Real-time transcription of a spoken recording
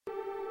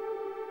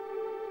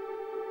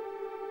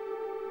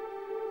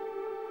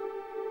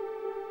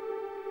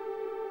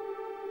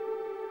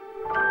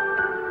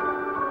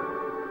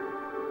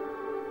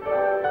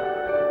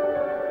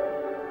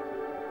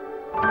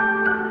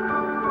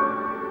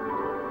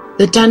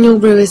The Daniel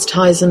Ruiz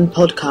Tizon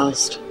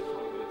podcast.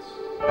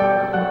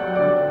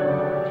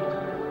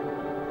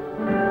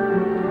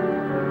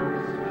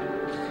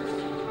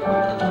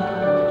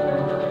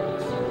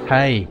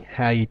 Hey,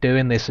 how you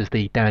doing? This is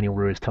the Daniel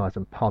Ruiz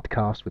Tizon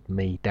podcast with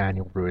me,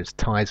 Daniel Ruiz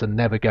Tizon.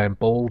 Never going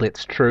bald,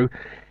 it's true.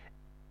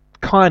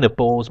 Kind of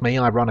bores me.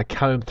 I run a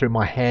comb through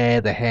my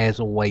hair. The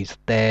hair's always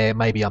there.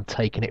 Maybe I'm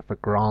taking it for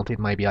granted.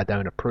 Maybe I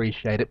don't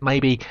appreciate it.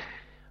 Maybe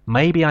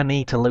I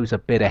need to lose a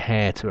bit of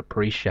hair to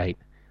appreciate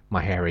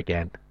my hair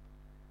again.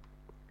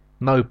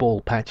 No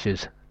bald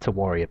patches to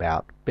worry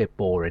about. Bit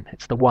boring.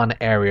 It's the one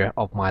area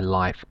of my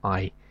life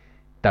I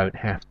don't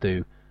have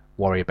to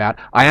worry about.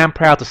 I am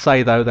proud to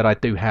say, though, that I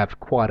do have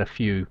quite a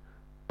few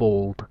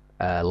bald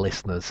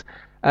listeners.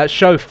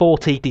 Show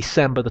 40,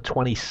 December the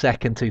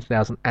 22nd,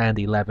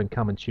 2011,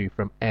 coming to you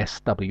from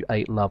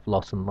SW8, Love,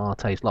 Loss and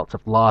Lattes. Lots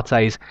of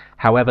lattes.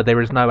 However,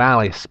 there is no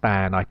Alice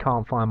band. I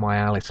can't find my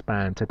Alice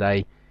band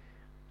today.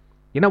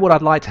 You know what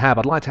I'd like to have?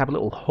 I'd like to have a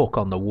little hook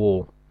on the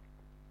wall.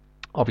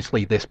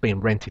 Obviously, this being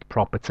rented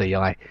property,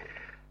 I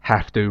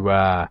have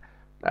to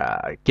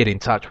get in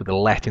touch with the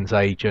lettings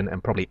agent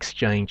and probably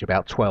exchange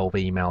about 12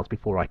 emails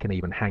before I can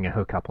even hang a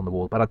hook up on the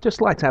wall. But I'd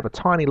just like to have a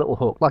tiny little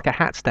hook, like a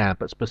hat stand,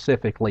 but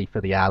specifically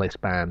for the Alice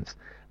bands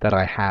that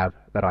I have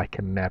that I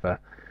can never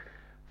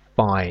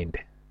find.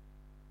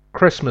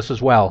 Christmas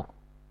as well.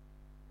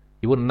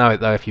 You wouldn't know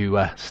it, though, if you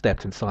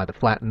stepped inside the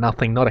flat.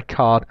 Nothing, not a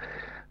card,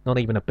 not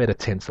even a bit of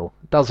tinsel.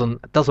 It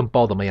doesn't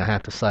bother me, I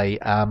have to say.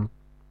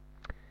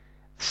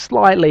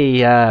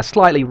 Slightly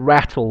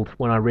rattled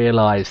when I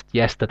realised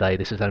yesterday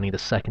this is only the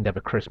second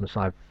ever Christmas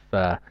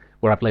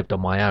where I've lived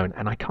on my own,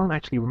 and I can't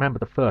actually remember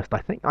the first. I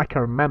think I can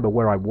remember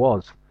where I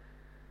was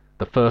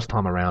the first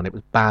time around. It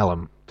was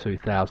Balham,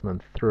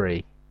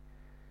 2003,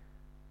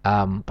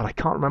 but I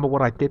can't remember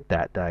what I did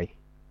that day.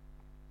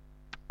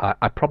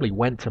 I probably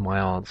went to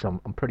my aunt's. I'm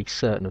pretty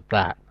certain of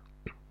that.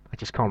 I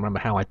just can't remember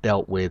how I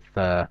dealt with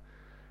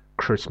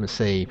Christmas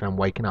Eve and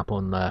waking up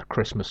on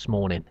Christmas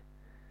morning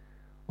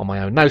on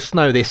my own. No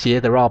snow this year.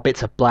 There are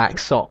bits of black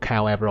sock,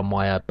 however, on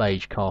my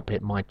beige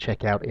carpet. My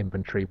checkout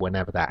inventory,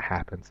 whenever that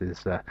happens,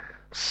 is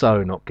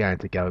so not going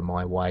to go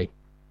my way.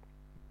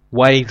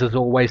 Ways, as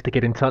always, to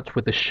get in touch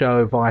with the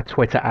show via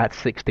Twitter at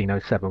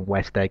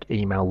 1607westegg.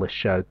 Email the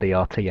show,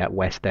 drt at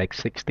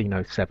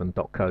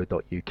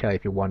westegg1607.co.uk.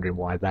 If you're wondering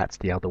why that's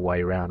the other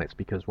way around, it's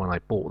because when I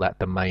bought that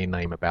domain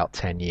name about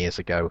 10 years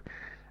ago,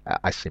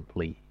 I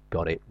simply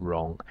got it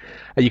wrong.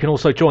 You can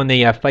also join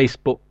the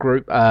Facebook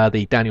group,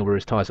 the Daniel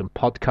Ruiz Tizon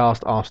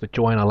podcast. Ask to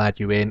join, I'll add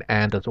you in,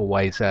 and as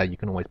always, you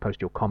can always post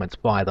your comments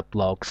via the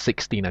blog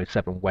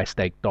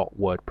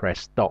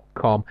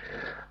 1607westegg.wordpress.com.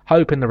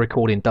 Hoping the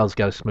recording does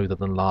go smoother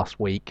than last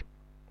week.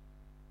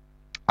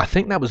 I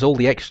think that was all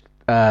the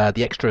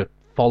extra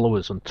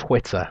followers on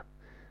Twitter.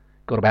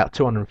 Got about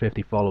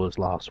 250 followers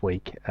last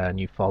week,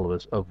 new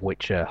followers, of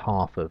which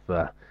half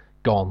have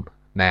gone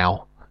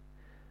now.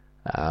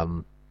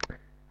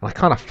 And I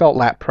kind of felt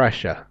that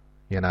pressure,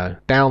 you know.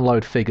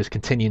 Download figures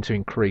continuing to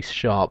increase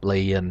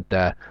sharply, and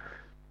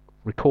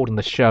recording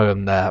the show,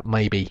 and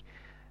maybe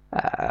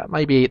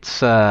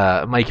it's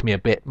making me a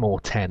bit more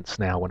tense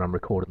now when I'm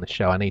recording the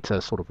show. I need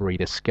to sort of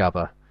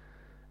rediscover,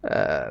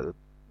 how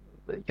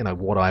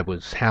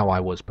I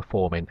was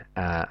performing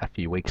a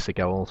few weeks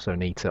ago. Also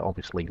need to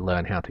obviously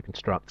learn how to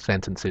construct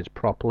sentences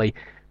properly.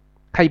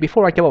 Hey,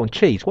 before I go on,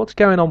 cheese. What's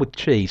going on with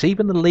cheese?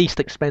 Even the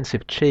least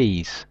expensive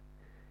cheese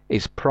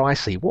is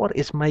pricey. What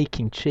is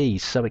making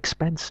cheese so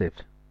expensive?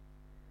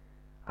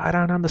 I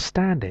don't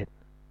understand it.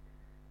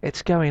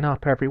 It's going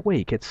up every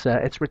week. It's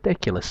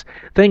ridiculous.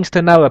 Things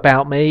to know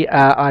about me.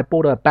 I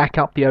bought a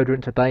backup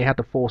deodorant today. Had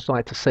the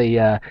foresight to see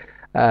the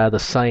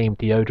same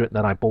deodorant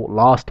that I bought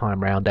last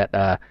time round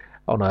at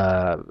on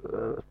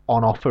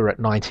offer at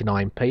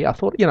 99p. I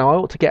thought, I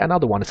ought to get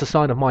another one. It's a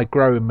sign of my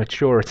growing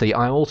maturity.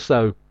 I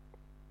also,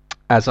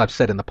 as I've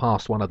said in the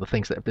past, one of the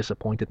things that have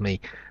disappointed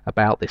me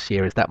about this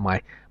year is that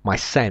my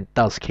scent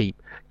does keep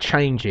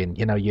changing.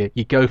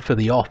 You go for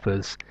the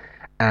offers,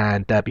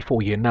 and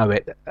before you know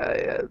it,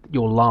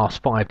 your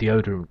last 5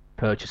 deodorant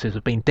purchases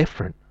have been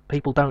different.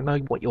 People don't know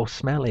what your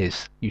smell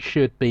is. You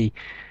should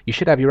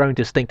have your own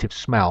distinctive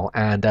smell,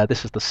 and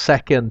this is the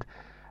second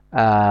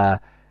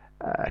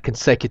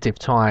consecutive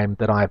time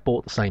that I have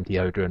bought the same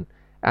deodorant.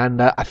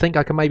 And I think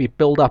I can maybe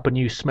build up a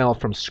new smell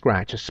from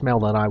scratch, a smell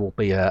that I will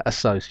be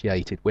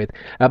associated with.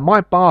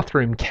 My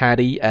bathroom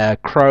caddy,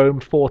 Chrome,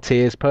 4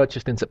 tiers,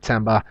 purchased in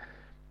September.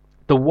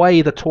 The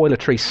way the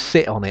toiletries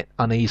sit on it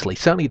uneasily,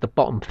 certainly the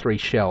bottom 3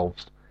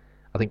 shelves,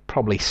 I think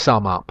probably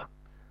sum up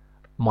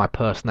my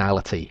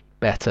personality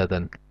better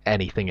than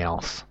anything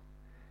else.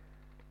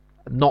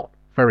 Not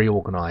very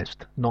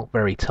organised, not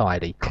very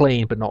tidy.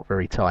 Clean, but not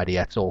very tidy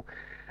at all.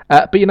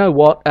 But you know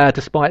what?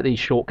 Despite these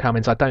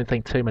shortcomings, I don't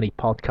think too many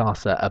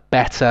podcasts are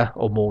better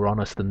or more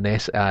honest than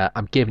this.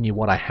 I'm giving you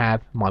what I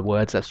have, my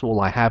words. That's all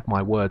I have,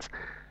 my words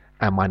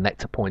and my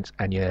nectar points.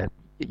 And you're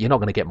not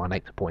going to get my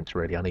nectar points,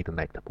 really. I need the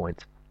nectar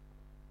points.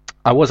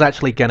 I was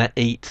actually going to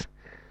eat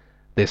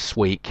this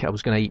week. I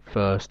was going to eat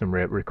first and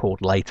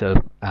record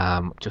later.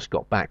 Just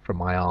got back from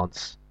my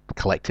aunt's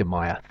collecting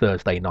my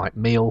Thursday night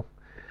meal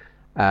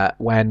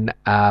when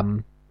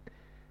on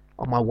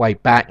my way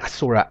back I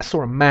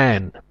saw a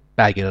man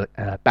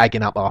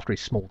bagging up after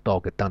his small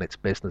dog had done its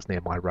business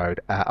near my road.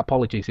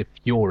 Apologies if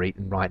you're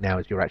eating right now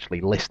as you're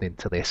actually listening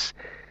to this.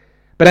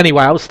 But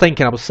anyway, I was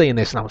seeing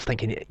this and I was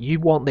thinking, you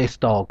want this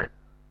dog,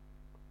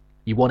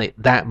 you want it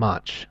that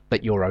much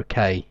that you're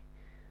okay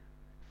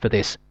for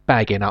this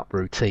bagging up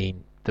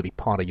routine to be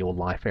part of your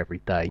life every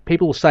day.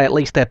 People will say at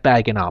least they're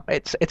bagging up.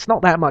 It's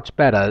not that much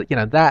better.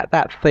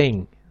 That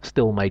thing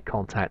still made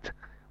contact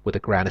with the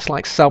ground. It's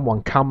like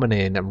someone coming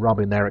in and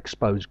rubbing their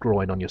exposed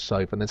groin on your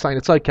sofa and then saying,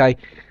 it's okay,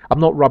 I'm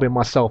not rubbing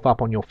myself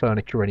up on your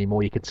furniture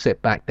anymore, you can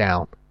sit back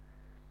down.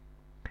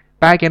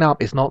 Bagging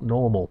up is not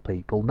normal,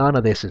 people. None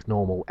of this is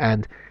normal.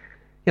 And,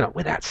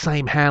 with that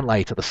same hand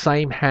later, the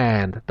same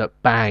hand that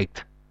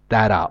bagged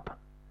that up,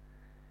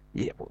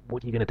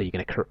 what are you going to do? You're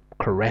going to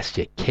caress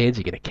your kids,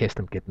 you're going to kiss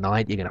them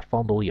goodnight, you're going to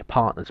fondle your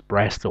partner's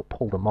breasts or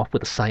pull them off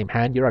with the same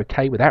hand. You're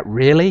okay with that?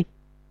 Really?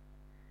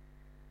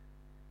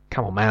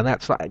 Come on, man,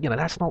 that's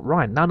not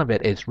right. None of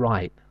it is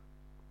right.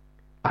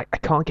 I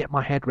can't get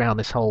my head around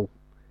this whole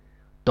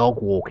dog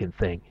walking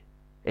thing.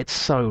 It's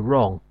so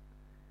wrong.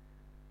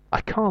 I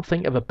can't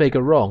think of a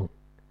bigger wrong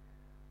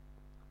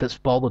that's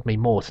bothered me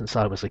more since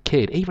I was a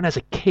kid. Even as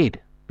a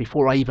kid,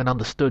 before I even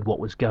understood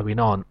what was going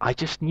on, I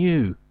just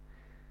knew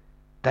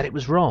that it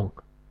was wrong.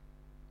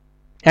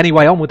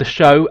 Anyway, on with the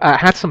show.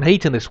 Had some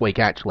heating this week,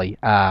 actually.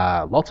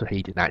 Lots of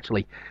heating,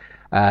 actually.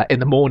 In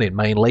the morning,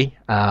 mainly.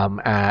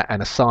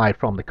 And aside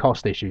from the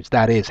cost issues,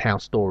 that is how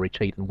storage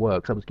heating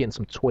works. I was getting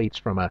some tweets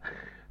from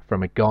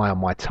a guy on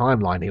my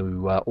timeline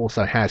who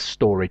also has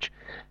storage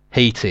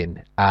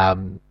heating.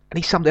 And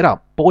he summed it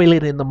up. Boil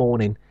it in the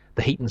morning,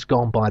 the heating's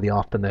gone by the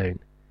afternoon.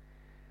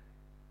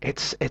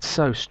 It's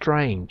so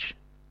strange.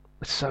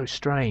 It's so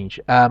strange.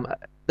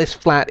 This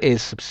flat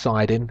is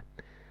subsiding.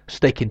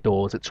 Stick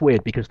indoors. It's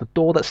weird because the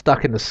door that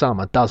stuck in the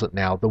summer doesn't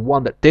now. The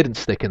one that didn't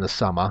stick in the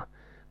summer,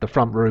 the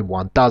front room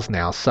one, does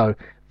now. So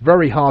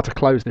very hard to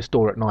close this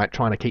door at night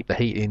trying to keep the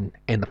heat in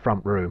the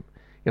front room.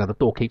 The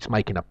door keeps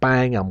making a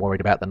bang. I'm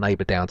worried about the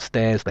neighbour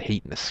downstairs. The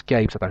heating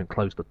escapes. I don't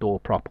close the door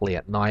properly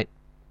at night.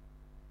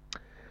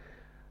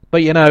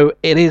 But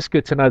it is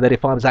good to know that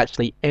if I was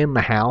actually in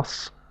the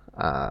house,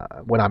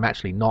 when I'm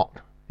actually not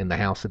in the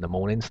house in the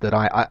mornings, that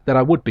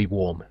I would be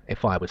warm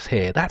if I was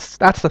here. That's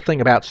the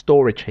thing about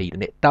storage heat,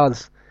 and it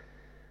does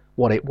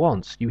what it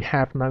wants. You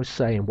have no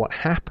say in what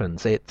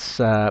happens. It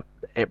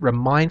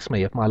reminds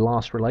me of my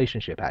last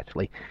relationship,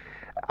 actually.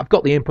 I've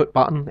got the input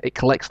button. It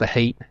collects the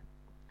heat.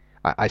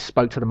 I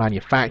spoke to the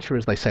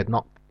manufacturers. They said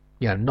knock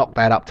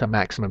that up to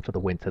maximum for the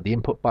winter. The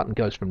input button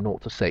goes from 0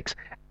 to 6.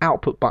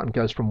 Output button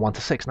goes from 1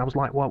 to 6. And I was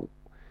like, well,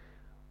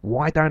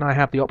 why don't I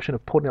have the option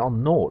of putting it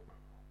on 0?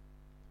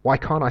 Why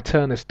can't I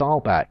turn this dial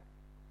back?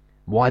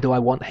 Why do I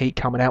want heat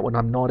coming out when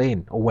I'm not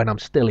in or when I'm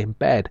still in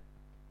bed?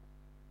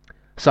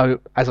 So,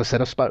 as I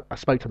said, I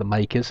spoke to the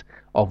makers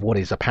of what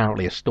is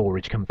apparently a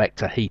storage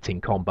convector heating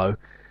combo.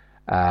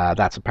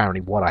 That's apparently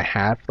what I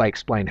have. They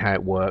explained how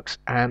it works,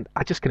 and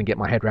I just couldn't get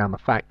my head around the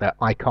fact that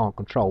I can't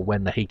control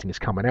when the heating is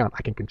coming out.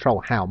 I can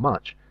control how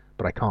much,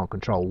 but I can't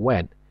control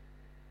when.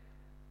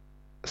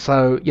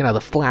 So,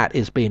 the flat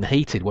is being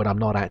heated when I'm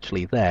not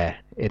actually there.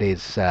 It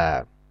is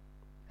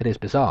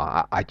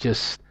bizarre. I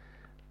just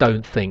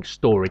don't think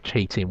storage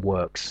heating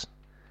works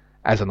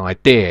as an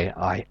idea.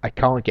 I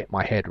can't get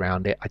my head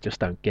around it. I just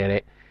don't get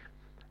it.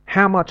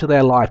 How much of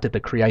their life did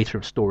the creator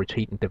of storage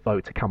heating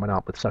devote to coming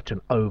up with such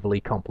an overly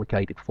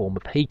complicated form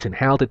of heating?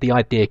 How did the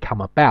idea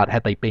come about?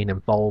 Had they been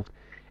involved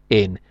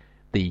in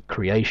the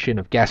creation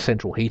of gas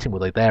central heating? Were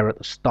they there at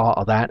the start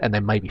of that and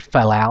then maybe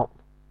fell out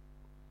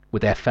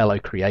with their fellow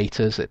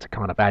creators? It's a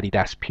kind of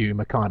Adidas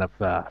Puma kind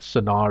of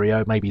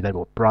scenario. Maybe they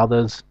were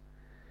brothers.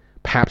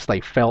 Perhaps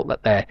they felt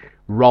that their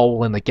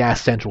role in the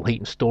gas central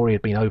heating story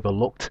had been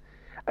overlooked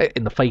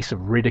in the face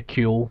of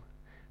ridicule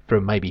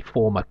from maybe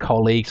former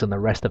colleagues and the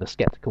rest of the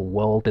skeptical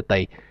world. Did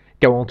they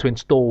go on to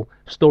install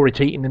storage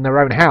heating in their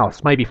own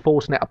house, maybe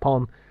forcing it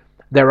upon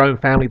their own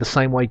family the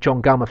same way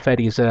John Gummer fed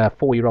his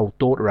 4-year-old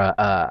daughter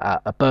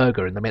a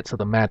burger in the midst of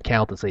the mad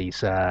cow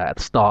disease at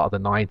the start of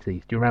the 90s?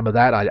 Do you remember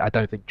that? I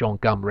don't think John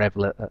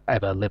Gummer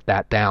ever lived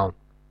that down.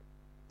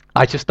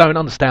 I just don't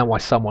understand why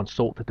someone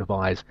sought to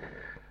devise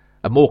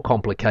a more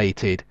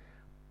complicated,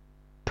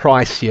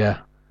 pricier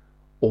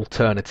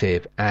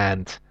alternative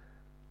and,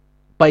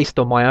 based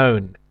on my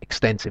own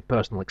extensive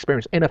personal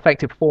experience,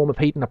 ineffective form of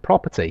heating a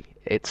property.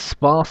 It's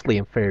vastly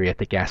inferior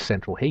to gas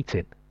central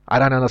heating. I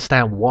don't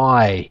understand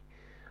why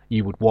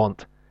you would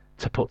want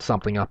to put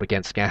something up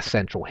against gas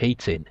central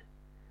heating.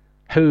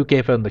 Who,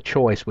 given the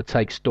choice, would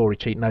take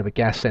storage heating over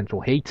gas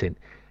central heating?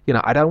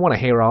 I don't want to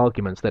hear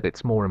arguments that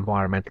it's more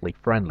environmentally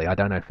friendly. I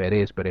don't know if it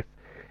is, but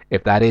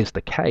if that is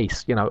the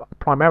case,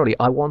 primarily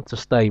I want to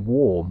stay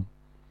warm.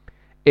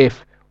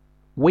 If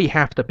we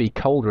have to be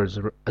colder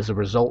as a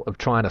result of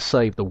trying to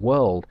save the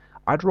world,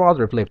 I'd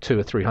rather have lived 200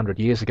 or 300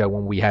 years ago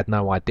when we had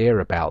no idea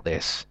about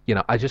this.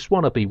 I just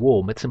want to be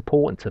warm. It's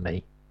important to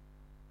me.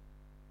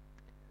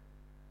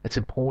 It's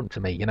important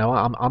to me.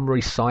 I'm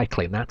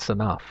recycling. That's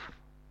enough.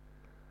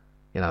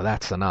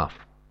 That's enough.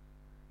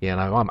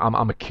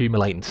 I'm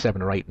accumulating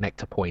 7 or 8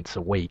 nectar points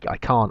a week. I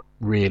can't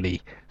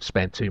really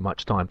spend too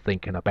much time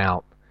thinking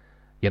about,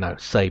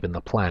 saving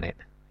the planet.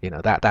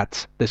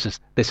 This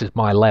is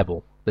my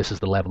level. This is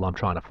the level I'm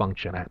trying to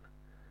function at.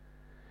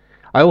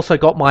 I also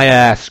got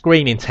my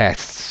screening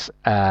tests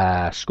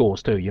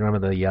scores too. You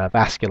remember the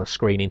vascular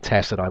screening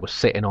test that I was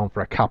sitting on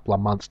for a couple of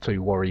months,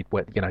 too worried,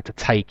 to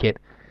take it.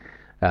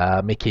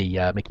 Mickey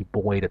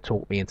Boyd had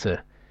talked me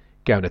into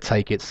going to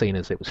take it, seeing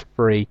as it was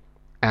free.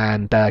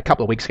 And a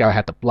couple of weeks ago I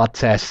had the blood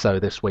test, so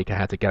this week I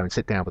had to go and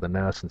sit down with a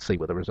nurse and see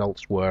what the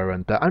results were,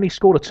 and only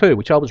scored a 2,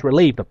 which I was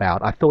relieved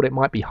about. I thought it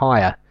might be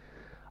higher,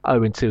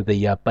 owing to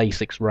the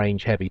basics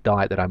range heavy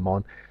diet that I'm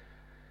on.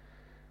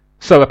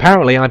 So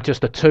apparently I'm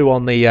just a 2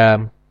 on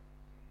the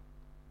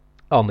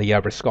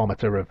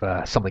riskometer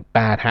of something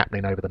bad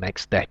happening over the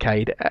next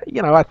decade.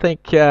 I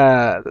think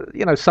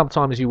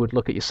sometimes you would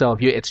look at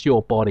yourself. It's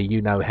your body.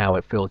 You know how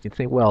it feels. You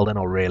think, well, they're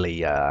not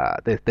really.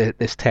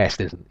 This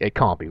test isn't. It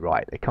can't be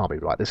right. It can't be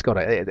right.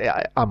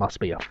 I must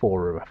be a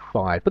 4 or a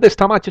 5. But this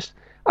time I just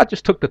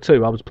took the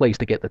 2. I was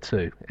pleased to get the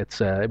 2. It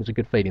was a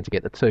good feeling to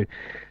get the 2.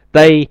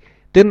 They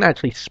didn't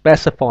actually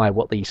specify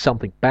what the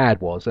something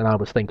bad was, and I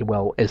was thinking,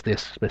 well, is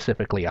this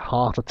specifically a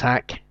heart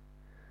attack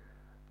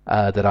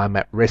that I'm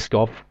at risk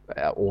of,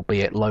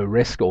 albeit low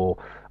risk, or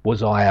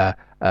was I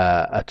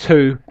a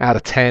 2 out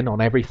of 10 on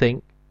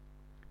everything?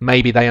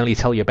 Maybe they only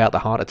tell you about the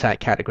heart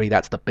attack category.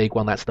 That's the big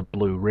one. That's the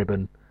blue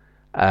ribbon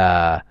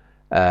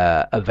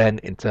event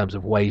in terms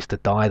of ways to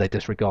die. They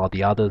disregard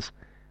the others.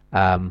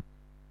 But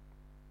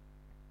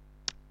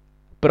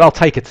I'll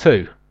take a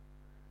 2.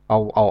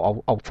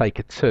 I'll take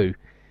a 2.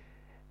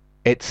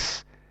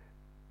 It's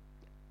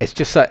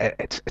just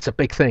it's a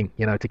big thing,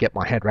 to get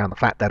my head around the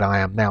fact that I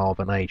am now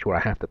of an age where I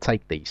have to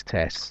take these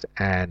tests,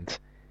 and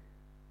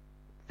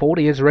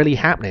 40 is really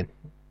happening.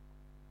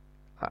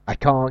 I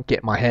can't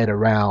get my head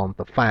around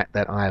the fact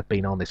that I have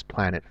been on this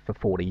planet for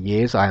 40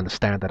 years. I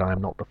understand that I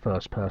am not the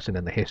first person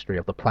in the history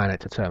of the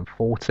planet to turn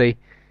 40.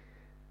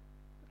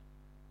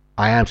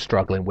 I am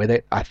struggling with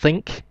it. I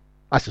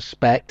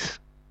suspect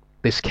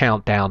this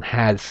countdown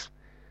has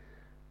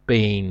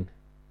been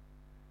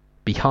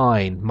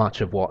behind much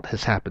of what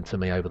has happened to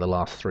me over the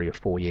last 3 or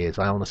 4 years.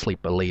 I honestly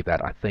believe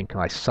that. I think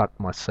I sucked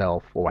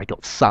myself, or I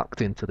got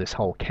sucked into this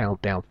whole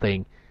countdown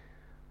thing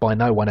by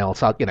no one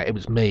else. It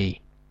was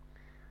me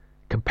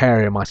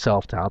comparing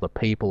myself to other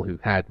people who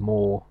had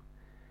more.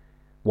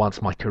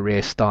 Once my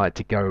career started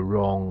to go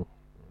wrong,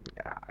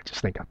 I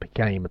just think I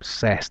became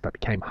obsessed. I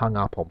became hung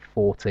up on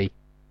 40.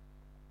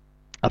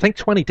 I think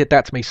 20 did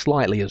that to me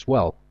slightly as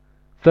well.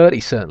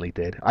 30 certainly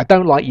did. I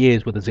don't like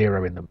years with a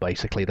 0 in them,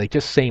 basically. They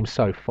just seem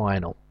so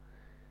final.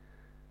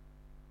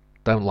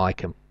 Don't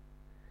like them.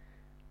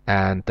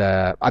 And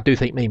I do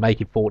think me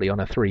making 40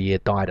 on a 3-year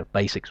diet of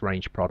basics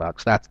range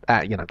products, that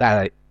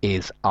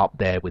is up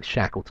there with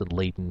Shackleton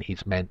leading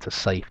his men to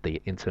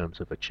safety in terms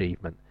of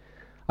achievement.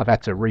 I've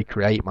had to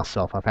recreate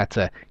myself. I've had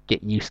to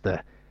get used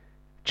to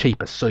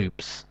cheaper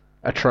soups,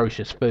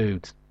 atrocious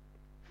foods,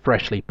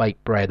 freshly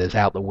baked bread is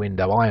out the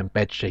window, iron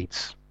bed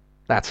sheets.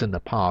 That's in the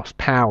past.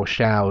 Power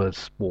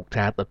showers walked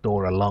out the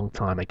door a long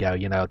time ago.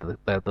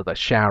 The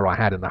shower I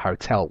had in the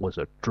hotel was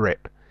a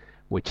drip,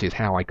 which is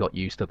how I got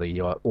used to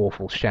the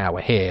awful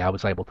shower here. I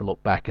was able to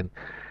look back and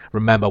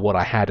remember what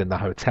I had in the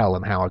hotel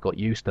and how I got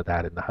used to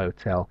that in the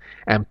hotel.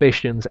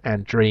 Ambitions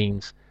and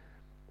dreams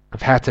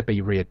have had to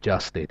be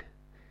readjusted.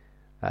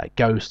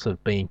 Ghosts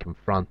have been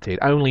confronted.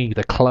 Only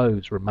the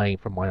clothes remain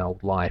from my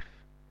old life.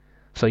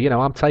 So,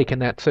 I'm taking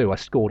that too. I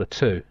scored a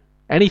 2.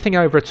 Anything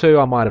over a 2,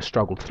 I might have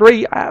struggled.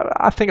 3,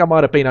 I think I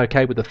might have been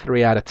okay with a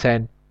 3 out of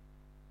 10.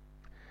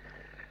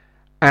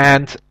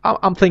 And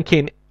I'm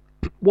thinking,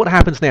 what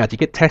happens now? Do you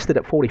get tested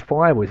at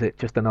 45, or is it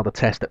just another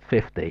test at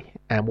 50?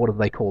 And what do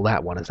they call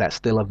that one? Is that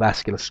still a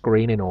vascular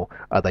screening, or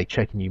are they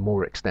checking you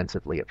more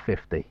extensively at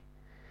 50?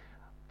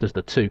 Does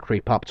the 2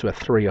 creep up to a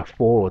 3 or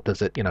 4, or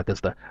does it,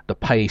 does the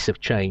pace of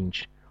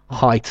change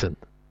heighten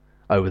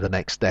over the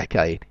next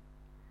decade?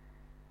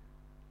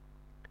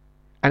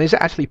 And is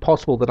it actually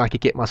possible that I could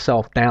get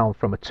myself down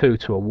from a 2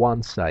 to a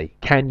 1, say?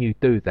 Can you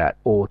do that,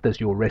 or does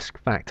your risk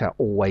factor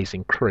always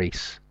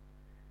increase?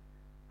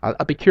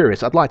 I'd be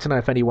curious. I'd like to know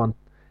if anyone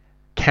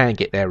can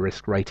get their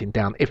risk rating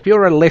down. If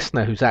you're a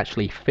listener who's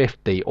actually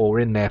 50 or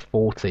in their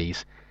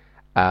 40s,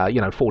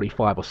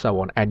 45 or so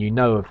on, and you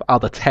know of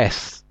other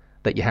tests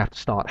that you have to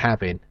start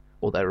having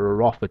or that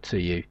are offered to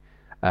you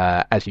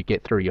as you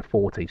get through your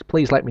 40s,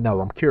 please let me know.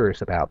 I'm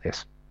curious about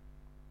this.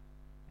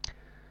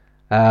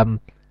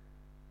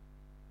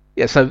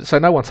 So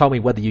no one told me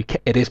whether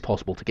it is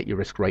possible to get your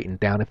risk rating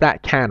down. If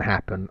that can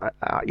happen,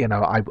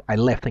 I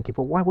left thinking,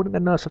 well, why wouldn't the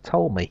nurse have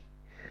told me?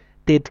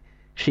 Did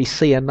she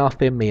see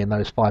enough in me in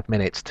those 5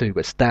 minutes to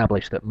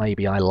establish that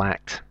maybe I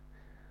lacked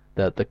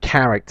the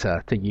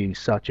character to use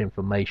such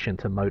information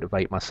to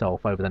motivate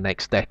myself over the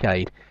next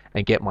decade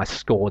and get my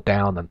score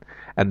down,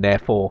 and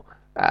therefore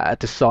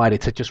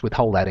decided to just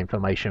withhold that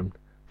information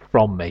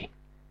from me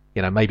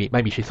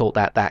Maybe she thought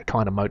that that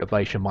kind of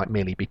motivation might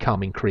merely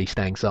become increased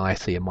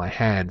anxiety in my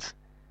hands.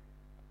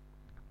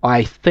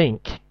 I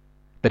think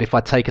that if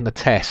I'd taken the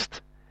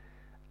test,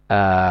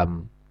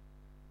 when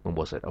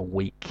was it, a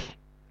week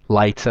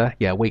later?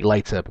 Yeah, a week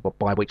later,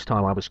 by which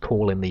time I was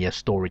calling the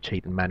storage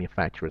heating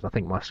manufacturers, I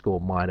think my score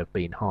might have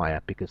been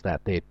higher, because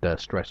that did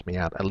stress me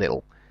out a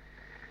little.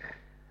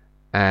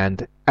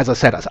 And as I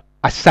said,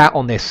 I sat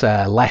on this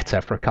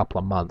letter for a couple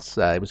of months.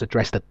 It was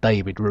addressed to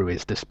David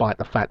Ruiz, despite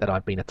the fact that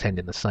I've been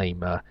attending the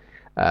same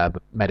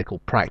medical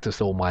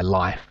practice all my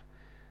life.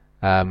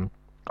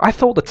 I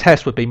thought the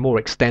test would be more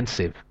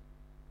extensive.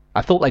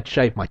 I thought they'd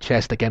shave my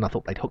chest again. I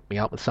thought they'd hook me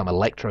up with some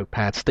electro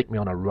pad, stick me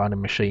on a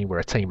running machine where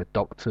a team of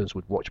doctors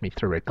would watch me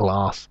through a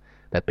glass.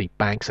 There'd be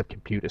banks of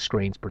computer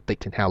screens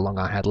predicting how long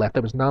I had left.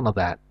 There was none of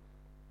that.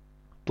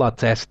 Blood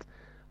test,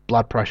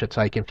 blood pressure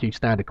taken, a few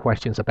standard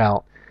questions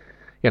about,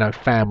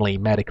 family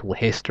medical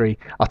history.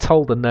 I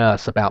told the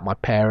nurse about my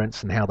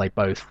parents and how they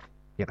both,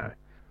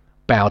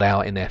 bowed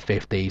out in their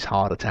 50s,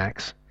 heart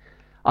attacks.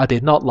 I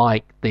did not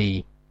like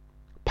the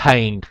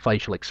pained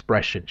facial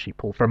expression she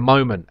pulled. For a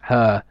moment,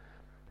 her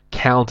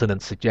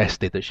countenance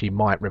suggested that she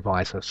might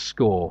revise her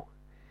score.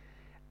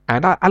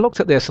 And I looked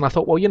at this and I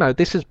thought, well,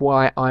 this is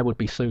why I would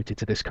be suited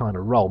to this kind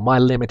of role. My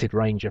limited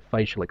range of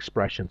facial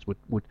expressions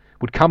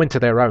would come into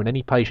their own.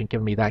 Any patient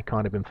giving me that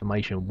kind of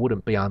information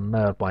wouldn't be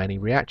unnerved by any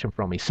reaction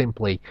from me,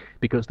 simply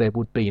because there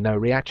would be no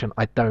reaction.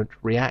 I don't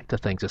react to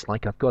things. It's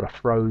like I've got a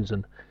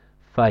frozen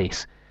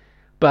face.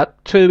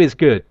 But 2 is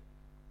good.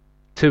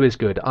 2 is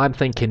good. I'm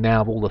thinking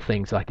now of all the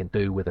things I can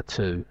do with a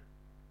 2.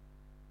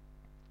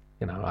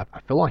 I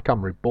feel like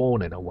I'm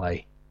reborn in a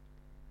way.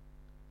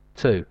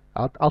 2.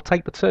 I'll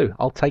take the 2.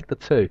 I'll take the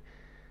 2.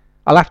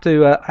 I'll have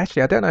to...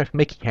 actually, I don't know if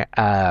Mickey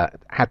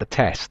had the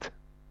test.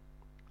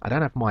 I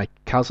don't know if my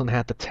cousin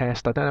had the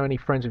test. I don't know any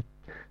friends who've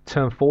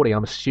turned 40.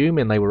 I'm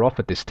assuming they were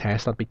offered this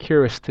test. I'd be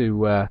curious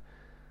to...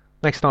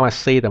 next time I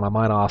see them, I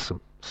might ask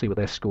them, see what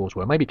their scores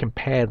were. Maybe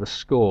compare the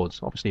scores.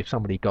 Obviously, if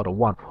somebody got a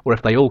 1, or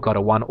if they all got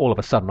a 1, all of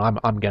a sudden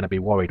I'm going to be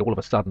worried. All of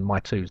a sudden, my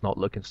 2's not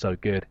looking so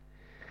good.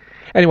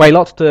 Anyway,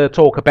 lots to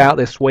talk about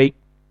this week.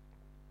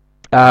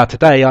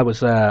 Today I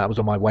was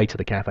on my way to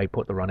the cafe,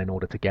 put the running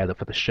order together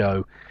for the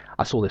show.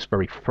 I saw this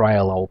very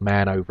frail old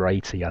man, over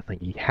 80, I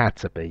think he had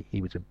to be.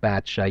 He was in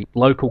bad shape.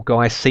 Local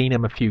guy, seen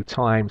him a few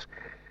times.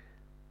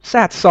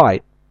 Sad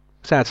sight.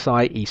 Sad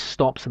sight. He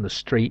stops in the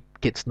street,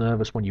 gets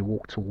nervous when you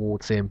walk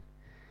towards him.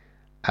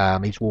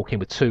 He's walking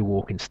with 2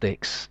 walking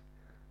sticks,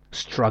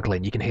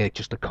 struggling. You can hear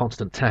just a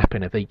constant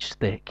tapping of each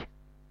stick.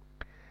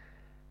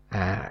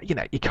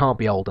 You can't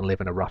be old and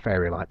live in a rough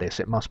area like this.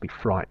 It must be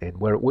frightening.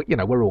 We're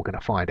all going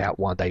to find out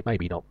one day.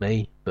 Maybe not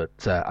me,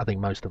 but I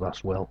think most of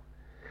us will.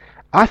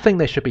 I think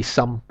there should be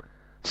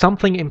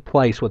something in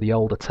place where the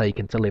old are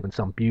taken to live in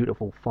some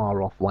beautiful,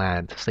 far-off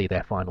land to see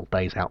their final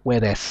days out, where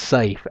they're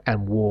safe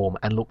and warm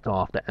and looked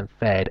after and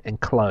fed and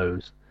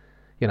clothes.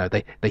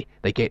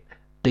 They get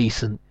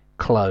decent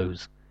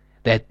clothes.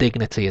 Their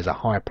dignity is a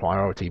high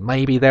priority.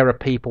 Maybe there are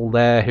people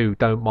there who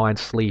don't mind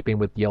sleeping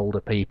with the older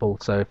people.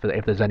 So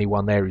if there's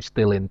anyone there who's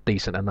still in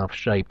decent enough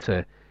shape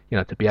to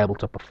be able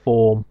to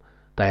perform,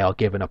 they are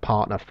given a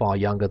partner far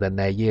younger than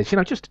their years.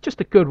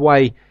 Just a good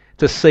way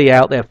to see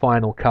out their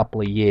final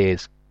couple of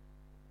years.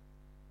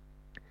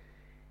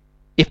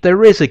 If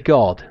there is a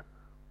God,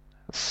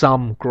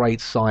 some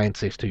great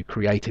scientist who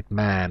created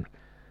man,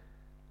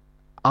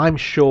 I'm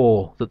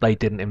sure that they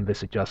didn't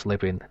envisage us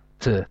living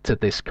to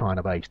this kind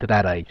of age, to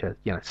that age,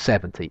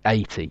 70,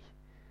 80.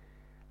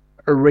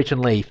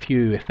 Originally,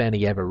 few, if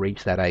any, ever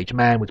reached that age.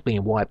 Man was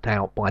being wiped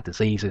out by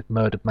diseases,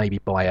 murdered maybe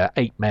by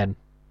 8 men.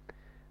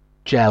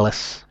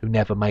 Jealous, who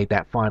never made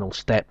that final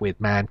step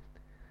with man.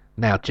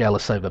 Now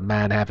jealous over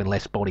man having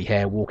less body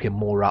hair, walking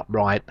more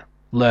upright,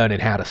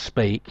 learning how to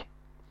speak.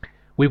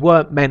 We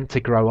weren't meant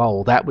to grow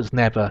old. That was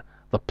never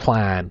the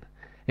plan.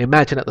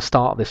 Imagine at the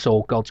start of this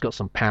all, God's got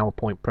some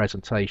PowerPoint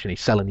presentation.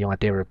 He's selling the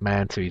idea of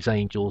man to his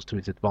angels, to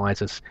his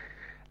advisors,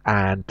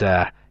 and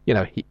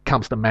he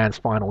comes to man's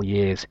final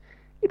years,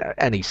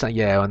 and he's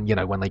saying,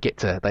 and when they get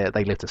to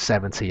they live to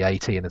 70,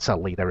 80, and then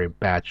suddenly they're in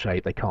bad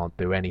shape. They can't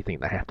do anything.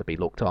 They have to be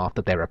looked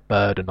after. They're a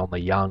burden on the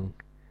young.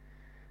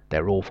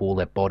 They're awful.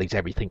 Their bodies,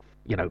 everything,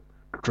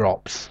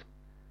 drops.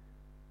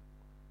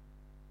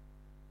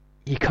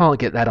 You can't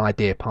get that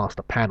idea past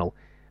the panel.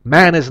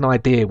 Man as an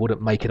idea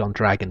wouldn't make it on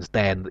Dragon's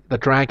Den. The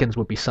Dragons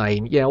would be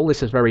saying, all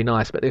this is very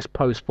nice, but this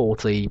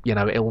post-40,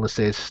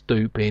 illnesses,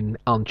 stooping,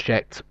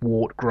 unchecked,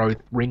 wart growth,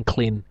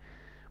 wrinkling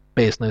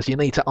business, you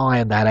need to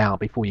iron that out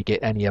before you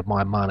get any of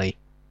my money.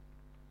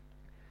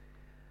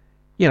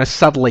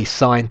 Suddenly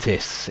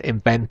scientists,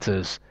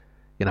 inventors,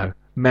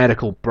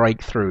 medical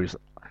breakthroughs,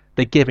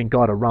 they're giving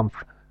God a run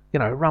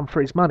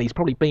for his money. He's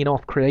probably been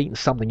off creating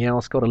something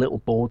else, got a little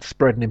bored,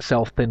 spreading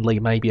himself thinly,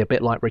 maybe a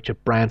bit like Richard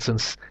Branson,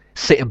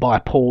 sitting by a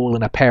pool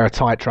in a pair of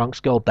tight trunks.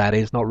 God, that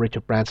is, not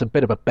Richard Branson.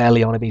 Bit of a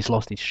belly on him. He's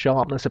lost his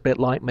sharpness, a bit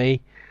like me.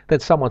 Then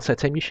someone said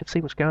to him, you should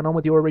see what's going on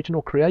with your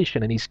original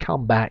creation. And he's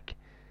come back.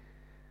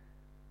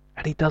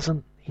 And he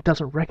doesn't He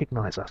doesn't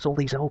recognise us, all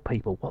these old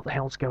people. What the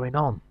hell's going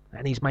on?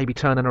 And he's maybe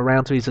turning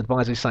around to his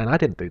advisor saying, I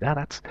didn't do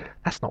that.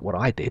 That's not what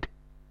I did.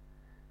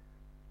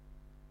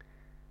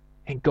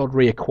 And God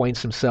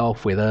reacquaints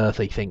himself with Earth.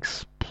 He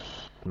thinks,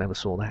 never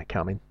saw that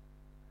coming.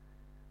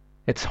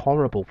 It's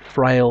horrible.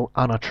 Frail,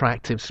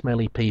 unattractive,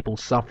 smelly people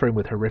suffering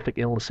with horrific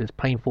illnesses,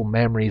 painful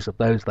memories of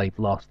those they've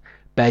lost,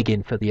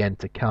 begging for the end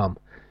to come.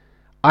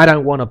 I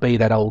don't want to be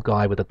that old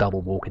guy with a double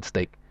walking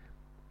stick.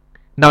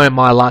 Knowing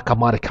my luck, I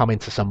might have come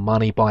into some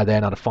money by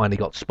then. I'd have finally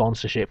got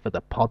sponsorship for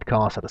the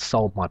podcast. I'd have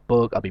sold my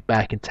book. I'd be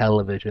back in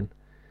television.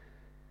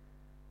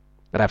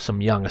 I'd have some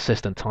young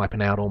assistant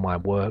typing out all my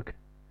work.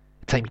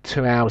 It'd take me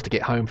 2 hours to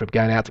get home from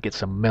going out to get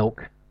some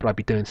milk, but I'd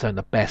be doing so in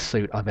the best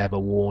suit I've ever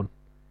worn.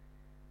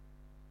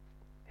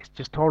 It's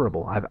just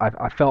horrible.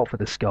 I felt for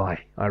this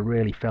guy. I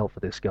really felt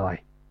for this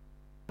guy.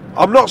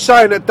 I'm not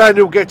saying that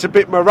Daniel gets a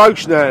bit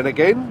morose now and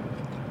again,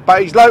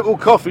 but his local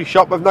coffee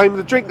shop have named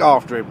the drink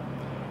after him.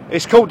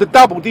 It's called the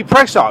Double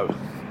Depresso.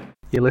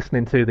 You're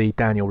listening to the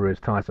Daniel Ruiz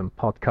Tizon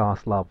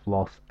podcast, Love,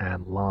 Loss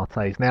and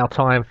Lattes. Now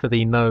time for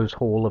the Nose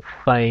Hall of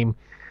Fame.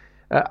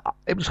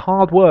 It was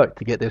hard work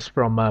to get this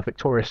from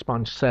Victoria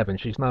Sponge 7.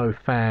 She's no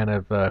fan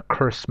of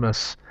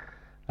Christmas.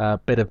 A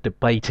bit of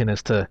debating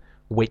as to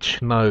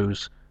which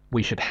nose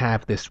we should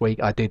have this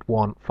week. I did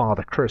want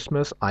Father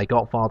Christmas. I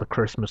got Father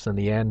Christmas in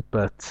the end,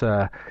 but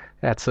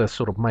that's a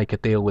sort of make a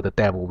deal with the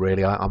devil,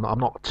 really. I'm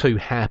not too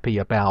happy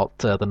about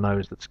the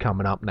nose that's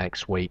coming up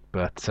next week,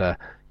 but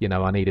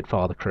I needed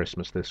Father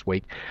Christmas this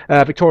week.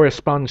 Victoria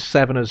Sponge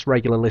 7, as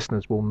regular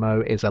listeners will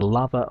know, is a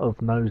lover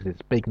of noses,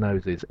 big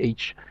noses.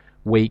 Each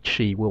week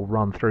she will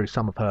run through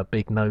some of her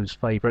big nose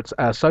favourites.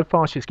 So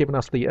far she's given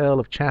us the Earl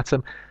of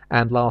Chatham,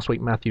 and last week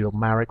Matthew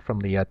Marrick from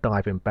the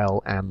Diving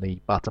Bell and the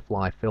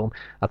Butterfly film.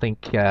 I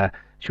think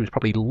she was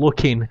probably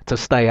looking to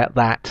stay at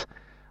that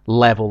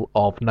level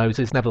of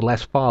noses.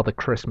 Nevertheless, Father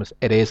Christmas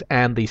it is,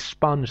 and the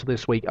Sponge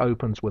this week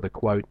opens with a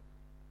quote.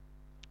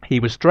 He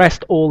was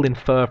dressed all in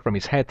fur from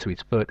his head to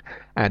his foot,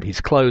 and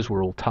his clothes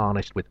were all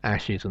tarnished with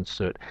ashes and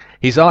soot.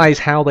 His eyes,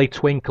 how they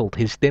twinkled,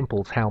 his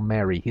dimples, how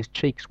merry. His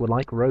cheeks were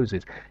like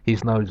roses,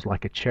 his nose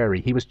like a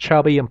cherry. He was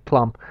chubby and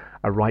plump,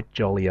 a right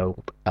jolly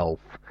old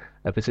elf.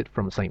 A visit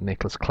from St.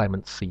 Nicholas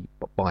Clemency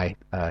by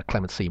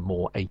Clement C.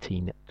 Moore,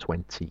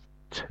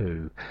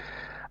 1822.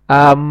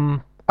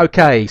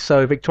 Okay,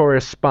 so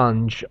Victoria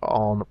Sponge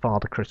on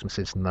Father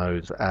Christmas's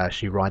nose.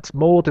 She writes,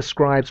 Moore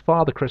describes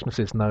Father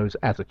Christmas's nose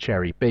as a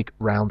cherry, big,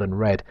 round and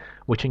red,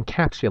 which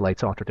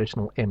encapsulates our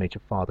traditional image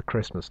of Father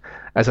Christmas.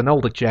 As an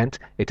older gent,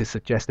 it is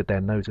suggested their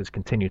noses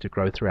continue to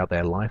grow throughout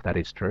their life. That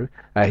is true.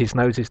 His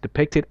nose is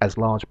depicted as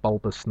large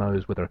bulbous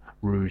nose with a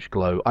rouge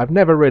glow. I've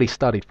never really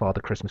studied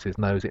Father Christmas's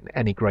nose in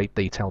any great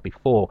detail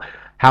before.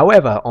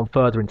 However, on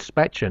further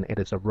inspection, it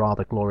is a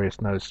rather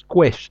glorious nose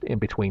squished in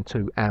between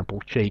two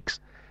ample cheeks,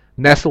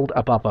 nestled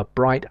above a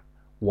bright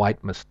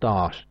white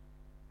moustache.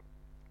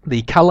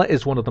 The colour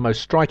is one of the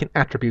most striking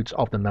attributes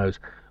of the nose,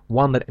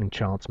 one that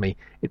enchants me.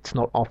 It's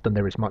not often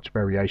there is much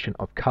variation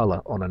of colour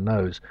on a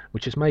nose,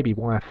 which is maybe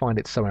why I find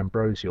it so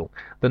ambrosial.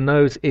 The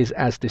nose is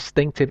as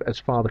distinctive as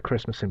Father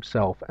Christmas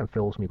himself and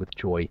fills me with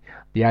joy.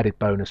 The added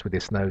bonus with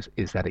this nose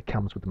is that it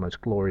comes with the most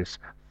glorious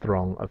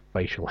throng of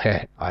facial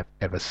hair I've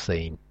ever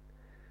seen.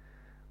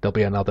 There'll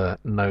be another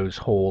Nose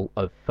Hall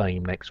of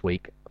Fame next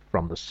week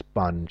from the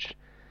Sponge.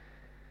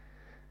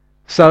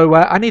 So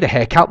I need a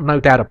haircut, no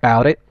doubt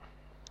about it.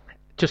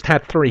 Just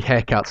had 3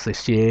 haircuts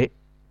this year.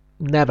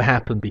 Never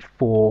happened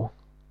before.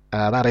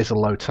 That is a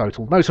low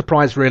total. No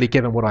surprise really,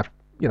 given what I've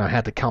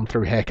had to come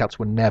through. Haircuts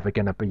were never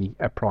going to be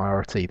a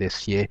priority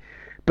this year.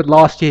 But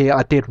last year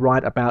I did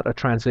write about a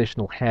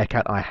transitional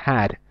haircut I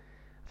had,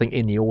 I think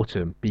in the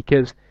autumn,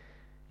 because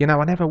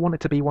I never wanted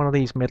to be one of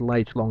these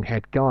middle-aged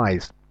long-haired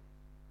guys.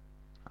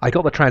 I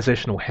got the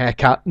transitional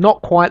haircut,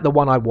 not quite the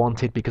one I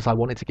wanted, because I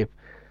wanted to give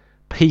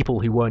people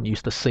who weren't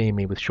used to seeing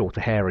me with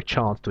shorter hair a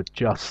chance to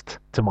adjust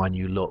to my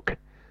new look.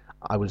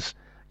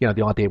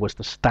 The idea was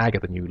to stagger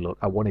the new look.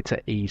 I wanted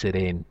to ease it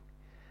in.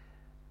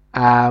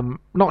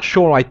 Not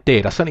sure I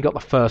did. I certainly got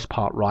the first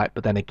part right,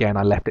 but then again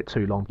I left it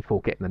too long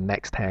before getting the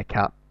next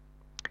haircut.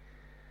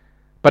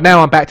 But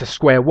now I'm back to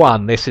square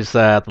one. This is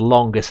the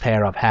longest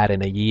hair I've had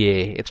in a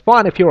year. It's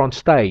fine if you're on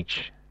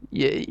stage.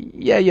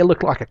 You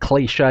look like a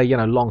cliche,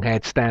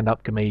 long-haired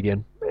stand-up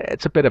comedian.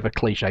 It's a bit of a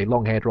cliche.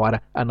 Long-haired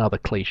writer, another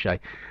cliche.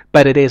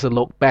 But it is a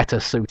look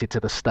better suited to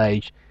the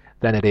stage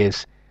than it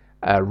is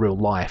real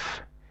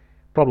life.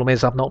 Problem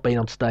is, I've not been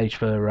on stage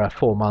for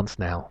 4 months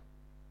now.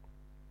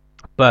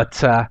 But,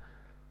 so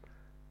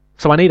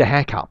I need a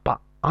haircut. But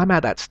I'm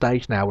at that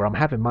stage now where I'm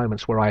having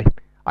moments where I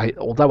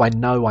although I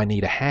know I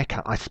need a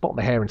haircut, I spot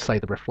the hair and say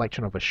the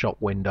reflection of a shop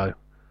window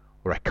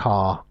or a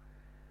car.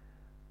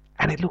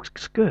 And it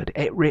looks good.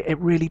 It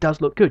really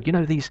does look good.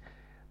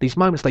 These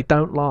moments, they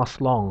don't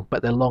last long,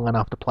 but they're long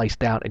enough to place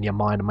doubt in your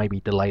mind and maybe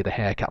delay the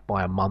haircut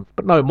by a month,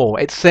 but no more.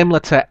 It's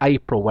similar to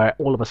April, where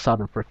all of a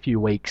sudden for a few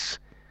weeks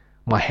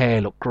my hair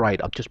looked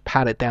great. I've just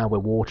pat it down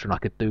with water and I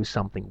could do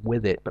something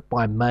with it, but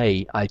by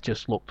May I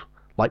just looked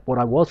like what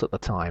I was at the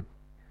time,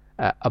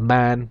 a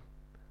man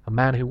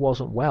who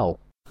wasn't well.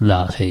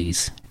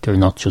 lattes. They're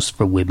not just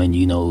for women,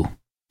 you know.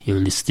 You're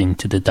listening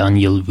to the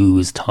Daniel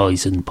Ruiz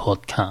Tizon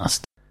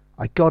podcast.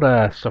 I got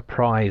a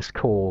surprise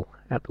call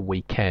at the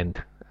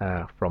weekend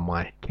from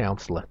my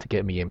counsellor to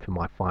get me in for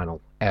my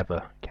final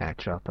ever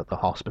catch-up at the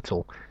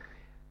hospital.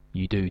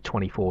 You do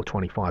 24,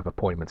 25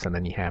 appointments, and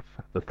then you have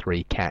the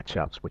 3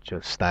 catch-ups, which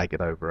are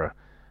staggered over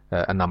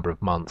a number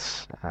of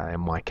months.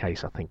 In my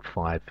case, I think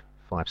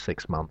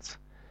 6 months.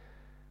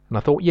 And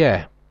I thought,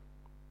 yeah,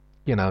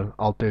 you know,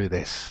 I'll do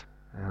this.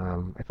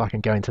 If I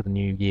can go into the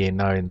new year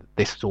knowing that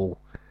this is all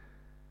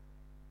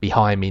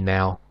behind me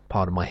now,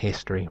 part of my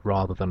history,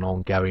 rather than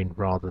ongoing,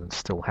 rather than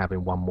still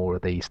having one more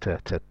of these to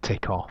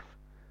tick off.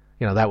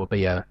 You know, that would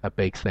be a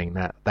big thing.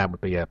 That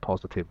would be a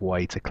positive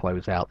way to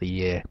close out the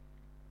year.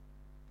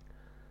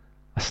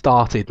 I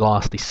started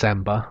last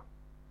December,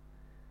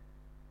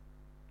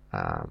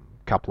 a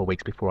couple of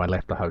weeks before I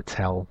left the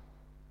hotel.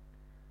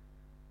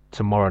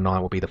 Tomorrow night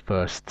will be the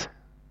first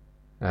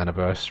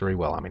anniversary.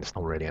 Well, I mean, it's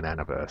not really an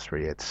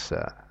anniversary. It's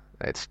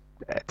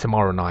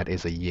tomorrow night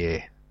is a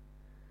year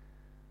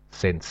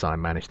since I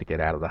managed to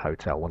get out of the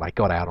hotel. When I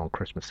got out on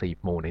Christmas Eve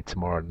morning,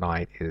 tomorrow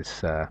night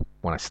is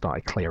when I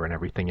started clearing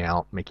everything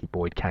out. Mickey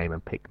Boyd came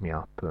and picked me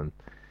up, and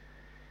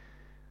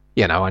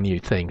you know, I knew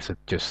things had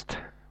just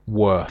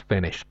were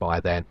finished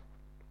by then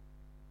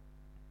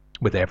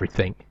with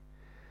everything.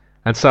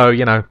 And so,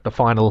 you know, the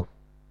final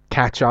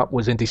catch up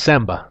was in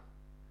December.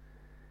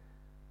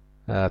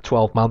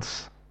 12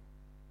 months.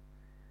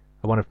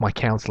 I wonder if my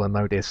counsellor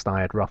noticed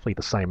I had roughly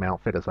the same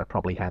outfit as I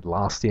probably had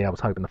last year. I was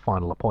hoping the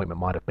final appointment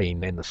might have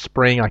been in the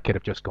spring. I could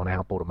have just gone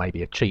out, bought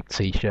maybe a cheap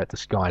t-shirt,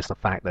 disguised the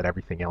fact that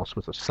everything else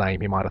was the same.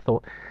 He might have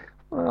thought,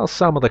 well,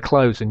 some of the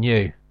clothes are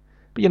new.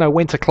 But, you know,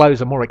 winter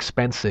clothes are more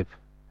expensive.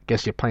 I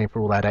guess you're paying for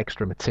all that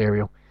extra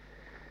material.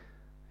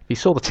 If you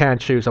saw the tan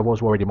shoes, I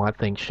was worried you might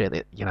think,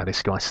 shit, you know,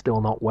 this guy's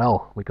still not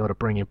well. We got to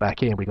bring him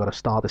back in. We got to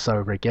start this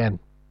over again.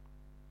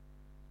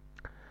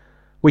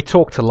 We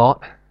talked a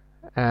lot,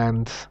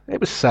 and it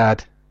was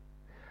sad.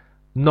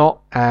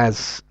 Not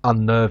as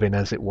unnerving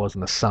as it was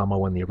in the summer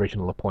when the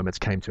original appointments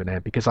came to an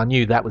end, because I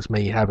knew that was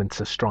me having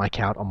to strike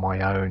out on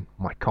my own.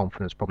 My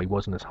confidence probably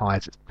wasn't as high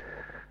as it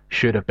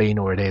should have been,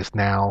 or it is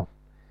now.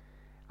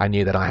 I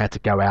knew that I had to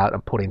go out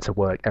and put into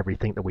work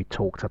everything that we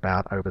talked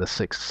about over the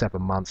 6-7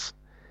 months.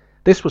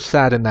 This was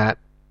sad in that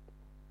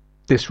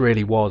this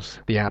really was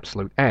the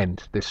absolute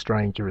end. This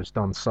stranger has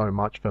done so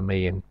much for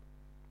me in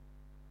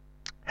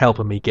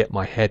helping me get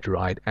my head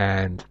right,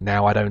 and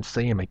now I don't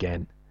see him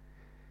again.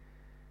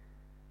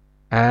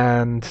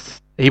 And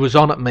he was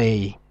on at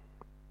me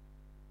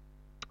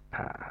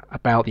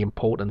about the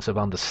importance of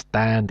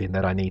understanding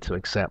that I need to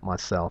accept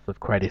myself, of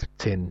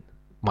crediting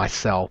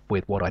myself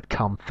with what I'd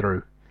come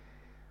through,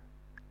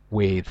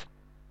 with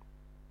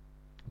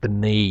the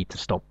need to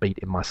stop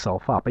beating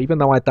myself up, even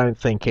though I don't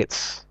think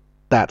it's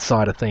that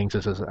side of things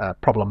is as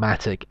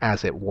problematic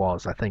as it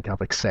was. I think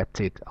I've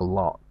accepted a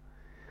lot.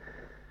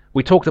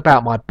 We talked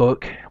about my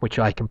book, which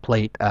I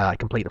complete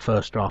the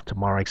first draft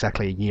tomorrow,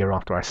 exactly a year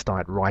after I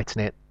started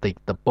writing it.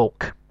 The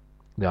book,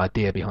 the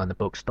idea behind the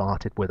book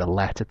started with a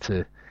letter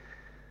to,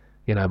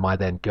 you know, my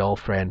then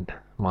girlfriend,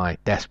 my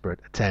desperate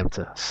attempt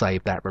to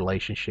save that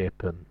relationship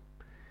and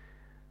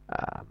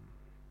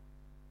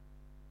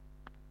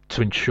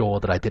to ensure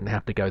that I didn't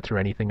have to go through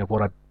anything of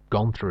what I've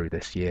gone through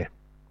this year.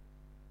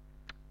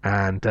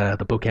 And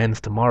the book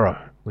ends tomorrow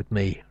with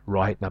me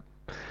writing up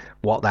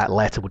what that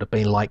letter would have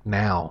been like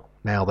now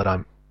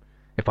that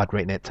if I'd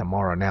written it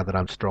tomorrow, now that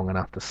I'm strong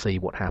enough to see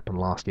what happened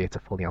last year, to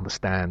fully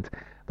understand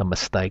the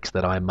mistakes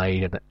that I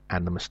made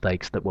and the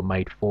mistakes that were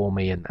made for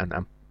me and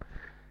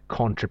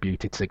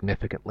contributed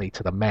significantly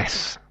to the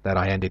mess that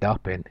I ended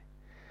up in.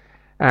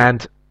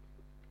 And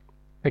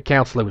the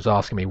counsellor was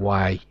asking me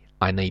why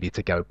I needed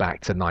to go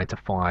back to 9 to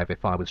 5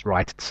 if I was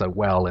writing so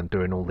well and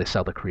doing all this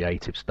other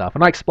creative stuff.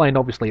 And I explained,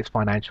 obviously, it's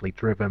financially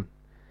driven.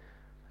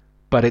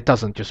 But it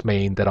doesn't just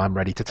mean that I'm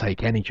ready to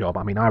take any job.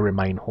 I mean, I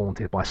remain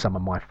haunted by some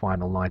of my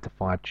final 9 to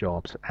 5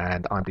 jobs,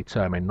 and I'm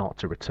determined not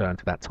to return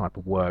to that type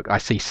of work. I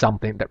see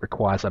something that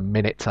requires a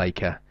minute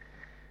taker,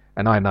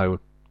 and I know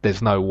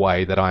there's no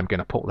way that I'm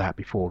going to put that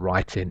before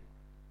writing.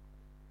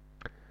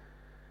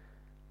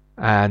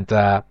 And,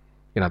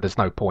 you know, there's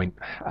no point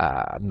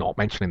not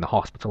mentioning the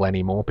hospital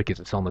anymore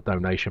because it's on the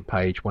donation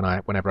page.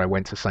 Whenever I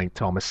went to St.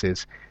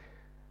 Thomas's,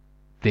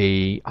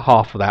 the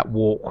half of that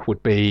walk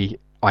would be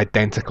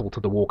identical to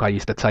the walk I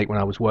used to take when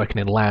I was working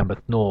in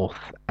Lambeth North,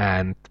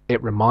 and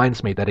it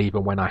reminds me that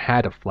even when I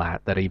had a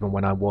flat, that even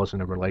when I was in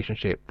a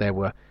relationship, there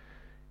were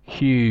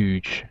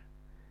huge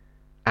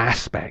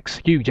aspects,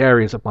 huge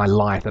areas of my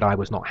life that I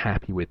was not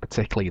happy with,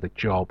 particularly the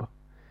job.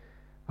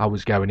 I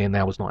was going in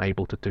there, I was not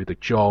able to do the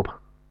job.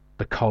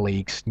 The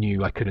colleagues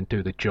knew I couldn't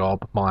do the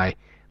job. My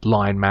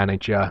line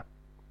manager,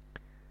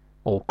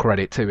 all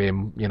credit to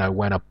him, you know,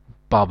 went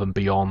above and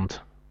beyond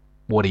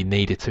what he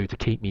needed to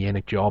keep me in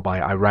a job.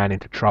 I ran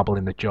into trouble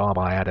in the job.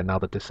 I had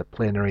another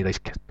disciplinary.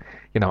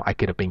 I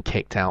could have been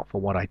kicked out for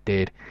what I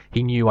did.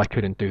 He knew I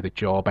couldn't do the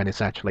job, and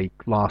it's actually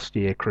last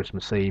year,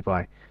 Christmas Eve,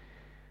 I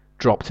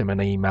dropped him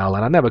an email,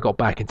 and I never got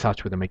back in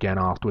touch with him again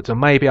afterwards, and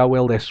maybe I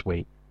will this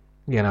week.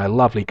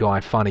 Lovely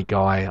guy, funny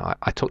guy.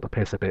 I took the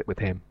piss a bit with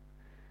him,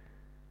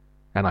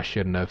 and I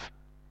shouldn't have.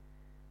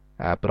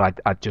 But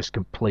I just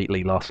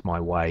completely lost my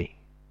way.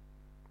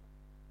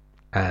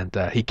 And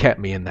he kept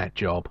me in that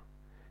job.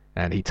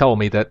 And he told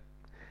me that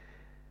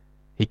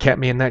he kept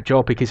me in that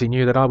job because he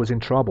knew that I was in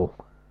trouble.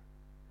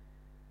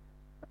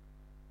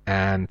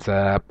 And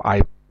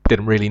I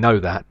didn't really know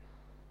that.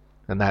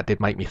 And that did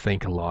make me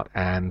think a lot.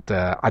 And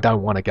I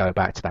don't want to go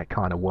back to that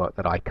kind of work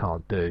that I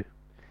can't do.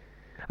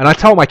 And I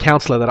told my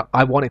counsellor that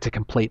I wanted to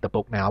complete the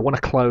book now. I want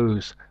to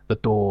close the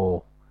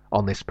door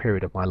on this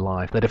period of my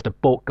life. That if the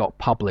book got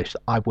published,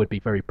 I would be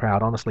very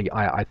proud. Honestly,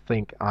 I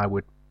think I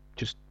would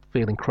just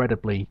feel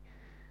incredibly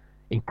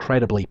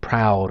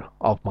proud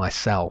of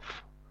myself,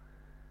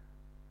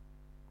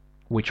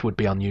 which would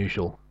be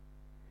unusual.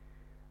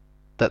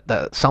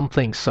 That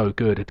something so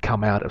good had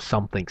come out of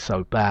something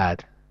so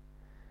bad.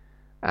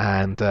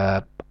 And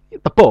the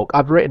book,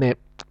 I've written it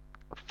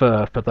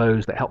for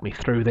those that helped me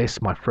through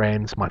this, my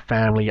friends, my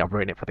family. I've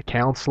written it for the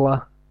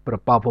counsellor, but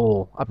above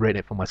all, I've written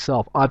it for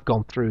myself. I've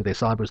gone through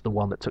this. I was the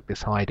one that took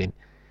this hiding.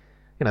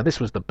 This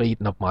was the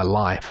beating of my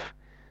life.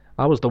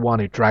 I was the one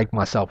who dragged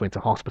myself into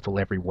hospital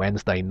every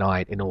Wednesday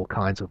night in all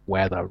kinds of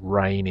weather,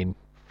 raining,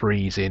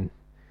 freezing.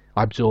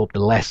 I absorbed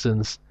the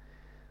lessons.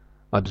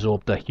 I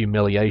absorbed the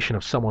humiliation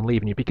of someone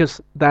leaving you,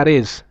 because that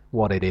is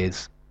what it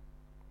is.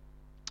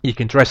 You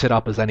can dress it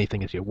up as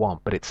anything as you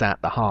want, but it's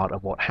at the heart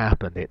of what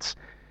happened. It's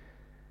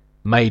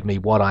made me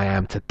what I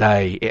am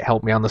today. It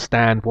helped me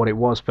understand what it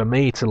was for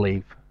me to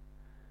leave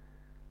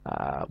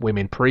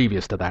women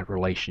previous to that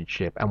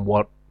relationship, and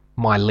what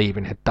my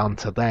leaving had done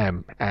to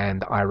them.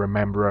 And I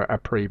remember a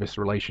previous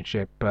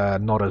relationship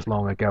not as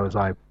long ago as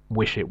I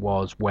wish it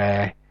was,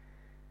 where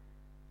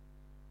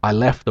I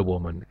left the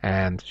woman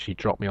and she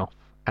dropped me off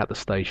at the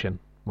station.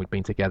 We'd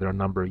been together a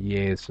number of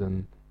years,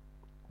 and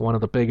one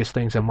of the biggest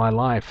things in my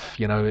life,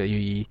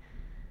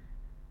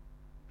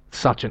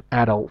 such an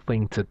adult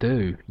thing to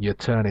do. You're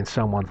turning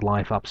someone's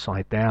life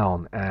upside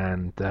down,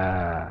 and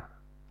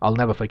I'll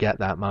never forget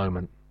that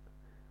moment.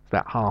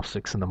 About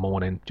 6:30 in the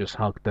morning, just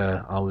hugged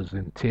her. I was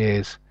in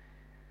tears.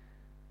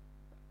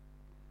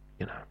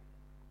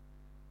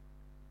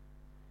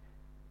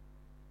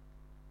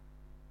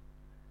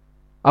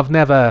 I've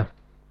never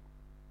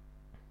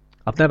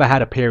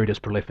had a period as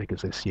prolific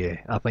as this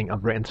year. I think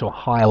I've written to a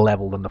higher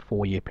level than the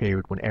 4-year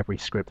period when every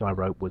script I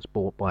wrote was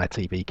bought by a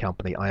TV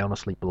company. I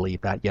honestly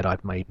believe that, yet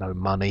I've made no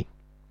money.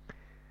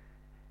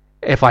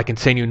 If I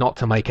continue not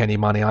to make any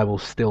money, I will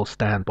still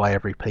stand by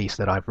every piece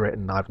that I've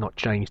written. I've not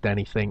changed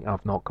anything.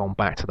 I've not gone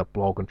back to the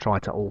blog and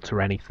tried to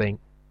alter anything.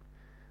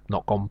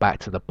 Not gone back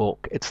to the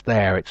book. It's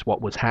there. It's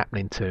what was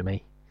happening to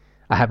me.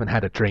 I haven't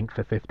had a drink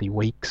for 50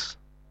 weeks.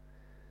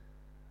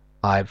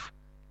 I've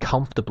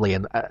comfortably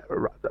and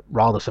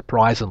rather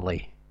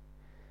surprisingly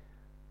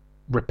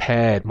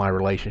repaired my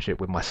relationship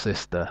with my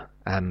sister,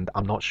 and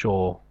I'm not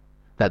sure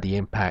that the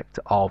impact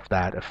of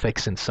that, of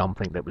fixing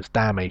something that was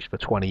damaged for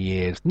 20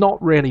 years,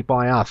 not really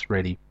by us,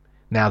 really.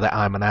 Now that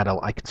I'm an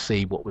adult, I can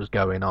see what was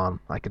going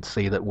on. I can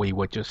see that we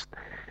were just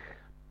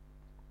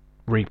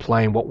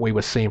replaying what we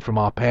were seeing from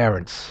our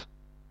parents,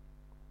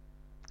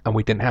 and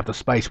we didn't have the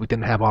space. We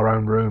didn't have our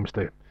own rooms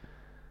to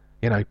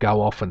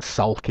go off and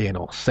sulk in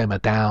or simmer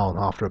down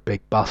after a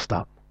big bust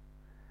up.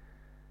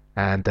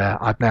 And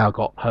I've now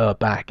got her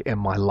back in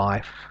my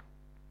life.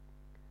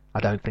 I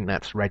don't think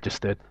that's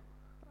registered,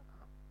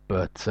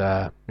 but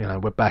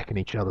we're back in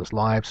each other's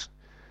lives.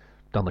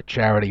 Done the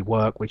charity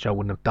work, which I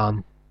wouldn't have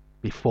done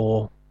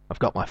before. I've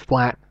got my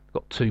flat. I've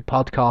got 2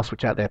 podcasts,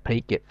 which at their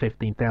peak get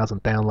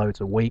 15,000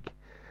 downloads a week.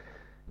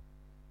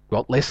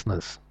 Got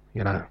listeners,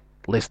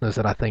 listeners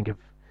that I think have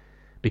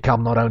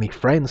become not only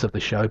friends of the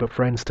show, but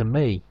friends to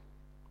me.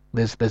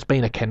 There's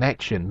been a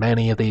connection.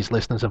 Many of these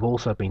listeners have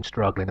also been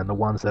struggling, and the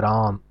ones that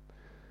aren't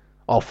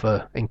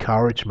offer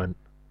encouragement.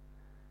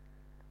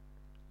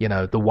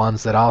 The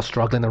ones that are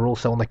struggling are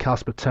also on the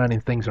cusp of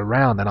turning things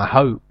around, and I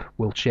hope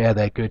will share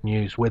their good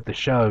news with the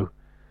show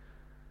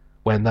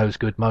when those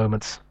good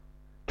moments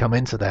come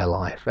into their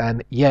life.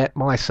 And yet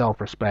my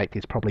self-respect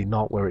is probably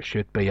not where it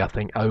should be, I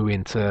think,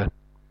 owing to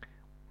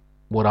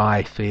what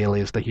I feel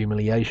is the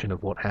humiliation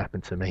of what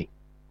happened to me.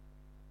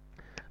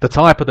 The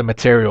type of the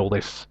material,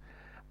 this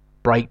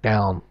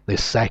breakdown,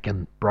 this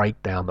second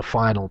breakdown, the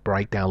final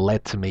breakdown,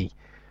 led to me,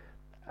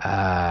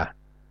 the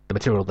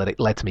material that it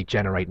led to me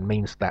generating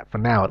means that for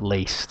now at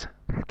least,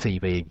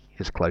 TV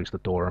has closed the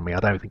door on me. I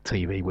don't think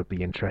TV would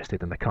be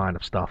interested in the kind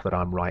of stuff that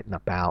I'm writing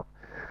about.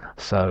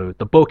 So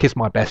the book is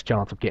my best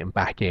chance of getting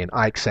back in.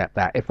 I accept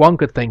that. If one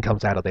good thing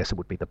comes out of this, it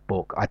would be the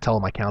book. I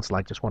told my counsellor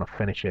I just want to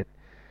finish it.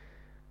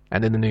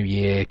 And in the new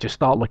year, just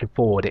start looking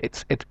forward.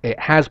 It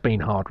has been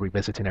hard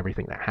revisiting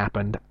everything that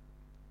happened,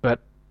 but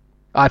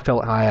I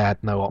felt I had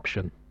no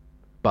option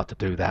but to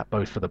do that,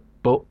 both for the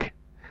book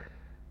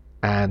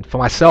and for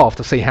myself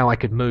to see how I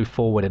could move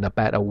forward in a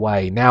better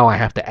way. Now I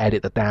have to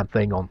edit the damn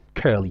thing on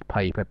curly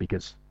paper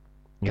because,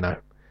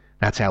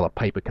 That's how the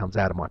paper comes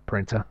out of my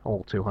printer,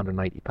 all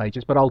 280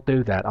 pages. But I'll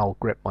do that. I'll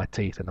grit my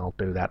teeth and I'll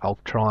do that. I'll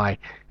try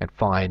and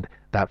find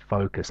that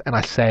focus. And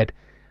I said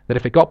that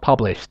if it got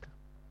published,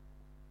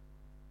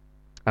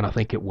 and I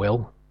think it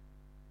will,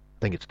 I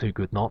think it's too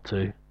good not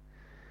to.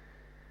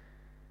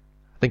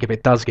 I think if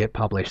it does get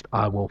published,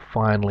 I will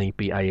finally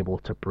be able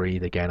to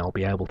breathe again. I'll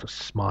be able to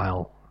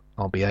smile.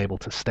 I'll be able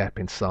to step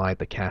inside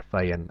the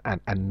cafe and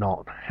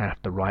not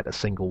have to write a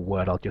single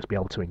word. I'll just be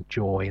able to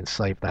enjoy and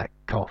save that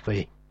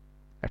coffee.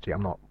 Actually,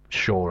 I'm not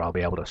sure I'll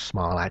be able to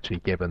smile, actually,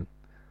 given...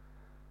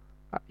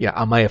 Yeah,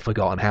 I may have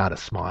forgotten how to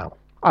smile.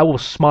 I will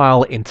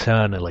smile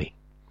internally.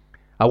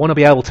 I want to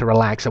be able to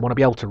relax. I want to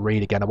be able to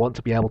read again. I want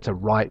to be able to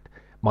write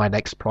my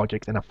next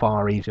project in a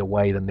far easier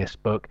way than this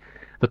book.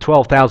 The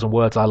 12,000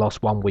 words I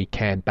lost one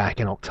weekend back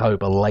in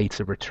October,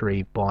 later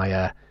retrieved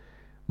by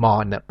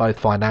Martin at both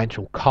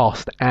financial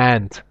cost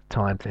and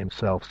time to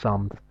himself,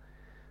 summed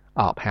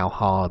up how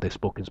hard this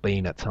book has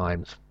been at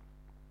times.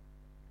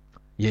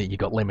 You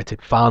got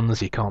limited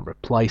funds, you can't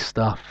replace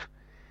stuff,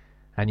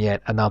 and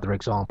yet another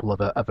example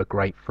of a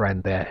great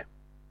friend there,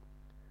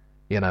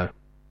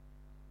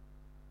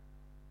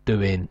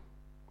 doing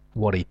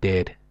what he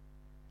did,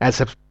 as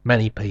have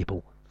many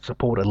people,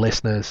 supported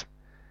listeners,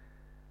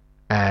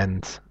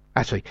 and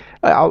actually,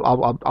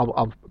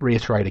 I'll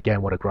reiterate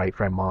again what a great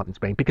friend Martin's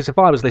been, because if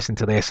I was listening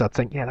to this, I'd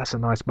think, yeah, that's a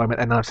nice moment,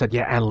 and I've said,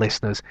 yeah, and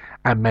listeners,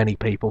 and many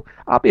people,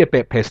 I'd be a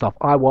bit pissed off.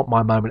 I want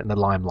my moment in the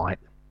limelight,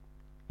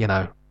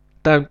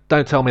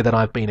 Don't tell me that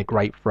I've been a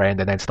great friend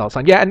and then start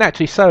saying, yeah, and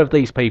actually so have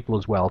these people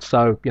as well.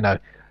 So,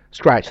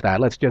 scratch that.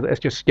 Let's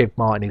just give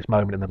Martin his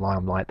moment in the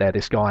limelight there.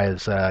 This guy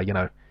has,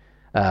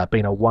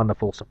 been a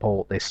wonderful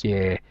support this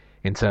year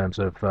in terms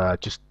of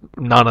just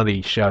none of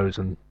these shows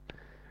and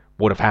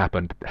would have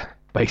happened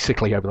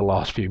basically over the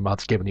last few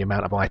months, given the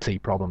amount of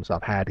IT problems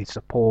I've had. His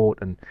support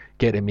and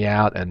getting me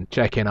out and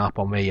checking up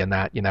on me and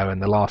that, in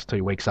the last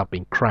 2 weeks I've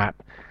been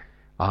crap.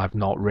 I've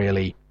not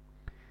really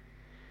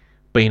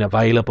been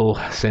available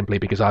simply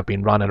because I've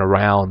been running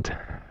around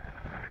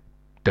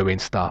doing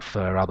stuff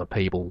for other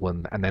people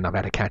and then I've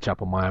had to catch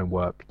up on my own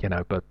work,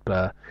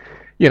 but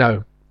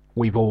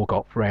we've all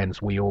got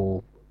friends. We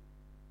all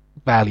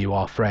value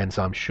our friends,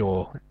 I'm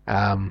sure.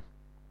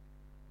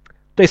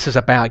 This is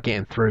about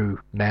getting through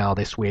now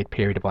this weird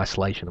period of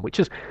isolation, which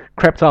has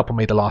crept up on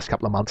me the last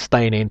couple of months,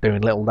 staying in,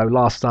 doing little. Though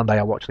last Sunday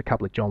I watched a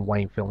couple of John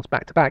Wayne films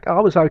back to back. I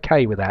was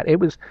okay with that. It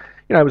was,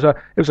 it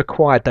was a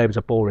quiet day. It was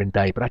a boring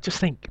day, but I just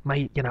think,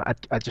 mate,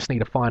 I just need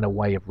to find a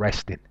way of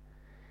resting.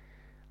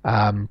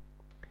 And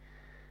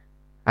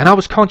I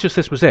was conscious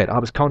this was it. I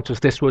was conscious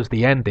this was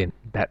the ending.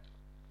 That,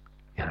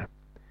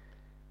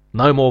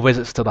 no more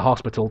visits to the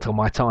hospital till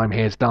my time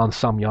here is done.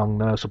 Some young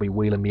nurse will be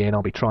wheeling me in.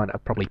 I'll be trying to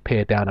probably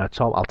peer down her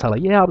top. I'll tell her,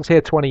 yeah, I was here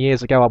 20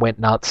 years ago. I went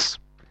nuts.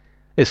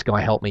 This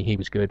guy helped me. He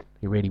was good.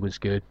 He really was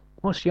good.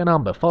 What's your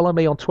number? Follow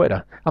me on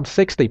Twitter. I'm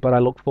 60, but I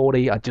look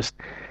 40. I just,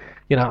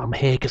 I'm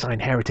here because I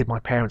inherited my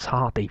parents'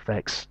 heart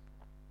defects.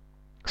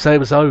 So it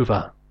was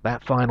over.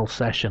 That final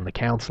session, the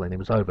counselling, it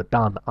was over.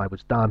 Done. I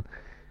was done.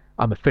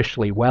 I'm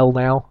officially well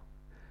now.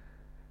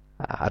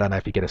 I don't know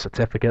if you get a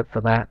certificate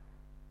for that.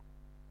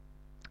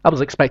 I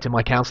was expecting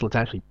my counsellor to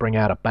actually bring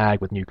out a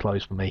bag with new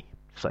clothes for me.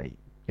 Say,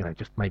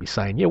 just maybe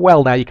saying, yeah,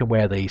 well, now you can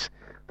wear these.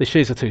 The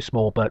shoes are too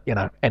small, but,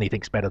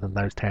 anything's better than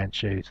those tan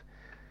shoes.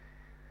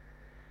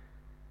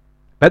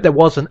 But there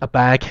wasn't a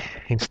bag.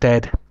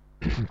 Instead,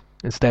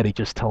 he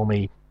just told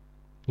me,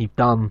 you've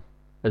done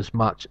as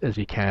much as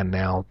you can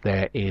now.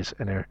 There is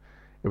an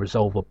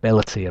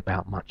irresolvability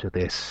about much of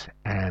this,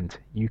 and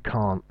you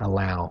can't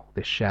allow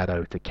this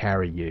shadow to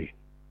carry you.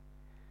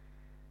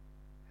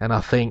 And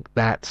I think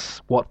that's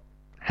what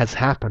has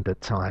happened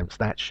at times.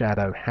 That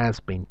shadow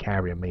has been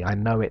carrying me. I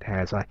know it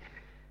has.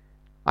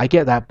 I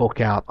get that book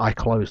out, I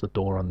close the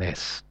door on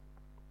this,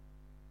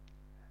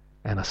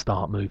 and I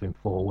start moving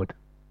forward.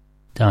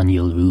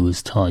 Daniel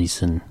Ruiz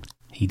Tizon,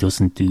 he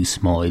doesn't do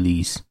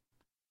smileys.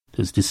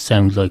 Does this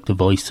sound like the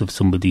voice of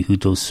somebody who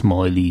does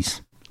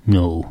smileys?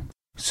 No,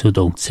 so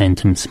don't send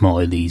him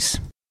smileys.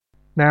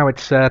 Now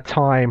it's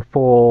time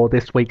for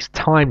this week's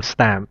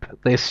timestamp.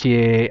 This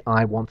year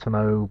I want to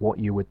know what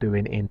you were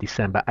doing in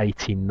December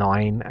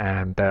 89,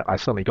 and I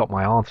certainly got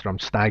my answer. I'm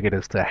staggered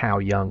as to how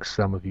young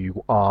some of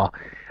you are.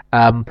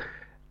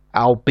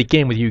 I'll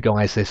begin with you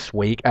guys this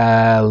week.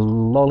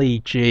 Lolly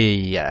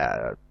G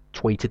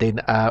tweeted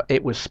in,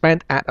 it was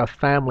spent at a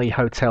family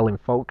hotel in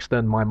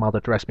Folkestone. My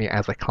mother dressed me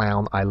as a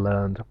clown. I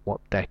learned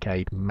what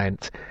decade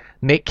meant.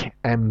 Nick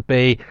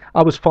MB,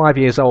 I was 5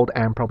 years old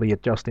and probably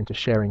adjusting to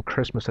sharing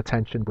Christmas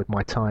attention with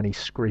my tiny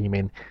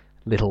screaming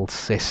little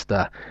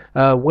sister.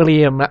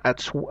 William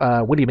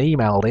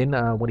emailed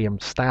in, William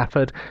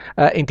Stafford.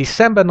 In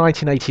December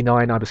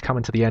 1989, I was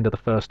coming to the end of the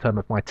first term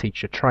of my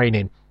teacher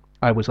training.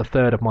 I was a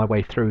third of my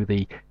way through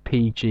the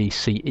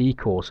PGCE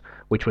course,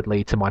 which would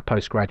lead to my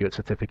postgraduate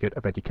certificate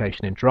of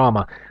education in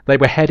drama. They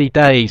were heady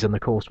days and the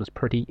course was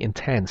pretty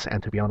intense,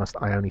 and to be honest,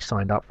 I only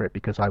signed up for it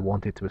because I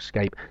wanted to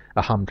escape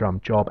a humdrum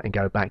job and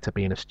go back to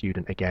being a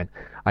student again.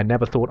 I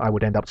never thought I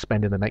would end up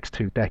spending the next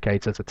 2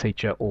 decades as a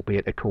teacher,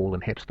 albeit a cool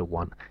and hipster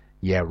one.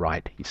 Yeah,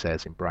 right, he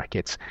says in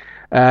brackets.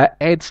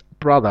 Ed's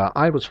brother.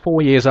 I was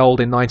 4 years old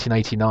in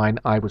 1989.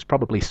 I was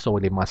probably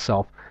soiling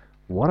myself.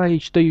 What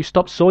age do you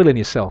stop soiling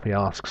yourself, he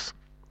asks.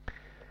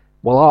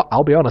 Well,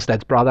 I'll be honest,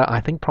 Ed's brother. I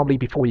think probably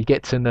before you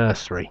get to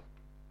nursery.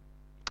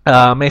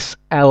 Miss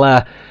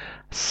Ella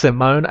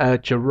Simone, a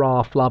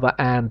giraffe lover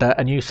and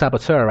a new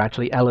saboteur.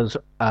 Actually, Ella's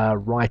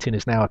writing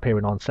is now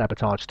appearing on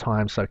Sabotage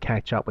Times, so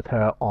catch up with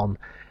her on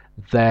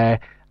there.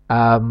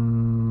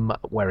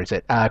 Where is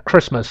it?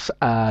 Christmas,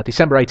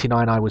 December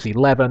 89, I was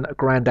 11.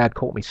 Granddad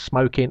caught me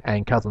smoking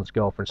and cousin's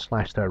girlfriend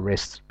slashed her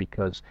wrists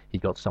because he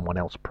got someone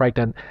else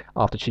pregnant.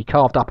 After she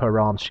carved up her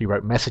arms, she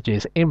wrote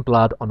messages in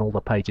blood on all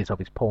the pages of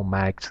his porn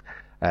mag's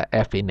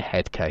effing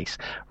head case.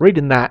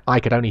 Reading that,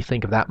 I could only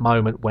think of that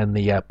moment when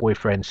the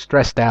boyfriend,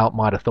 stressed out,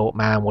 might have thought,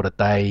 man, what a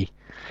day.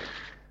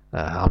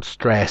 I'm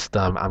stressed,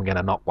 I'm going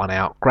to knock one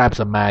out.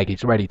 Grabs a mag,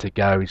 he's ready to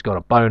go, he's got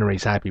a boner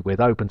he's happy with,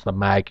 opens the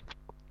mag,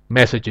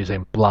 messages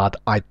in blood.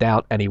 I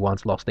doubt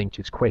anyone's lost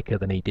inches quicker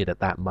than he did at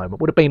that moment.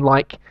 It would have been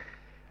like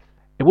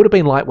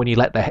when you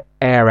let the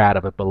air out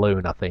of a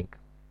balloon, I think.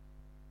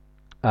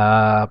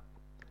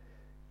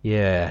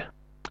 Yeah.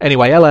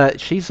 Anyway, Ella,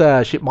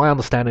 my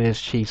understanding is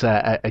she's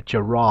a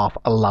giraffe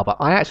lover.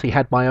 I actually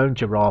had my own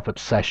giraffe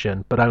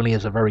obsession, but only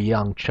as a very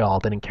young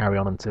child. Didn't carry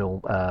on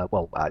until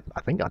I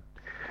think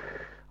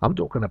I'm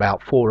talking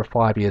about 4 or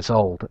 5 years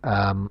old.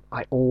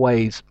 I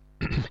always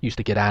used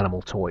to get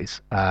animal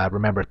toys.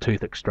 Remember a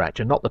tooth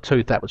extraction, not the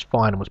tooth that was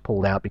fine and was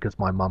pulled out because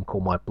my mum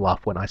called my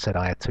bluff when I said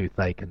I had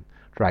toothache and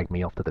dragged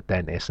me off to the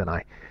dentist, and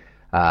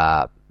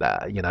I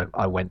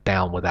went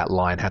down with that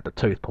line, had the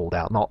tooth pulled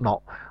out.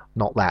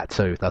 Not that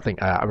tooth. I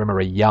think I remember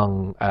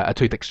a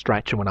tooth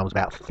extraction when I was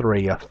about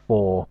 3 or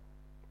 4,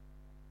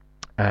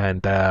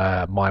 and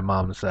my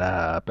mum's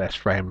best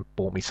friend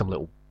bought me some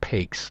little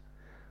pigs,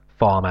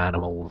 farm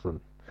animals and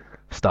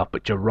stuff,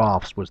 but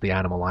giraffes was the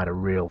animal I had a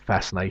real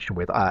fascination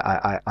with.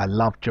 I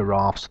love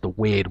giraffes, the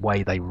weird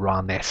way they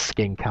run, their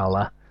skin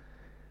colour.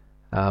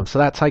 So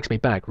that takes me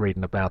back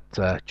reading about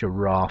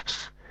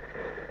giraffes.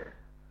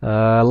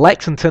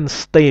 Lexington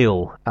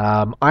Steel.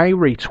 I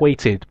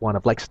retweeted one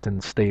of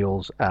Lexington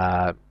Steele's,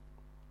 I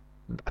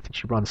think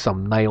she runs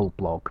some nail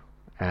blog,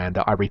 and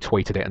I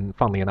retweeted it, and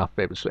funnily enough,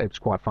 it was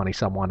quite funny.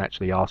 Someone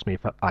actually asked me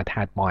if I'd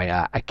had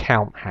my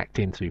account hacked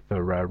into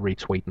for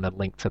retweeting a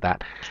link to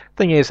that.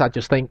 Thing is, I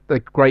just think the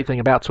great thing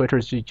about Twitter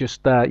is you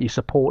just you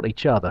support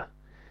each other,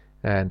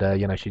 and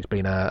she's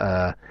been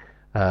a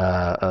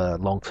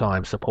long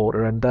time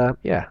supporter, and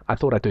I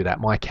thought I'd do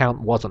that. My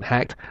account wasn't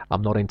hacked.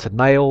 I'm not into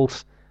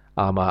nails.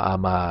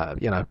 I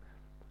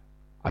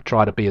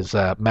try to be as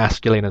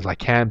masculine as I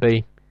can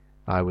be.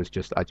 I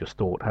just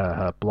thought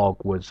her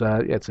blog was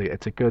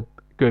it's a good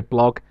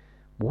blog.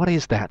 What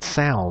is that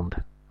sound?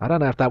 I don't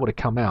know if that would have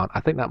come out.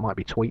 I think that might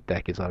be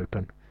TweetDeck is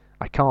open.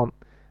 I can't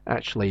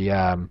actually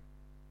I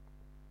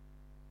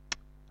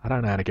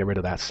don't know how to get rid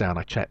of that sound.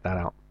 I checked that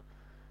out.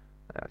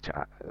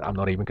 I'm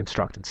not even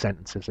constructing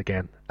sentences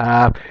again.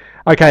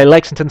 Okay,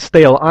 Lexington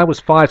Steel. I was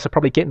 5, so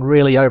probably getting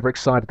really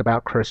overexcited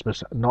about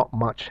Christmas. Not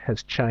much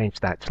has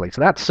changed, actually.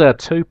 So that's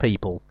 2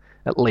 people,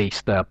 at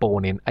least,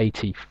 born in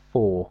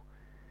 84.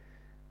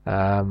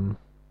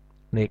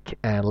 Nick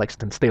and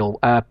Lexington Steel.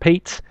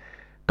 Pete,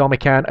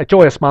 Domican, a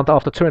joyous month.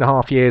 After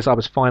 2.5 years, I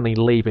was finally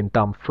leaving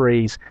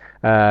Dumfries.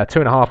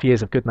 2.5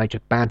 years of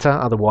good-natured banter,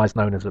 otherwise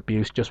known as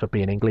abuse, just for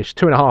being English.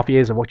 2.5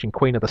 years of watching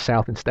Queen of the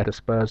South instead of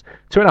Spurs.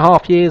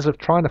 2.5 years of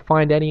trying to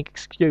find any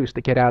excuse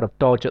to get out of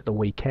Dodge at the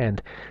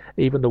weekend.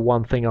 Even the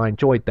one thing I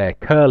enjoyed there,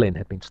 curling,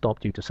 had been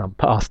stopped due to some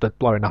bastard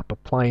blowing up a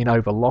plane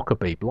over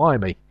Lockerbie.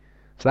 Blimey.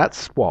 So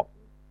that's what?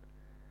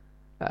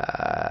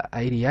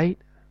 88?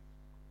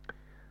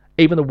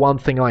 Even the one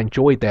thing I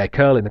enjoyed there,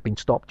 curling, had been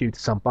stopped due to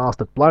some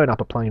bastard blowing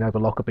up a plane over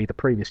Lockerbie the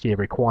previous year,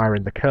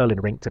 requiring the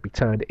curling rink to be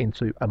turned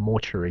into a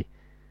mortuary.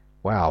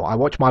 Wow, I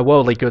watched my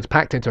worldly goods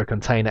packed into a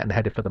container and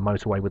headed for the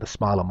motorway with a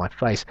smile on my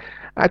face.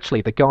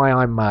 Actually, the guy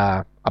I'm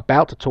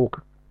about to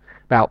talk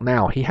about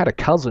now, he had a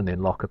cousin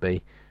in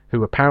Lockerbie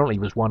who apparently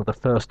was one of the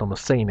first on the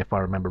scene, if I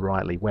remember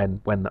rightly,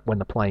 when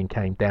the plane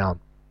came down.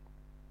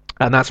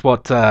 And that's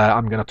what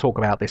I'm going to talk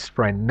about this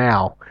friend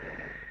now.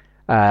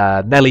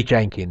 Nellie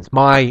Jenkins.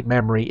 My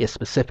memory is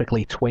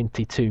specifically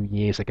 22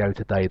 years ago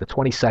today, the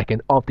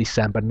 22nd of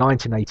December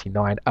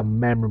 1989, a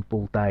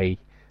memorable day.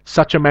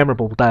 Such a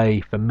memorable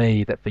day for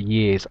me that for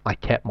years I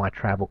kept my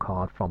travel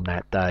card from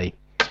that day.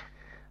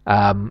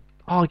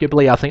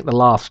 Arguably, I think the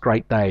last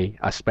great day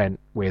I spent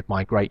with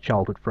my great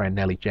childhood friend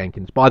Nellie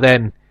Jenkins. By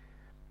then,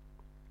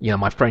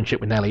 my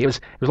friendship with Nelly, it was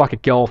like a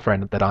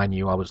girlfriend that I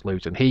knew I was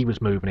losing. He was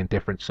moving in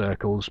different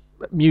circles,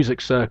 music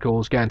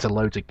circles, going to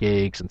loads of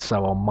gigs and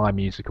so on. My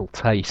musical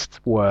tastes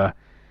were,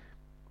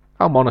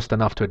 I'm honest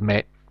enough to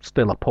admit,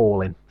 still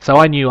appalling. So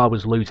I knew I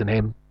was losing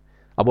him.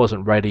 I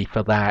wasn't ready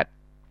for that.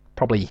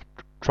 Probably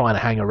trying to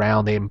hang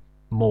around him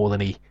more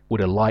than he would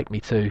have liked me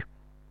to.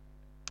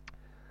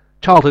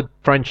 Childhood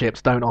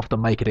friendships don't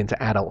often make it into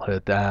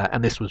adulthood,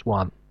 and this was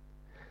one.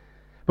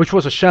 Which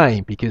was a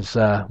shame because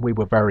we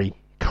were very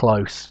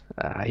close.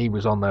 He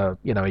was on a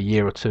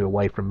year or two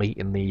away from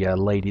meeting the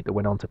lady that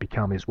went on to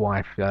become his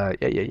wife.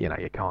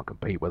 You can't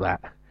compete with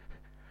that.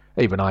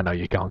 Even I know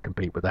you can't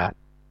compete with that.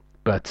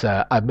 But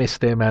I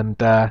missed him,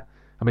 and I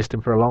missed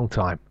him for a long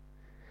time.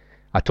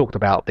 I talked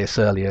about this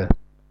earlier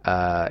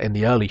in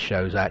the early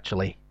shows,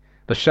 actually.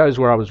 The shows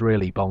where I was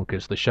really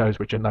bonkers, the shows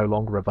which are no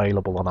longer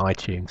available on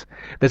iTunes.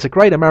 There's a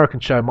great American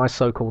show, My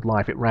So-Called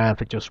Life. It ran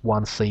for just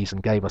one season,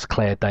 gave us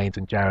Claire Danes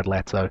and Jared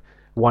Leto.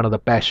 One of the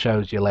best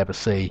shows you'll ever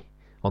see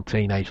on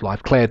teenage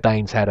life. Claire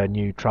Danes had a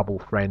new trouble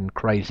friend,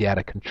 crazy out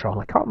of control.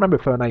 I can't remember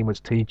if her name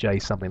was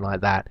TJ, something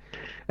like that.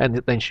 And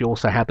then she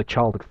also had the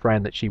childhood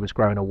friend that she was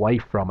growing away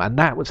from. And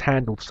that was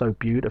handled so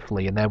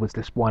beautifully. And there was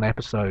this one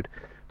episode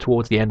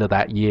towards the end of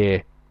that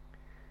year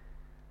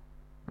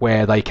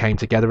where they came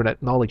together and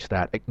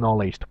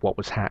acknowledged what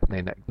was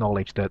happening,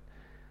 acknowledged that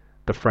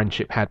the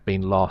friendship had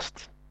been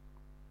lost,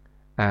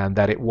 and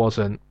that it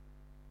wasn't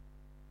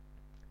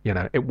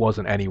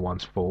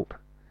anyone's fault.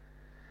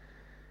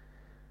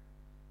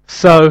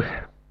 So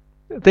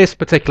this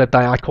particular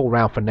day I call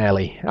round for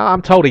Nelly.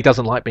 I'm told he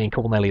doesn't like being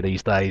called Nelly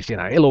these days.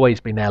 He'll always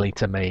be Nelly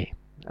to me.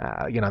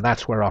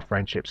 That's where our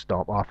friendship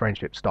stopped. Our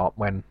friendship stopped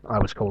when I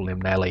was calling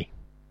him Nelly.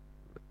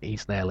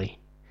 He's Nelly.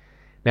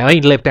 Now,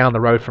 he lived down the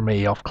road from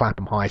me off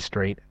Clapham High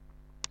Street.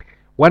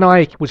 When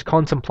I was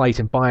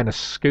contemplating buying a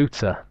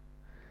scooter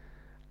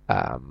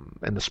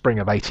in the spring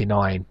of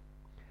 '89,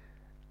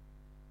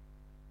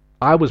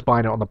 I was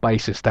buying it on the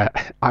basis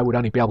that I would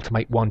only be able to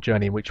make one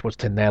journey, which was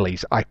to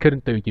Nelly's. I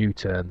couldn't do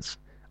U-turns.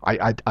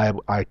 I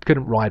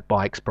couldn't ride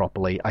bikes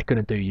properly. I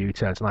couldn't do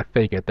U-turns, and I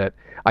figured that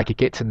I could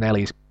get to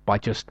Nelly's by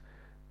just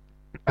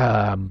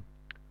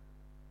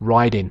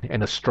riding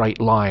in a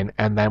straight line,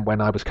 and then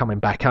when I was coming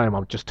back home I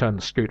would just turn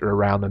the scooter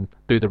around and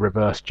do the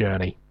reverse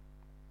journey.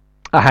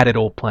 I had it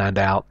all planned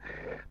out.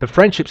 The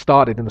friendship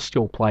started in the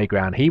school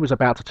playground. He was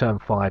about to turn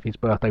 5. His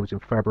birthday was in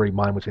February,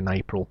 mine was in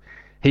April.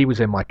 He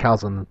was in my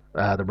cousin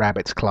the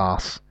Rabbit's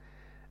class,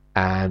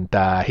 and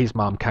his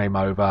mum came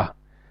over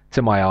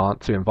to my aunt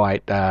to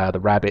invite the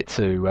Rabbit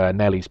to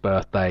Nellie's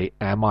birthday,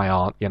 and my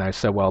aunt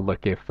said, well,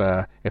 look, if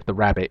the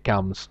Rabbit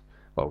comes,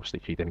 well,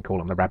 obviously she didn't call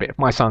him the Rabbit. If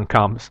my son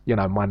comes,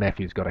 my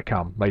nephew's got to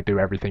come. They do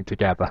everything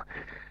together.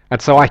 And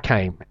so I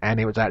came, and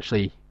it was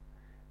actually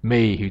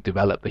me who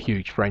developed the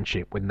huge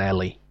friendship with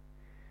Nelly.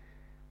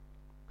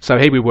 So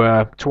here we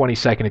were,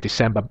 22nd of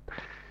December,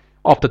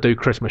 off to do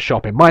Christmas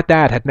shopping. My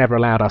dad had never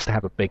allowed us to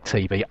have a big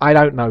TV. I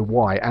don't know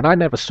why, and I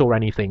never saw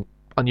anything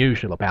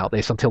unusual about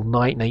this until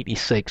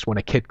 1986 when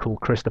a kid called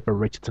Christopher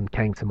Richardson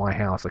came to my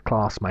house, a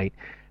classmate.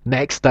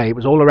 Next day, it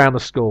was all around the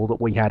school that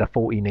we had a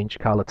 14-inch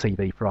colour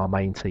TV for our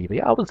main TV.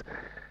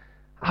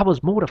 I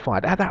was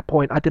mortified. At that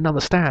point, I didn't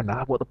understand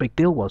what the big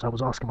deal was. I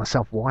was asking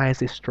myself, why is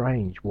this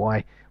strange?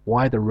 Why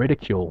the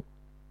ridicule?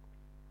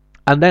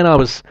 And then I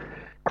was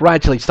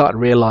gradually started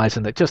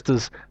realising that just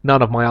as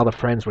none of my other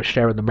friends were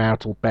sharing the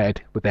marital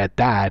bed with their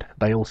dad,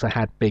 they also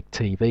had big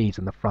TVs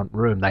in the front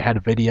room. They had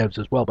videos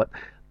as well, but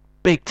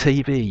big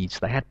TVs.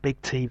 They had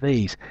big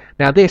TVs.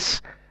 Now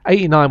this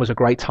 89 was a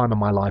great time in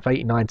my life.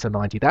 89 to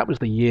 90, that was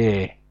the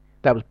year.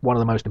 That was one of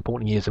the most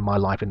important years in my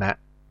life in that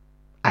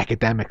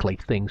academically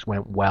things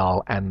went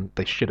well, and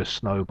they should have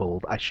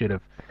snowballed. I should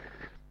have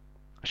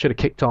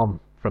kicked on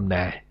from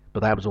there. But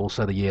that was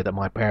also the year that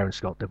my parents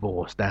got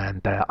divorced, and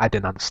I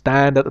didn't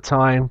understand at the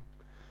time.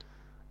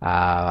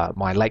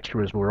 My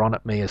lecturers were on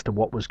at me as to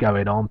what was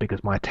going on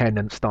because my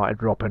attendance started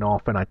dropping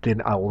off, and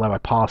although I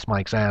passed my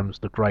exams,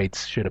 the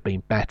grades should have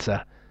been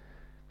better.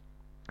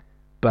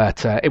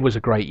 But it was a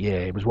great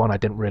year. It was one I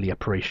didn't really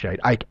appreciate.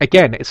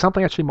 Again, it's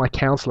something actually my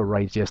counsellor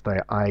raised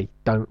yesterday. I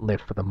don't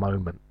live for the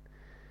moment.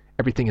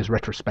 Everything is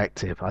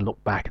retrospective. I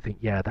look back and think,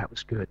 yeah, that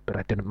was good, but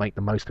I didn't make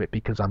the most of it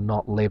because I'm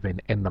not living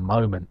in the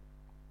moment.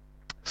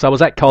 So I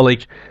was at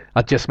college.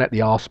 I'd just met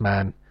the arse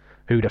man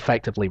who'd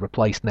effectively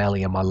replaced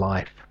Nelly in my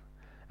life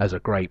as a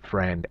great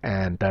friend.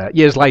 And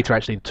years later,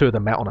 actually, the two of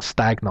them met on a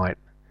stag night,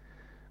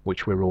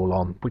 which we were all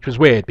on, which was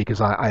weird because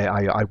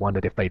I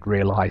wondered if they'd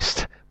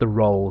realised the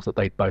roles that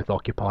they'd both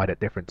occupied at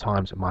different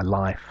times in my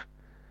life.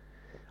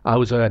 I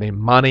was earning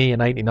money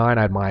in '89.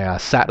 I had my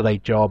Saturday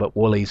job at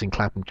Woolies in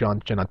Clapham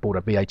Junction. I bought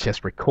a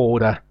VHS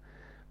recorder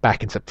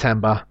back in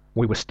September.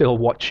 We were still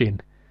watching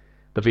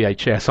the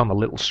VHS on the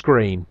little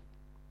screen,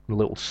 the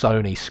little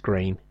Sony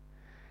screen.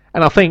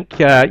 And I think,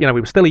 we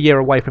were still a year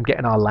away from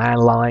getting our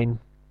landline.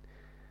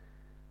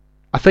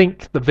 I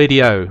think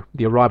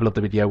the arrival of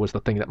the video was the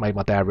thing that made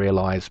my dad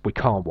realise we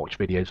can't watch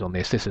videos on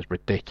this. This is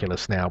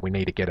ridiculous now. We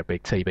need to get a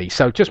big TV.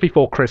 So just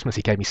before Christmas,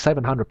 he gave me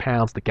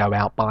 £700 to go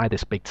out, buy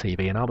this big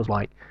TV. And I was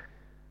like,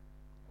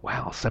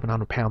 wow,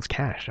 £700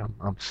 cash.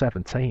 I'm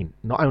 17.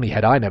 Not only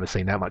had I never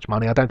seen that much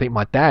money, I don't think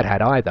my dad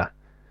had either.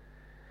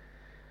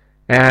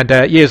 And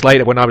years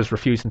later, when I was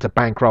refusing to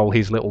bankroll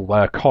his little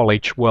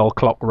college world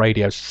clock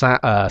radio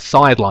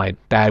sideline,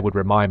 Dad would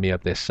remind me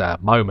of this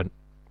moment.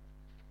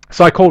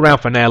 So I called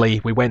round for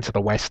Nelly. We went to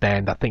the West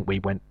End. I think we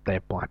went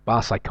there by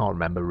bus. I can't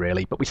remember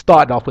really. But we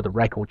started off with the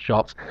record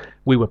shops.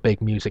 We were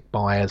big music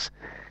buyers.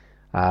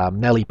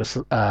 Nelly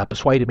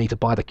persuaded me to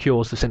buy the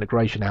Cure's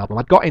Disintegration album.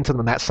 I got into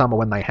them that summer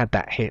when they had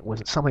that hit.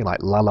 Was it something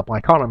like Lullaby?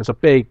 I can't remember. It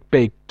was a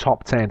big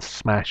top 10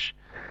 smash.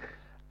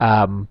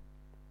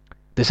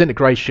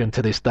 Disintegration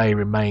to this day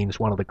remains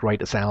one of the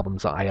greatest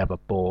albums that I ever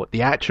bought.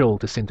 The actual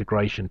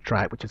Disintegration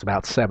track, which is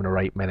about 7 or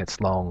 8 minutes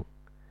long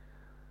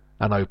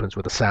and opens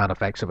with the sound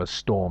effects of a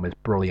storm, is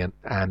brilliant.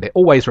 And it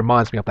always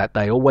reminds me of that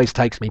day. Always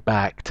takes me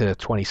back to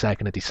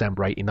 22nd of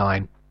December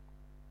 89.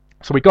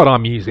 So we got our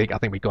music. I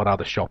think we got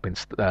other shopping,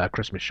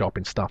 Christmas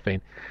shopping stuff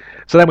in.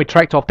 So then we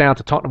trekked off down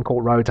to Tottenham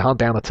Court Road to hunt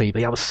down the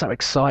TV. I was so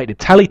excited.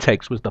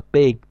 Teletext was the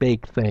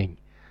big thing.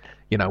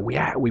 You know,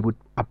 we were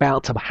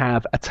about to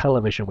have a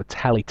television with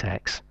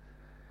teletext.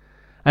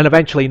 And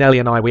eventually Nelly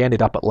and I, we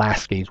ended up at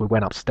Lasky's. We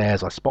went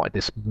upstairs. I spotted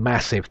this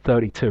massive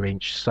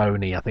 32-inch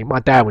Sony. I think my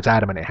dad was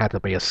adamant it had to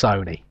be a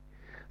Sony.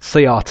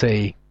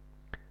 CRT.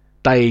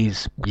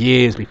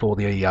 Years before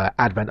the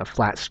advent of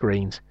flat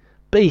screens.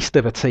 Beast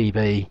of a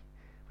TV.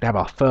 We have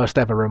our first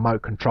ever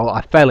remote control.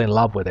 I fell in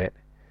love with it.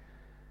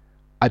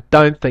 I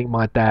don't think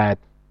my dad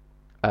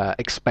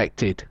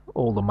expected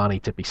all the money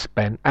to be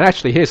spent. And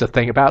actually, here's the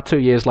thing. About 2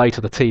 years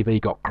later, the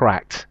TV got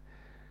cracked.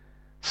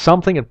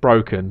 Something had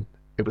broken.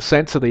 It was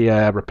sent to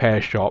the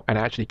repair shop and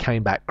actually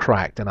came back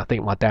cracked. And I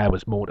think my dad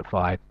was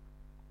mortified.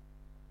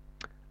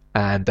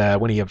 And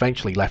when he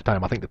eventually left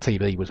home, I think the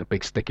TV was a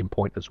big sticking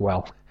point as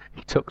well.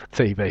 He took the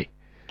TV.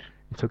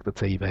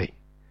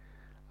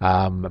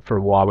 For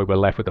a while we were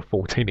left with a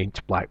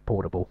 14-inch black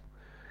portable.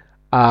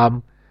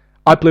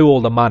 I blew all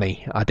the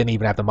money. I didn't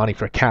even have the money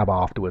for a cab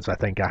afterwards. I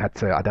think I had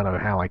to. I don't know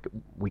how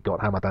we got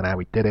home. I don't know how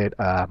we did it.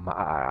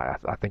 I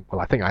think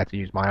I had to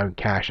use my own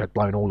cash. I'd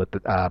blown all of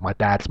my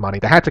dad's money.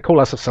 They had to call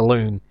us a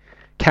saloon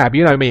cab.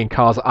 You know me in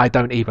cars. I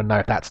don't even know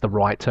if that's the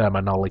right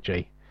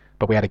terminology.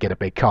 But we had to get a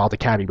big car. The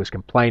cabbie was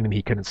complaining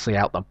he couldn't see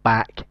out the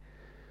back.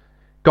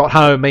 Got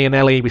home. Me and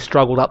Ellie, we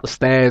struggled up the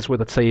stairs with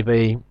the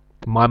TV.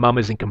 My mum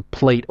is in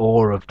complete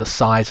awe of the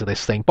size of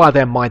this thing. By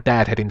then, my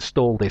dad had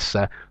installed this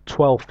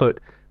 12-foot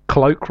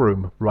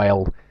cloakroom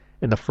rail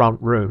in the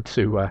front room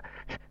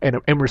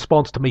in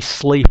response to me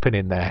sleeping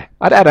in there.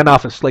 I'd had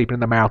enough of sleeping in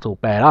the marital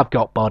bed. I've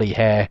got body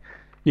hair.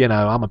 You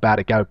know, I'm about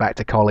to go back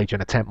to college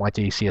and attempt my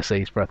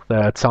GCSEs for a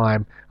third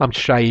time. I'm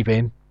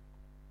shaving.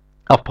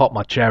 I've popped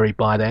my cherry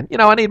by then. You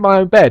know, I need my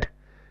own bed.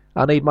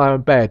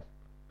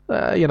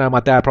 You know, my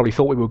dad probably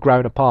thought we were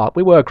growing apart.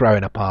 We were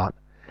growing apart.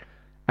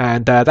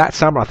 And that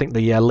summer, I think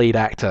the lead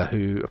actor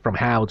who from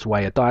Howard's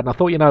Way had died. And I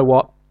thought, you know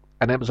what?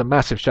 And it was a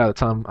massive show at the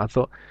time. I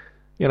thought,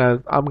 you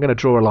know, I'm going to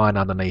draw a line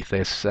underneath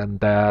this. And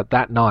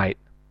that night,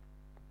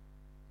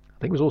 I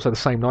think it was also the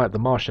same night of the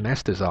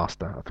Marchioness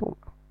disaster. I thought,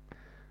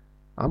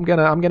 I'm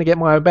gonna get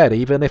my own bed,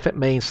 even if it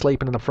means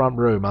sleeping in the front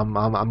room.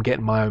 I'm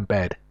getting my own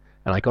bed.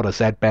 And I got a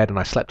Z bed, and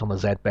I slept on the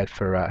Z bed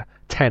for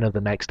 10 of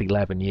the next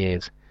 11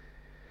 years.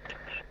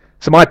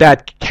 So my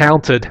dad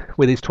countered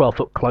with his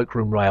 12-foot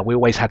cloakroom rail. We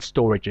always had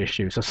storage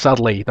issues. So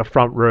suddenly, the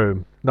front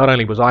room, not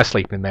only was I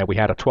sleeping in there, we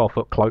had a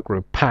 12-foot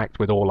cloakroom packed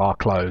with all our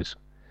clothes.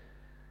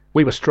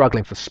 We were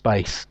struggling for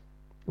space.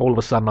 All of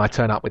a sudden, I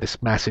turn up with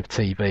this massive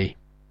TV.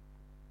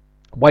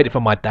 Waited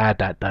for my dad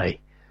that day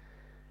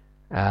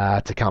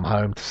to come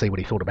home to see what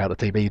he thought about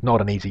the TV. He's not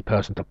an easy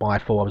person to buy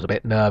for. I was a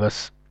bit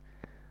nervous.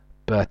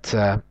 But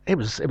it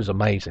was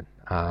amazing.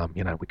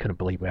 You know, we couldn't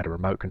believe we had a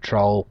remote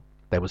control.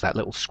 There was that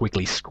little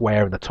squiggly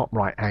square in the top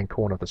right-hand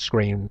corner of the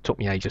screen. It took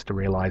me ages to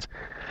realise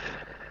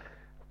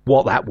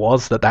what that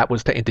was. That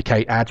was to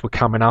indicate ads were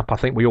coming up. I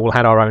think we all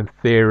had our own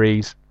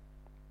theories.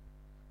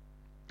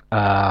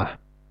 Teletext,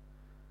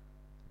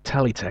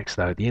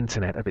 though, the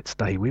internet of its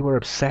day, we were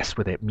obsessed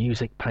with it.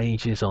 Music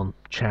pages on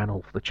the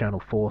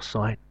Channel 4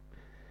 site.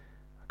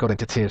 Got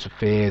into Tears for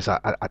Fears.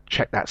 I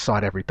checked that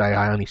site every day.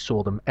 I only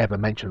saw them ever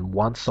mentioned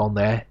once on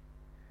there.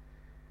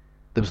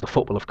 There was the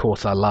football, of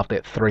course. I loved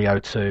it.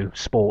 302,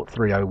 Sport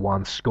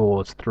 301,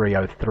 Scores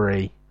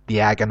 303.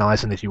 The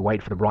agonising as you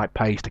wait for the right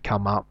page to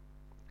come up.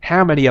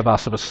 How many of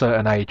us of a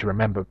certain age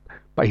remember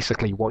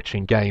basically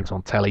watching games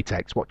on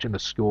teletext, watching the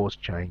scores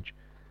change?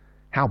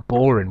 How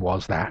boring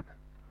was that?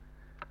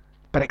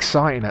 But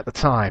exciting at the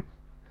time.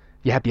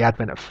 You had the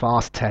advent of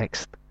fast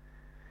text.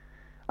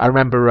 I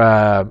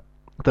remember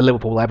the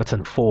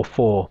Liverpool-Everton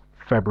 4-4,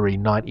 February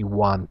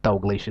 91,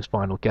 Dalglish's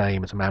final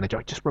game as a manager.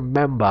 I just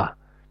remember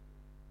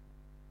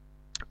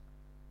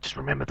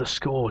the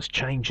scores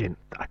changing.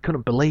 I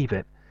couldn't believe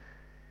it.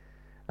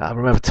 I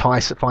remember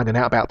finding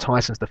out about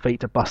Tyson's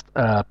defeat to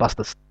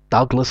Buster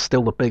Douglas,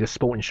 still the biggest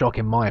sporting shock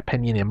in my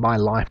opinion in my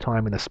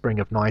lifetime in the spring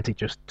of 90,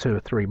 just 2 or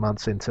 3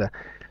 months into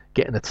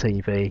getting the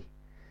TV.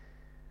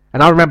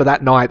 And I remember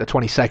that night, the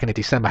 22nd of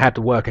December, I had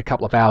to work a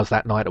couple of hours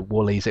that night at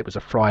Woolies. It was a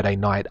Friday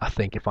night, I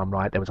think, if I'm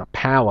right. There was a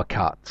power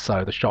cut,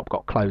 so the shop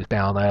got closed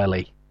down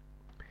early.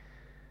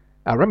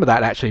 I remember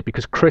that actually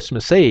because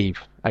Christmas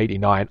Eve,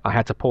 89, I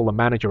had to pull the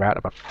manager out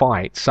of a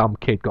fight. Some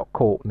kid got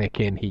caught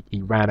nicking.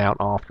 He ran out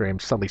after him,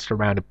 suddenly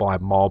surrounded by a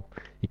mob.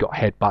 He got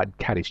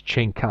headbutted, had his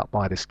chin cut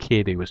by this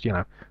kid who was, you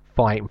know,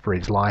 fighting for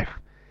his life.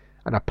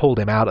 And I pulled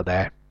him out of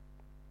there.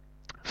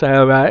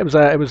 So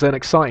it was an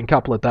exciting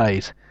couple of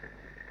days.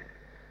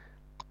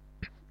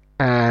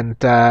 And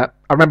I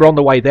remember on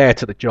the way there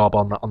to the job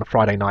on the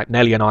Friday night,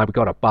 Nelly and I, we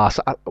got a bus,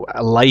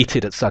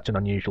 elated at such an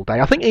unusual day.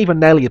 I think even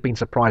Nelly had been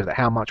surprised at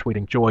how much we'd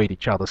enjoyed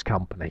each other's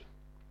company.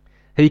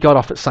 He got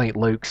off at St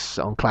Luke's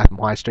on Clapham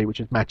High Street, which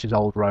is Match's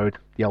old road,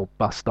 the old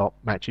bus stop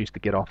Match used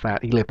to get off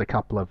at. He lived a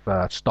couple of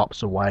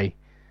stops away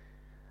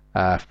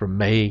from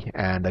me,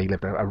 and he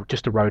lived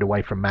just a road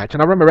away from Match.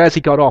 And I remember as he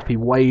got off, he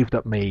waved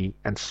at me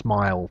and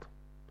smiled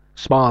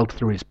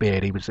through his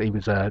beard. He was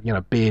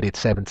a bearded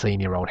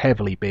 17-year-old,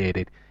 heavily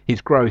bearded. His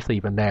growth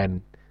even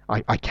then,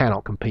 I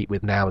cannot compete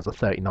with now as a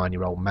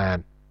 39-year-old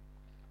man.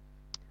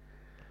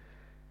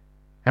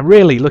 And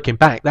really, looking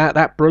back,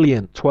 that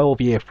brilliant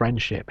 12-year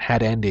friendship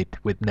had ended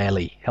with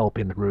Nelly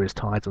helping the Ruiz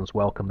Tizons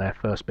welcome their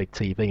first big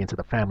TV into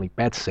the family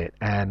bedsit.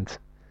 And,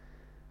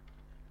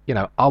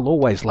 I'll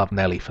always love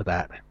Nelly for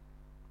that.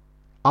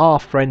 Our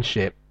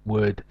friendship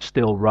would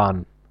still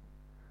run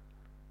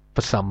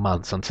for some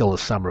months until the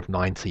summer of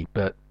 90,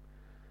 but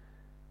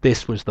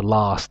this was the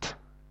last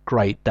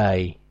great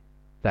day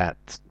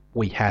that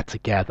we had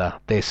together.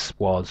 This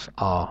was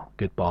our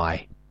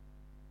goodbye.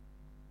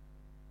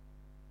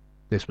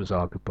 This was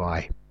our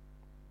goodbye.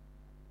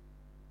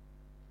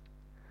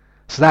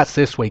 So that's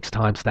this week's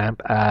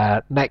timestamp.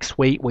 Next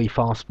week we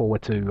fast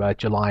forward to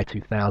July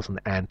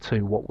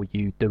 2002. What were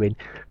you doing?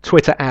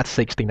 Twitter at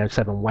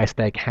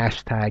 1607westegg,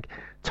 hashtag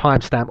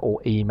timestamp,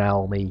 or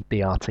email me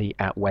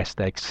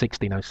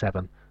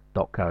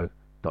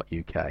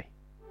drt@westegg1607.co.uk.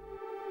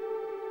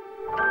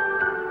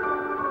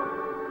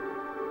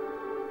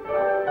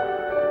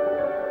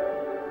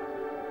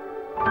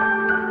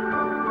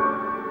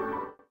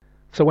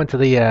 So I went to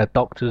the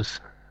doctor's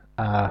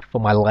for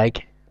my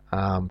leg,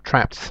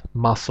 trapped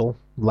muscle,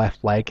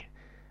 left leg.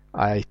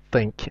 I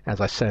think, as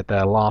I said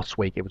last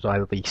week, it was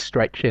either the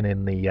stretching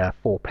in the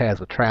 4 pairs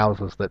of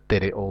trousers that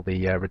did it, or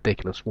the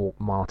ridiculous walk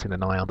Martin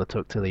and I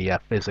undertook to the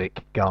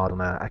physic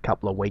garden a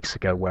couple of weeks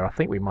ago, where I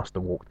think we must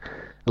have walked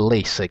at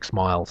least 6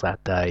 miles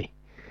that day.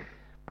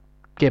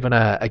 Given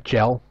a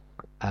gel,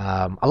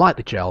 I like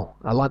the gel.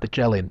 I like the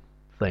gel in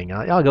thing.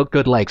 I got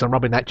good legs. I'm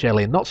rubbing that gel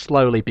in, not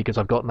slowly because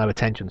I've got no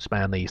attention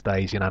span these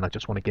days, and I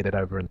just want to get it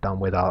over and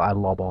done with. I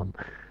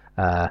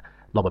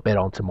lob a bit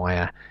onto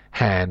my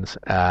hands.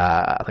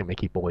 I think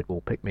Mickey Boyd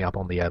will pick me up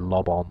on the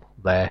lob on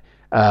there.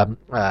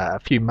 A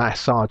few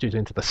massages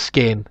into the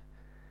skin.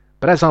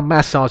 But as I'm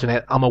massaging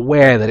it, I'm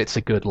aware that it's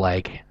a good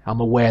leg.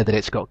 I'm aware that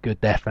it's got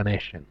good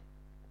definition.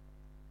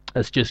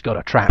 It's just got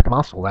a trapped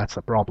muscle. That's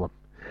the problem.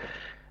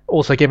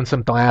 Also given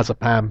some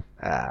diazepam,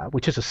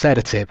 which is a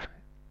sedative.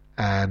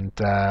 And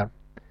I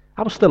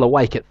was still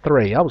awake at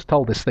 3. I was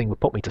told this thing would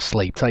put me to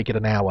sleep. Take it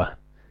an hour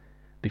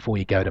before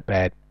you go to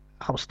bed.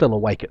 I was still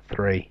awake at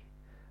 3.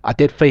 I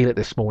did feel it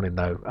this morning,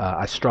 though.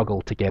 I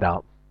struggled to get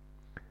up.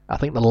 I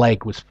think the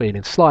leg was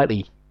feeling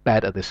slightly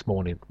better this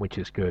morning, which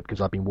is good,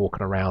 because I've been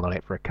walking around on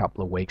it for a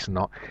couple of weeks.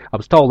 I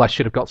was told I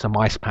should have got some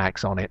ice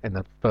packs on it in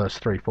the first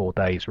 3-4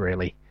 days,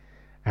 really.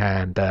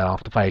 And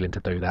after failing to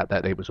do that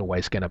it was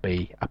always going to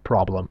be a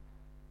problem.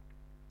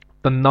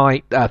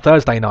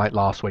 Thursday night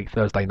last week,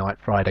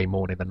 Friday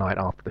morning, the night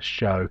after the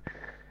show,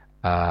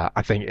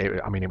 I think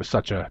it was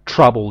such a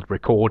troubled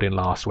recording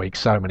last week,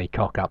 so many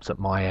cock-ups at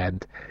my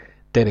end,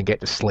 didn't get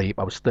to sleep.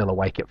 I was still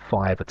awake at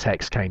 5. A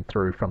text came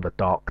through from the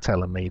doc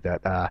telling me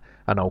that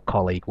an old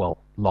colleague,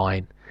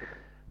 line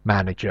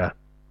manager,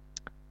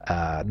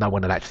 no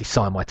one had actually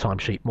signed my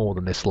timesheet more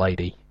than this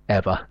lady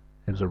ever.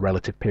 It was a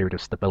relative period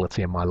of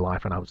stability in my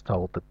life, and I was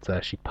told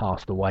that she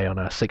passed away on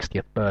her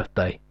 60th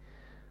birthday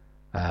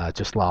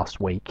just last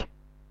week.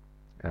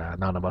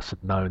 None of us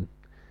had known.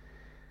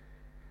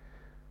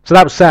 So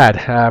that was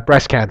sad.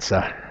 Breast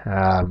cancer.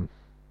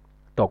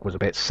 Doc was a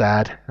bit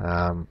sad.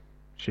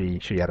 She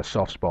had a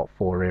soft spot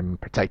for him,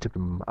 protected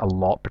them a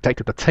lot,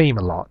 protected the team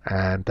a lot,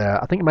 and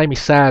I think it made me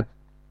sad.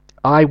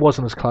 I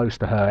wasn't as close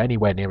to her,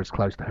 anywhere near as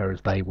close to her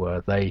as they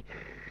were. They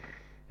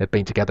had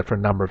been together for a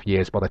number of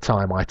years by the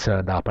time I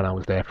turned up, and I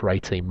was there for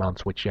 18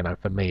 months, which,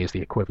 for me is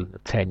the equivalent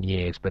of 10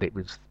 years, but it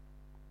was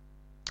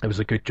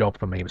a good job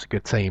for me. It was a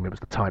good team. It was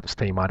the tightest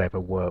team I'd ever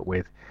worked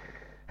with.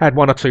 Had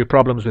 1 or 2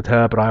 problems with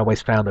her, but I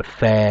always found her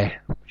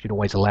fair. She'd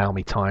always allow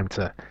me time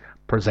to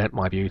present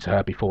my view to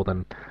her before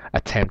then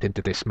attempting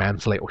to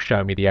dismantle it or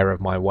show me the error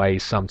of my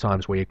ways.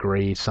 Sometimes we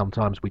agreed,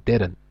 sometimes we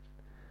didn't.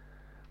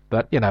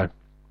 But,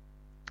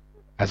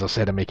 as I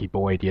said to Mickey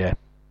Boyd,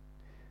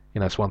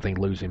 it's one thing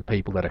losing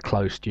people that are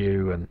close to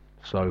you and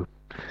so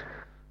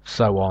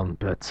on,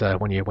 but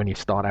when you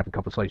start having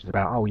conversations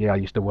about, oh yeah, I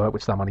used to work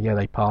with someone, yeah,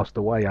 they passed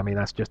away,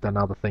 that's just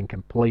another thing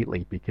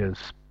completely,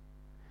 because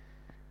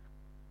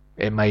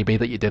it may be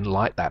that you didn't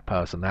like that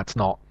person. That's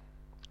not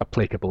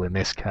applicable in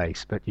this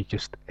case, but you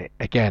just,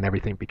 again,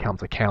 everything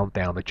becomes a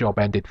countdown. The job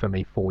ended for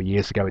me 4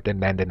 years ago. It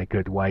didn't end in a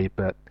good way,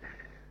 but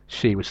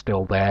she was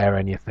still there,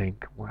 and you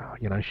think, wow,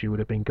 she would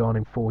have been gone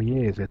in 4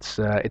 years. It's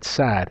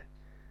sad.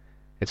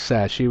 It's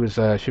sad. She was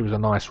a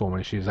nice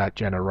woman. She was that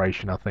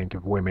generation, I think,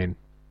 of women.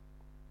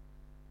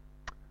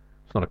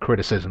 It's not a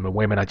criticism of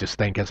women. I just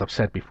think, as I've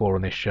said before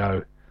on this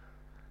show,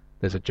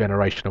 there's a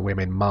generation of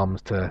women,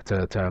 mums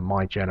to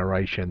my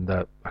generation,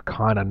 that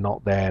kind of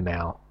not there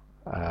now.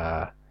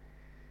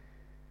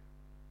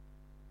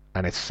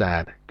 And it's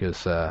sad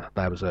because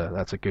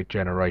that's a good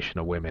generation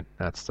of women.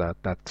 That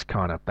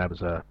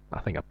was I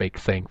think a big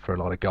thing for a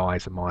lot of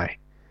guys in my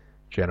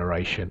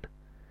generation.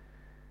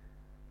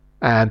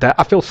 And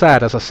I feel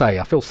sad, as I say.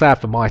 I feel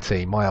sad for my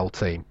team, my old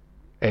team.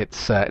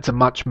 It's a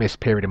much missed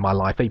period in my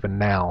life, even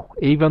now.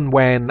 Even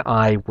when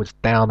I was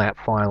down that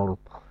final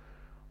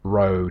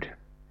road,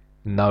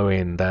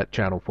 knowing that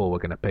Channel 4 were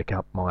going to pick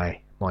up my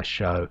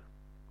show.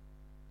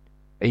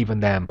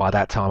 Even then, by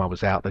that time I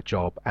was out the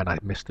job and I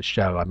missed the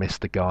show, I missed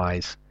the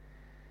guys.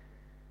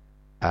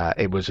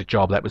 It was a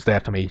job that was there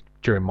for me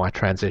during my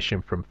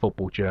transition from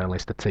football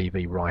journalist to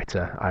TV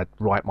writer. I'd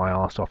write my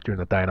arse off during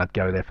the day and I'd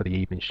go there for the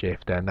evening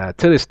shift. And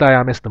to this day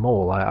I miss them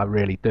all, I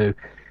really do.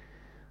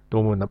 The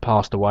woman that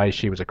passed away,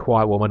 she was a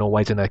quiet woman,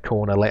 always in her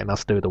corner, letting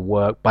us do the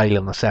work,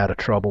 bailing us out of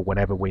trouble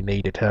whenever we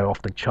needed her,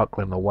 often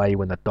chuckling away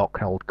when the doc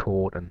held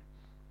court. And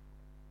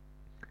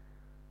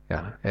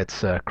yeah,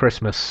 it's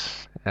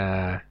Christmas.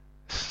 Yeah,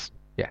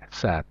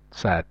 sad.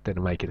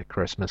 Didn't make it to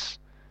Christmas.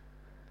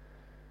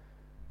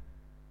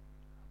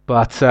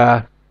 But,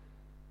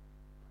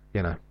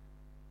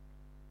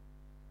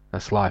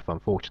 that's life,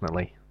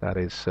 unfortunately. That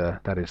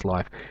is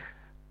life.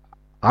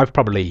 I've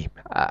probably,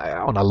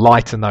 on a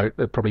lighter note,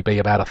 there'll probably be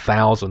about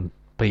 1,000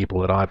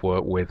 people that I've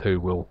worked with who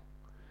will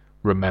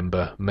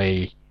remember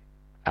me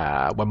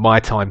when my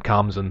time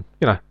comes, and,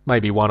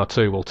 maybe one or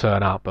two will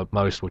turn up, but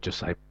most will just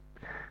say,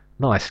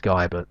 nice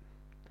guy, but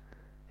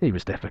he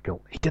was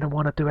difficult. He didn't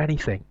want to do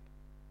anything.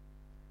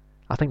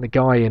 I think the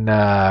guy in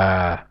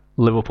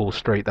Liverpool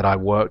Street that I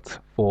worked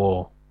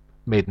for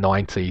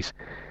mid-90s,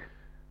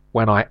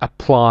 when I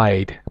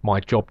applied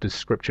my job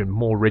description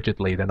more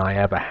rigidly than I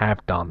ever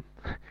have done,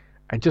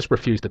 and just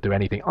refused to do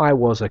anything, I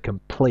was a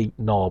complete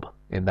knob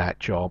in that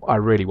job. I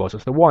really was.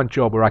 It's the one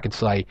job where I can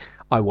say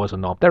I was a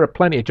knob. There are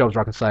plenty of jobs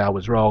where I can say I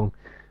was wrong,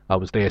 I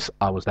was this,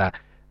 I was that.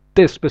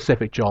 This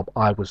specific job,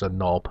 I was a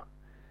knob.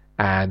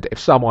 And if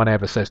someone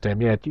ever says to him,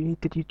 do you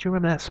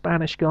remember that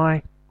Spanish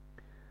guy,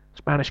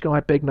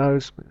 big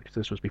nose?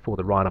 This was before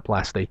the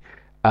rhinoplasty.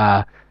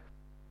 Do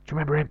you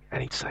remember him?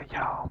 And he'd say,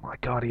 oh my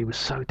God, he was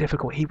so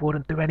difficult. He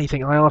wouldn't do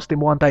anything. I asked him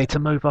one day to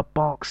move a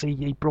box.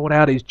 He brought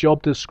out his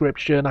job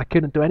description. I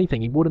couldn't do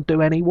anything. He wouldn't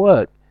do any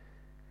work.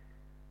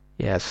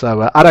 Yeah,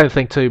 so I don't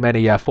think too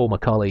many former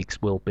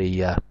colleagues will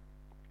be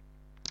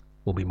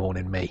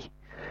mourning me.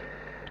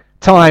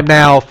 Time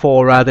now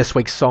for this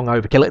week's Song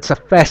Overkill. It's a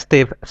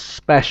festive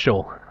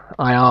special.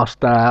 I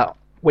asked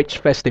which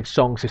festive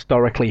songs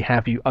historically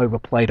have you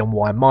overplayed and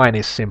why. Mine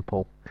is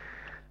simple.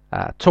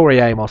 Tori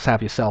Amos,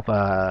 Have Yourself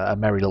a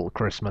Merry Little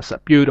Christmas. A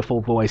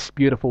beautiful voice,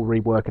 beautiful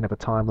reworking of a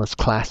timeless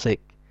classic,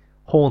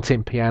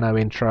 haunting piano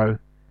intro.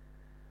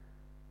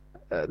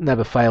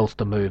 Never fails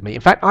to move me.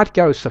 In fact, I'd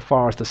go so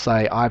far as to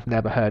say I've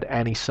never heard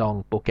any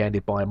song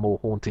bookended by a more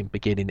haunting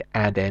beginning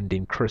and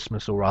ending,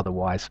 Christmas or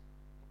otherwise.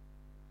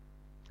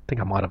 I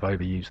think I might have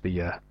overused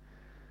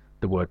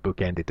the word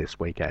bookended this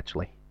week,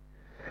 actually.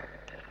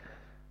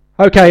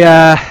 Okay,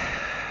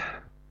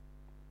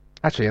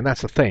 actually, and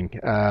that's the thing.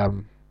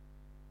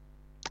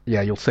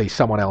 Yeah, you'll see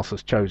someone else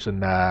has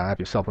chosen Have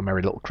Yourself a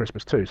Merry Little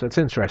Christmas too. So it's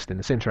interesting.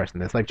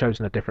 If they've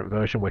chosen a different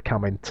version, we're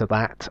coming to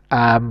that.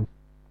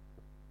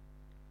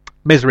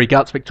 Misery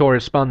Guts, Victoria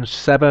Sponge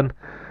 7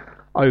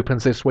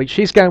 opens this week.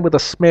 She's going with the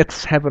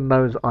Smiths, Heaven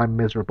Knows I'm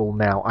Miserable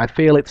Now. I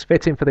feel it's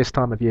fitting for this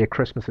time of year.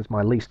 Christmas is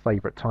my least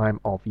favourite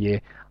time of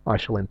year. I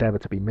shall endeavour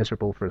to be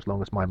miserable for as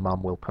long as my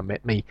mum will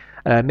permit me.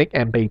 Nick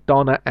MB,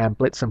 Donna and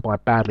Blitzen by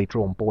Badly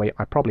Drawn Boy.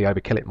 I probably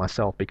overkill it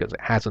myself because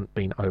it hasn't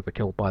been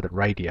overkilled by the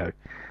radio.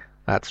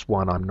 That's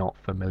one I'm not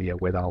familiar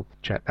with. I'll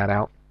check that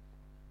out.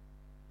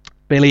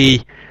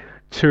 Billy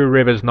Two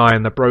Rivers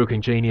 9, the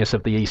broken genius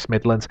of the East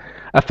Midlands.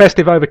 A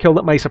festive overkill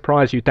that may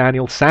surprise you,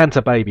 Daniel.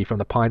 Santa Baby from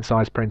the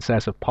Pint-Sized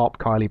Princess of Pop,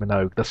 Kylie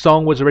Minogue. The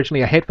song was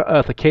originally a hit for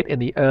Eartha Kitt in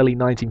the early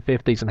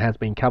 1950s and has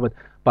been covered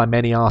by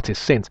many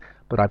artists since,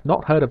 but I've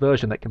not heard a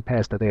version that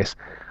compares to this.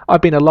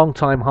 I've been a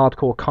long-time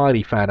hardcore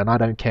Kylie fan and I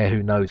don't care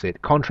who knows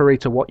it. Contrary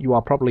to what you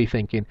are probably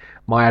thinking,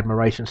 my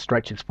admiration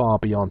stretches far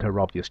beyond her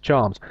obvious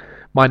charms.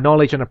 My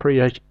knowledge and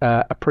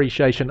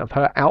appreciation of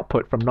her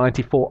output from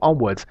 94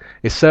 onwards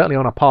is certainly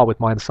on a par with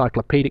my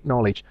encyclopedic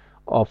knowledge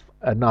of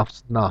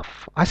Enough's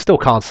Enough. I still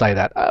can't say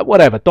that.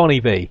 Whatever, Donny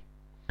V.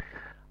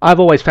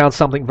 I've always found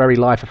something very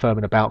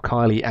life-affirming about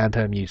Kylie and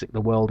her music. The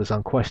world is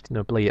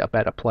unquestionably a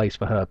better place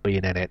for her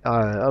being in it.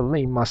 I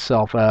mean,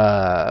 myself,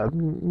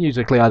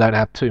 musically I don't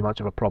have too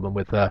much of a problem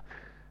with her.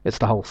 It's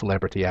the whole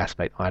celebrity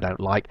aspect I don't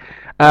like.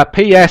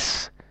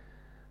 P.S.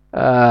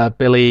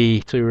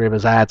 Billy Two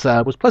Rivers adds,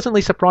 was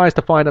pleasantly surprised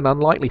to find an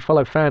unlikely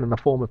fellow fan in the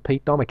form of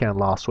Pete Domican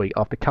last week.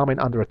 After coming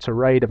under a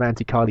tirade of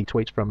anti-Kylie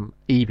tweets from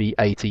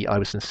Evie80, I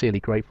was sincerely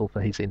grateful for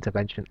his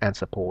intervention and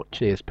support.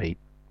 Cheers, Pete.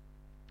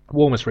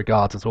 Warmest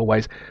regards, as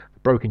always,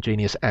 broken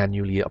genius and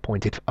newly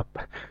appointed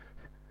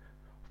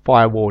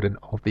fire warden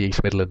of the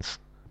East Midlands,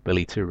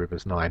 Billy Two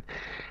Rivers 9.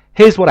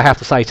 Here's what I have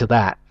to say to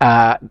that.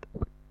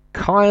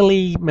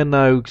 Kylie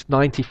Minogue's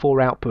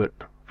 94 output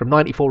from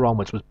 94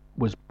 onwards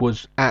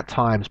was at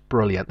times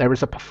brilliant. There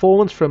is a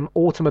performance from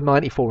autumn of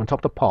 94 on Top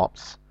of the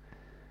Pops,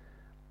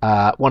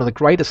 one of the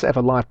greatest ever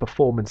live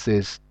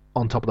performances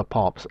on Top of the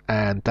Pops,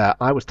 and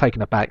I was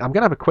taken aback. I'm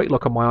going to have a quick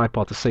look on my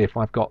iPod to see if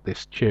I've got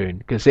this tune,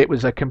 because it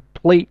was a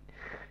complete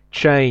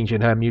change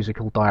in her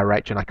musical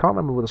direction. I can't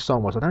remember what the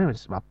song was. I don't know,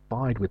 it's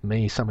Abide With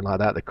Me, something like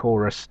that, the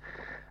chorus.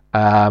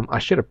 I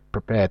should have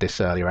prepared this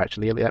earlier,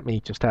 actually. Let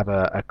me just have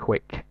a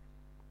quick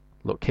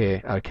look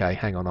here. Okay,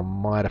 hang on, I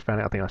might have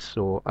found it. I think I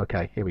saw...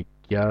 Okay, here we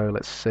go,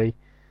 let's see.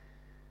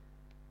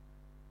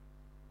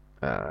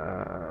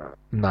 No,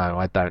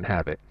 I don't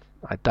have it.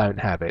 I don't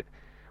have it.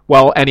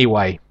 Well,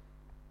 anyway,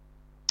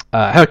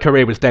 her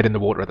career was dead in the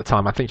water at the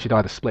time. I think she'd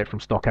either split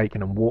from Stock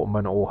Aitken and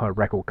Waterman, or her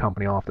record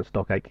company after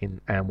Stock Aitken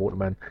and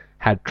Waterman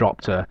had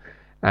dropped her.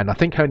 And I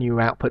think her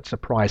new output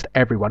surprised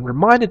everyone.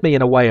 Reminded me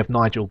in a way of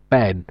Nigel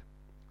Benn.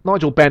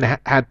 Nigel Benn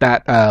had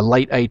that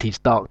late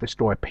 80s Dark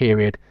Destroyer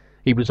period.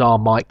 He was our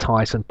Mike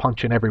Tyson,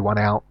 punching everyone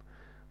out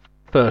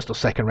first or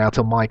second round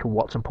till Michael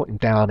Watson put him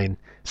down in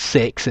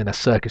 6 in a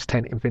circus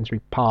tent in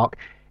Finsbury Park.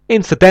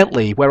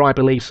 Incidentally, where I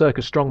believe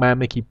circus strongman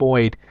Mickey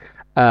Boyd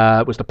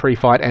was the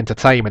pre-fight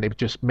entertainment. It was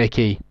just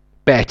Mickey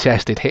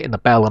bare-chested hitting the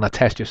bell on a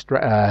test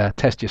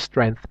your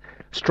strength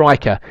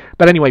striker.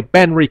 But anyway,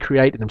 Ben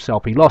recreated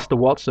himself. He lost to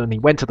Watson. He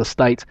went to the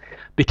States,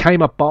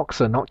 became a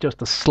boxer, not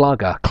just a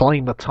slugger,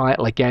 claimed the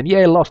title again.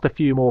 Yeah, lost a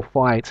few more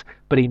fights,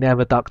 but he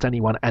never ducked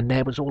anyone. And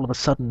there was all of a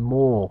sudden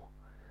more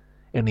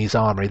in his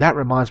armory. That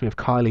reminds me of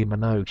Kylie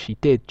Minogue. She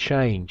did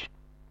change.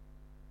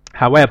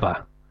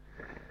 However,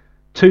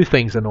 two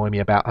things annoy me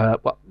about her.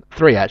 Well,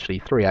 three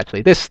actually.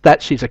 That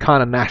she's a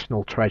kind of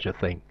national treasure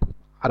thing.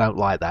 I don't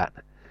like that.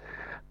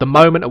 The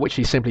moment at which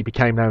she simply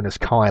became known as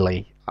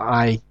Kylie,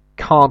 I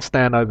can't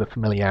stand over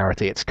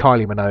familiarity. It's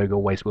Kylie Minogue,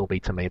 always will be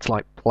to me. It's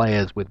like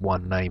players with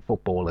one name,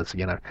 footballers,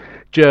 you know.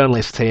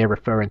 Journalists here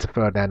referring to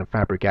Ferdinand and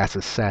Fabregas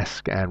as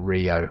Cesc and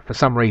Rio. For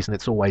some reason,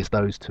 it's always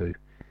those two.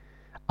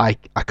 I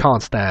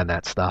can't stand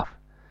that stuff.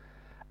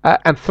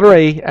 And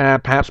three,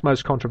 perhaps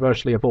most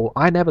controversially of all,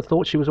 I never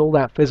thought she was all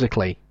that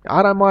physically.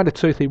 I don't mind a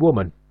toothy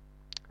woman,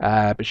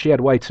 but she had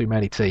way too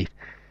many teeth.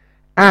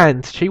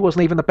 And she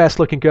wasn't even the best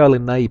looking girl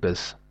in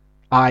Neighbours.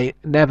 I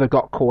never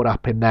got caught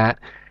up in that.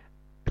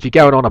 If you're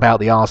going on about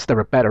the arse, there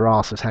are better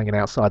arses hanging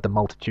outside the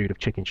multitude of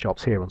chicken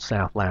shops here on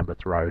South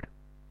Lambeth Road.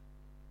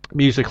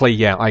 Musically,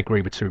 yeah, I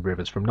agree with Two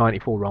Rivers. From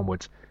 94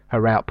 onwards,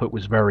 her output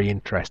was very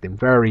interesting.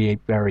 Very,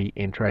 very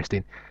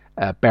interesting,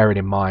 bearing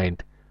in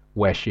mind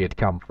where she had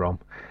come from.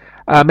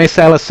 Miss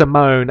Ella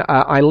Simone,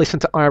 I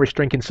listened to Irish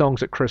drinking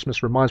songs at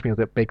Christmas. Reminds me of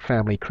the big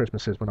family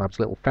Christmases when I was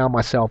little. Found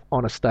myself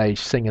on a stage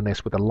singing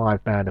this with a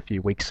live band a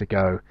few weeks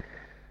ago.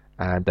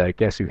 And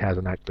guess who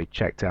hasn't actually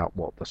checked out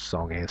what the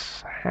song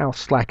is? How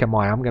slack am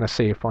I? I'm going to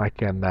see if I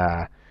can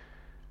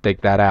dig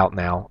that out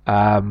now.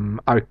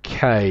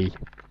 Okay.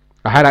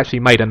 I had actually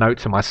made a note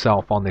to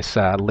myself on this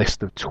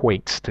list of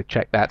tweets to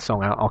check that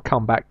song out. I'll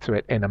come back to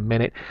it in a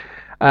minute.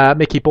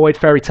 Mickey Boyd,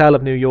 Fairy Tale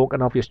of New York,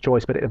 an obvious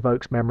choice, but it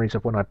evokes memories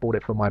of when I bought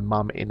it for my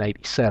mum in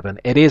 '87.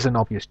 It is an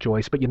obvious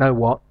choice, but you know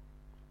what?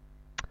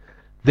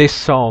 This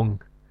song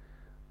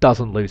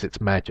doesn't lose its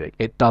magic.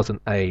 It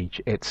doesn't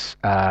age. It's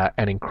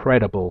an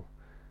incredible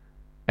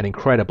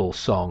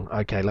song.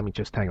 Okay, let me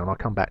just hang on. I'll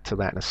come back to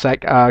that in a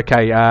sec.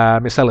 Okay,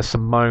 Miss Ella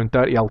Simone,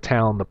 Dirty Old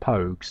Town, The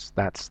Pogues.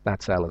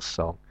 That's Ella's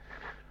song.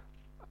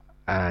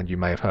 And you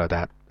may have heard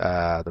that,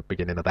 the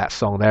beginning of that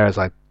song there, as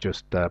I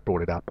just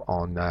brought it up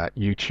on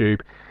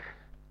YouTube.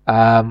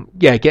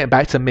 Yeah, getting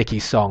back to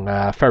Mickey's song,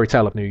 Fairy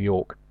Tale of New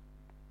York.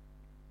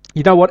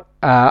 You know what?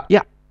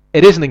 Yeah,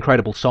 it is an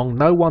incredible song.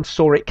 No one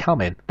saw it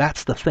coming.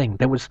 That's the thing.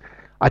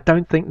 I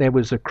don't think there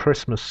was a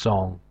Christmas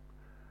song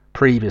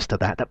previous to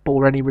that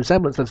bore any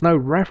resemblance. There's no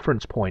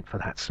reference point for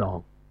that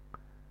song.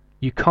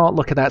 You can't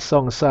look at that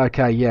song and say,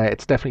 okay, yeah,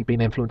 it's definitely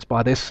been influenced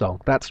by this song.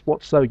 That's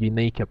what's so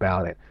unique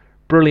about it.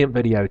 Brilliant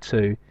video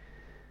too.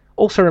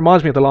 Also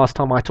reminds me of the last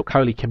time I took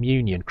Holy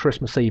Communion,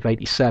 Christmas Eve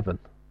 '87,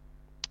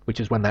 which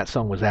is when that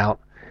song was out.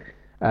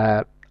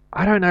 I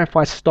don't know if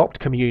I stopped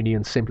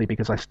communion simply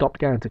because I stopped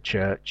going to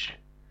church,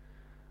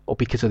 or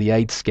because of the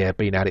AIDS scare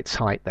being at its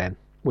height then.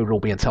 We were all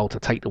being told to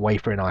take the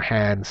wafer in our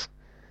hands.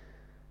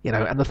 You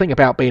know, and the thing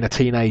about being a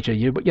teenager,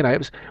 it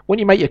was when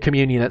you make your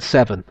communion at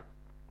 7,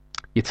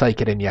 you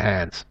take it in your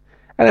hands.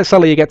 And then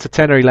suddenly you get to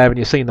 10 or 11,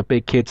 you're seeing the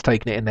big kids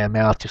taking it in their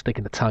mouth, just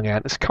sticking the tongue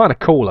out. It's kind of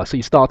cooler, so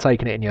you start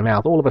taking it in your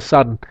mouth. All of a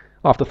sudden,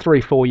 after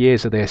 3-4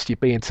 years of this, you're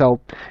being told,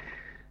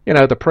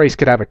 the priest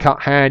could have a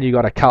cut hand, you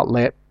got a cut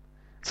lip.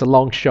 It's a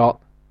long shot.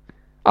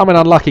 I'm an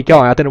unlucky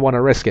guy. I didn't want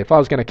to risk it. If I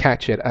was going to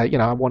catch it, I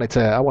wanted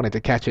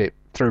to catch it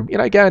through,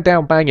 going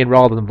down banging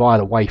rather than via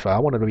the wafer. I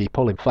wanted to be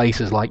pulling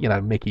faces like,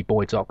 Mickey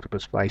Boyd's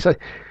octopus face. So,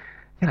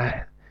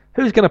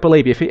 who's going to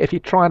believe you if you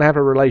try and have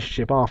a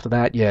relationship after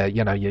that? Yeah,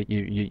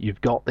 you've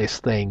got this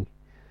thing.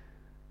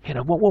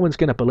 What woman's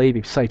going to believe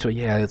if you say to her,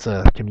 yeah, it's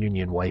a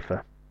communion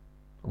wafer.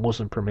 I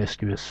wasn't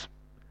promiscuous.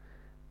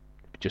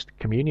 Just a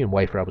communion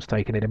wafer. I was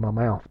taking it in my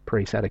mouth.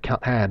 Priest had a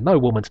cut hand. No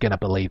woman's going to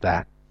believe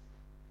that.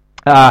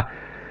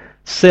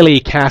 Silly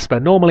Casper.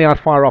 Normally I'd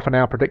fire off an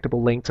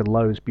unpredictable link to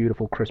Lowe's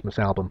beautiful Christmas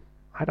album.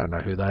 I don't know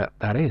who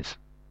that is.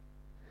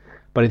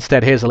 But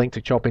instead, here's a link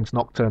to Chopin's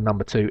Nocturne No.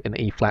 2 in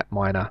E-flat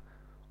minor,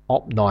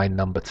 Op. 9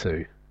 No.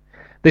 2.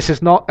 This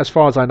is not, as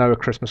far as I know, a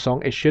Christmas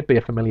song. It should be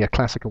a familiar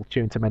classical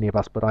tune to many of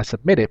us, but I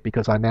submit it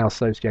because I now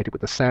associate it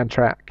with the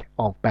soundtrack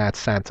of Bad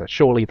Santa,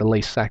 surely the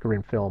least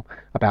saccharine film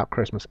about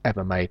Christmas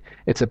ever made.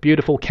 It's a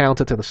beautiful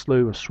counter to the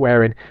slew of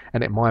swearing,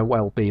 and it might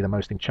well be the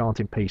most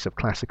enchanting piece of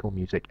classical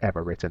music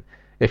ever written.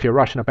 If you're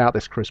rushing about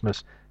this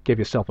Christmas, give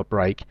yourself a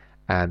break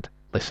and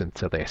listen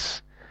to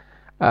this.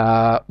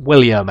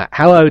 William,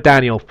 hello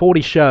Daniel,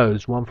 40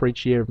 shows, one for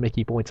each year of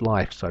Mickey Boyd's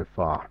life so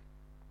far.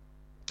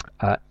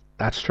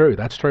 That's true,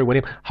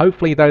 William.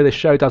 Hopefully, though, this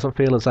show doesn't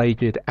feel as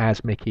aged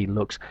as Mickey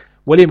looks.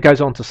 William goes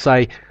on to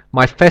say,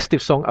 my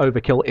festive song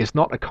Overkill is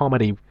not a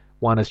comedy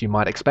one as you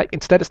might expect.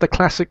 Instead, it's the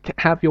classic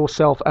Have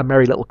Yourself a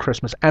Merry Little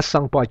Christmas as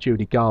sung by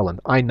Judy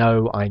Garland. I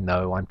know,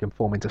 I'm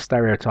conforming to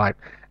stereotype,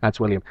 adds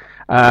William.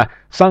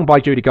 Sung by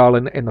Judy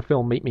Garland in the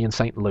film Meet Me in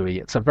St. Louis.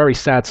 It's a very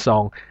sad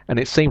song, and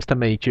it seems to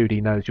me Judy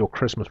knows your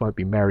Christmas won't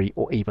be merry,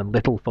 or even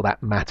little for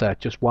that matter,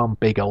 just one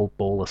big old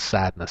ball of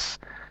sadness.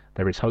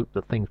 There is hope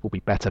that things will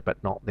be better,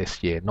 but not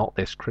this year, not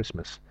this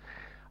Christmas.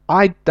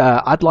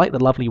 I'd like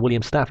the lovely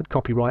William Stafford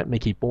copyright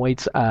Mickey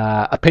Boyd's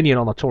opinion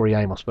on the Tori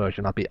Amos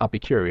version. I'd be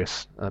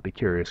curious.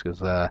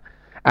 Because and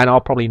I'll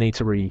probably need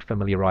to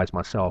re-familiarise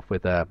myself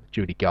with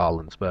Judy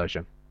Garland's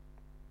version.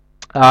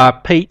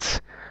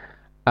 Pete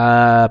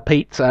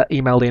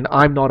emailed in,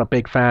 I'm not a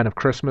big fan of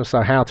Christmas,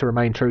 so how to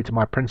remain true to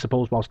my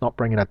principles whilst not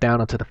bringing a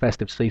downer to the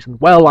festive season?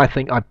 Well, I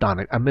think I've done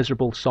it. A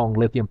miserable song,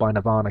 Lithium by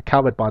Nirvana,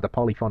 covered by the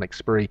Polyphonic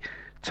Spree,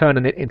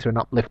 turning it into an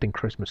uplifting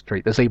Christmas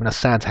treat. There's even a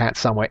Santa hat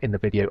somewhere in the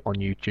video on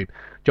YouTube.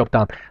 Job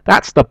done.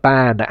 That's the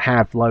band that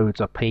have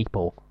loads of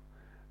people,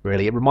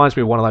 really. It reminds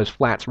me of one of those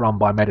flats run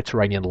by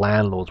Mediterranean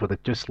landlords where there's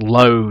just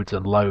loads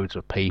and loads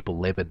of people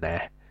living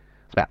there.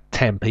 It's about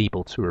 10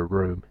 people to a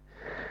room.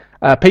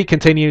 Pete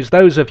continues,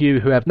 those of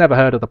you who have never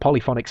heard of the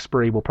Polyphonic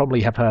Spree will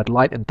probably have heard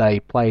Light and Day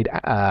played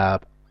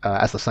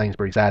as the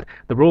Sainsbury's ad.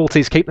 The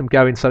royalties keep them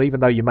going, so even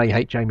though you may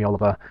hate Jamie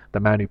Oliver, the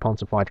man who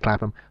pontified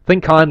Clapham,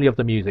 think kindly of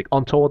the music.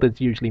 On tour there's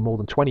usually more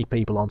than 20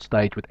 people on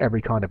stage with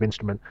every kind of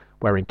instrument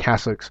wearing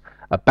cassocks.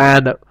 A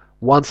band that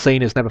once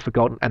seen is never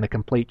forgotten, and a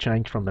complete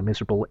change from the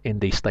miserable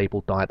indie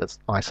staple diet that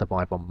I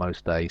survive on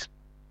most days.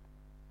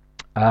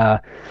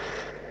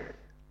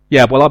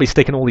 Yeah, well, I'll be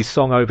sticking all these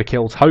song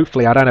overkills.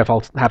 Hopefully, I don't know if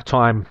I'll have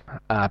time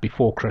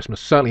before Christmas.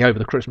 Certainly over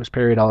the Christmas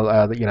period,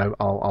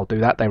 I'll do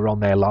that. They were on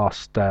there the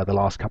last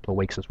couple of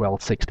weeks as well.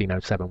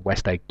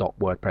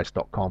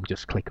 1607westegg.wordpress.com.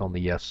 Just click on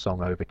the song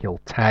overkill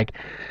tag.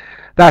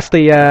 That's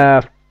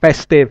the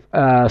festive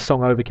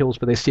song overkills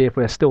for this year. If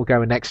we're still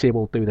going next year,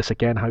 we'll do this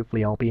again.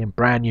 Hopefully, I'll be in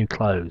brand new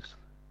clothes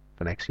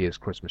for next year's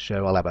Christmas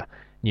show. I'll have a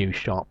new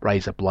sharp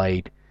razor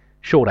blade,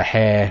 shorter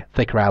hair,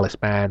 thicker Alice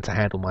band to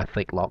handle my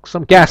thick locks.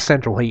 Some gas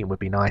central heating would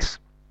be nice.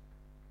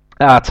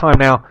 Time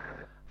now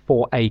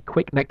for a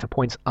quick Nectar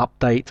Points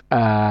update.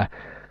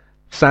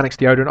 Sanix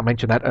deodorant, I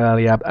mentioned that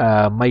earlier.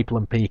 Maple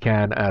and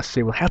pecan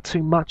cereal. Had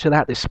too much of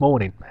that this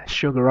morning.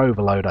 Sugar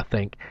overload, I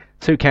think.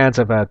 2 cans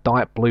of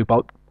Diet Blue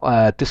Bolt.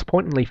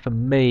 Disappointingly for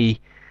me,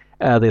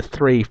 the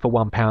 3 for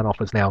 £1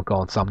 offer's now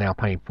gone, so I'm now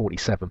paying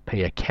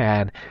 47p a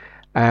can.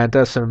 And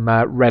some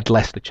red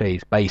Leicester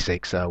cheese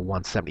basics,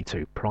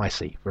 172,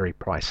 pricey, very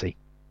pricey.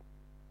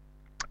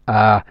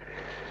 Not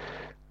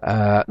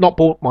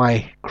bought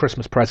my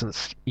Christmas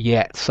presents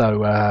yet,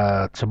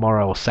 so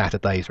tomorrow or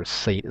Saturday's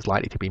receipt is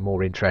likely to be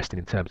more interesting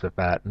in terms of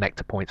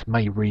Nectar Points.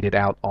 May read it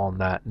out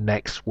on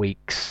next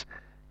week's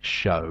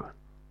show.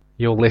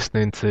 You're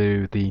listening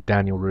to the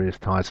Daniel Ruiz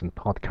Tizon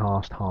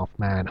podcast, half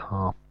man,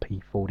 half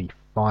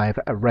P45.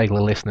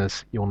 Regular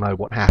listeners, you'll know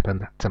what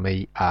happened to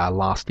me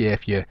last year.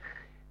 If you're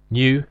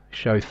new,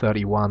 show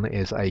 31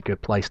 is a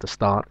good place to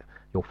start.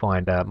 You'll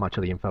find much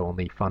of the info on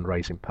the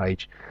fundraising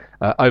page.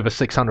 Over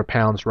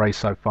 £600 raised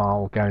so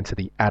far, going to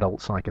the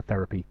adult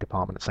psychotherapy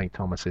department at St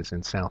Thomas's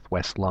in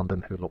southwest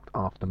London, who looked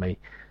after me.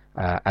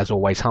 As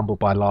always, humbled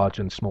by large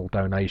and small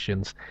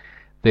donations.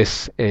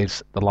 This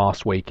is the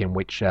last week in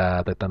which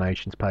the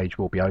donations page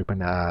will be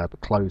open.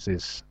 It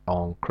closes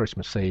on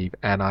Christmas Eve,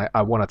 and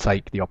I want to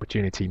take the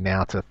opportunity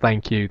now to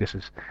thank you. This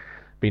has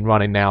been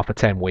running now for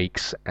 10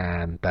 weeks,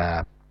 and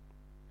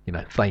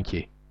thank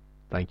you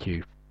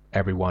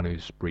everyone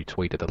who's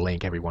retweeted the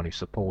link, everyone who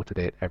supported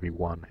it,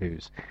 everyone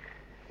who's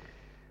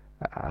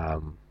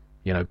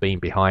been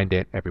behind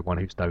it, everyone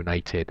who's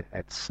donated.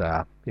 It's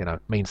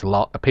means a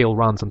lot. Appeal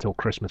runs until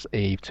Christmas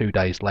Eve, 2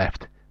 days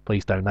left.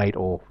 Please donate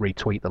or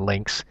retweet the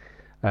links.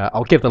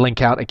 I'll give the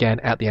link out again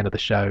at the end of the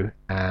show,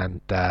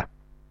 and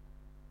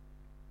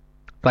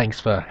thanks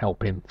for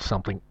helping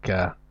something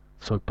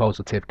so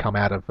positive come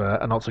out of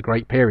a not so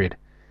great period.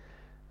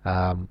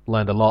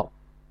 Learned a lot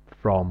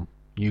from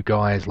you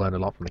guys, learned a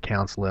lot from the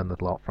council, learned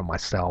a lot from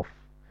myself.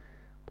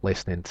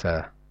 Listening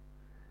to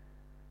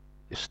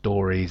your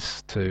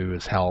stories too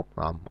has helped.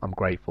 I'm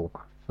grateful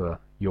for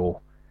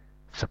your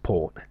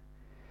support.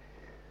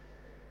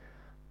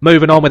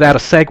 Moving on without a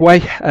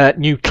segue,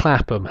 New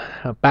Clapham.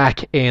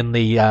 Back in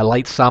the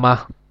late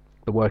summer,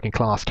 the working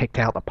class kicked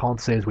out the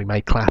Ponces. We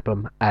made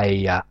Clapham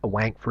a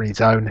wank-free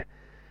zone,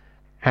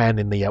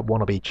 handing the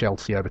wannabe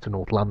Chelsea over to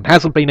North London.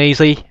 Hasn't been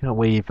easy.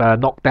 We've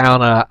knocked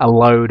down a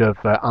load of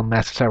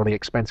unnecessarily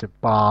expensive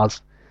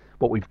bars.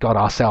 What we've got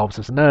ourselves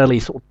is an early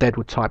sort of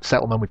Deadwood-type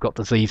settlement. We've got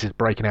diseases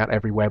breaking out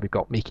everywhere. We've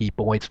got Mickey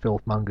Boyd's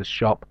Filthmonger's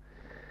shop.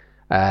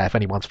 If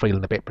anyone's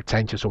feeling a bit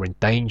pretentious or in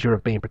danger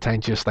of being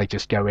pretentious, they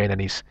just go in,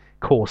 and his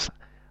coarse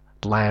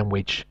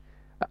language,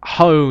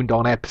 honed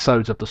on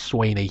episodes of the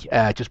Sweeney,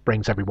 just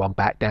brings everyone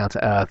back down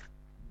to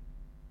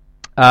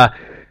earth.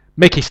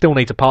 Mickey still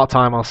needs a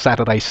part-time on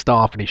Saturday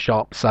staff in his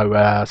shop,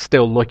 so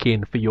still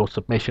looking for your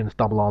submissions,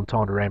 double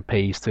entendre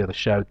MPs to the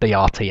show,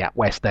 drt at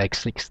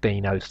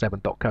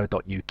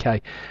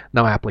westegg1607.co.uk.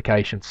 No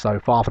applications so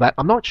far for that.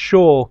 I'm not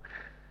sure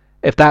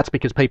if that's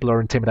because people are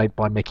intimidated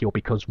by Mickey or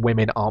because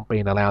women aren't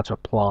being allowed to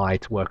apply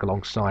to work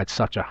alongside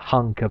such a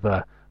hunk of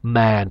a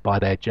man by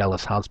their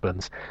jealous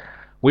husbands.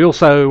 We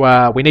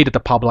also we needed the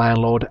pub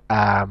landlord.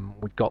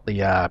 We've got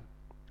the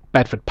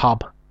Bedford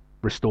pub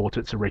restored to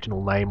its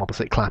original name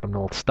opposite Clapham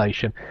North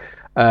Station.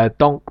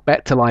 Donk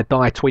Bet Till I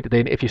Die tweeted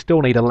in, if you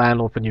still need a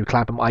landlord for New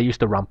Clapham, I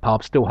used to run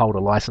pubs, still hold a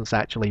licence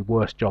actually,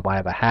 worst job I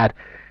ever had.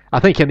 I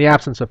think in the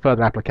absence of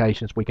further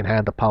applications we can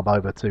hand the pub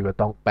over to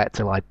Donk Bet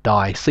Till I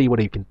Die, see what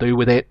he can do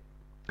with it.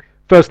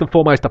 First and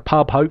foremost a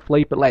pub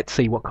hopefully, but let's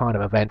see what kind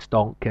of events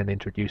Donk can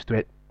introduce to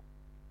it.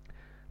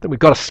 Then we've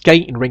got a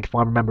skating rink, if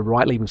I remember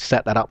rightly. We've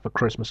set that up for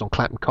Christmas on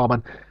Clapham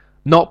Common.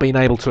 Not being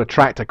able to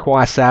attract a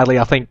choir, sadly.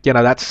 I think,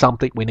 that's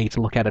something we need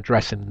to look at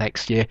addressing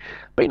next year.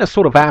 Been a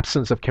sort of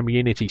absence of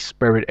community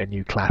spirit at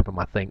New Clapham,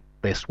 I think,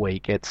 this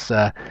week. It's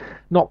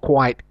not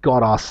quite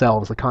got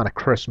ourselves the kind of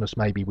Christmas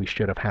maybe we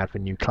should have had for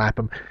New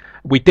Clapham.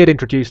 We did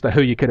introduce the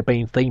Who You Could Have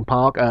Been theme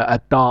park,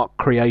 a dark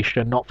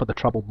creation, not for the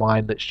troubled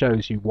mind, that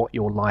shows you what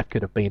your life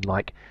could have been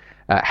like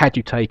had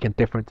you taken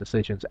different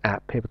decisions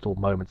at pivotal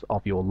moments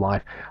of your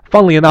life.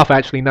 Funnily enough,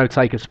 actually, no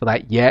takers for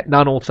that yet.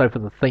 None also for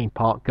the theme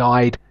park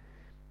guide.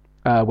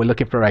 We're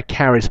looking for a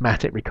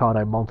charismatic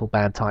Ricardo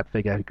Montalban type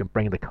figure who can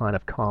bring the kind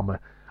of calm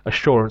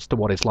assurance to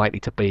what is likely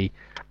to be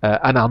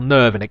an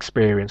unnerving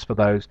experience for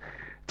those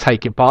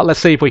taking part. Let's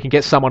see if we can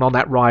get someone on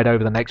that ride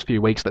over the next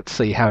few weeks. Let's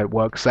see how it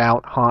works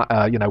out.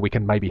 We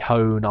can maybe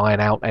iron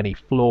out any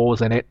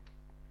flaws in it.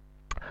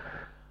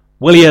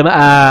 William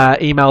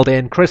emailed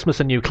in, Christmas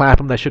in New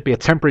Clapham, there should be a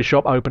temporary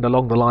shop opened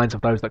along the lines of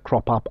those that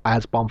crop up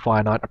as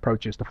bonfire night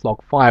approaches to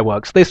flog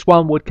fireworks. This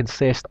one would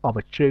consist of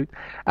a chute,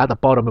 at the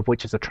bottom of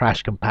which is a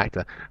trash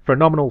compactor. For a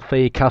nominal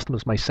fee,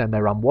 customers may send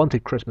their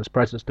unwanted Christmas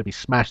presents to be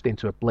smashed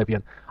into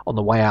oblivion on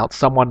the way out.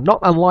 Someone not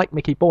unlike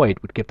Mickey Boyd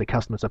would give the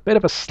customers a bit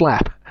of a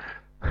slap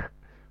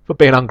for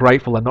being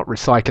ungrateful and not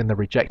recycling the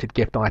rejected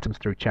gift items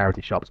through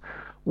charity shops.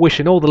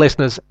 Wishing all the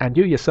listeners, and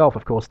you yourself,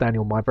 of course,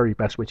 Daniel, my very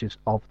best wishes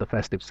of the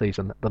festive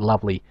season. The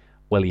lovely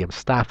William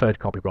Stafford.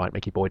 Copyright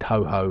Mickey Boyd.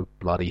 Ho, ho,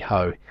 bloody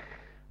ho.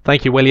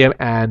 Thank you, William,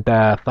 and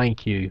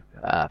thank you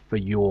for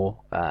your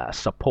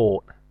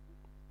support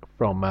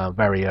from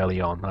very early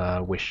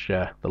on. Wish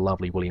the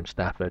lovely William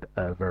Stafford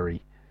a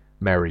very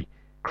Merry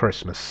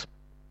Christmas.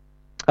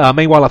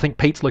 Meanwhile, I think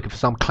Pete's looking for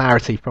some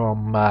clarity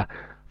from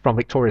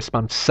Victoria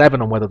Sponge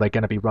 7 on whether they're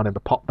going to be running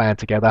the pop band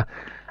together.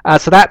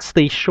 So that's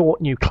the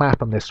short New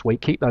Clapham this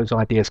week. Keep those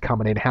ideas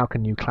coming in. How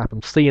can New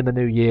Clapham see in the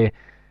new year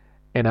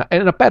in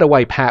a better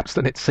way perhaps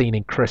than it's seen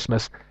in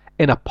Christmas,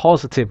 in a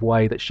positive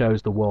way that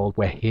shows the world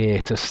we're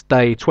here to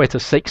stay? Twitter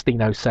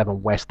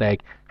 1607 Westegg,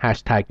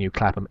 hashtag New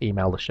Clapham,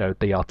 email the show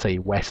DRT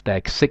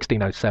Westegg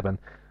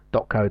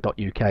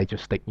 1607.co.uk,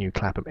 just stick New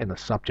Clapham in the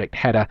subject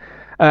header.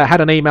 Had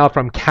an email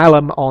from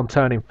Callum on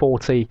turning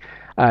 40.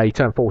 He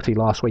turned 40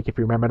 last week, if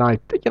you remember, and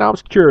I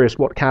was curious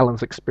what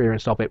Callum's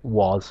experience of it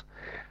was.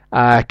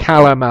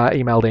 Callum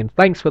emailed in,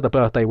 thanks for the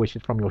birthday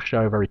wishes from your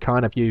show, very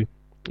kind of you.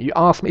 You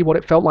asked me what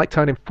it felt like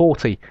turning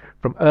 40.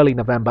 From early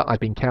November I've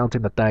been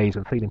counting the days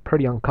and feeling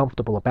pretty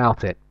uncomfortable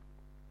about it.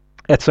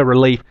 It's a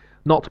relief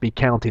not to be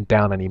counting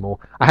down anymore.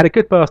 I had a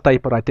good birthday,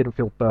 but I didn't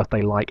feel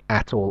birthday-like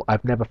at all.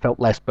 I've never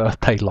felt less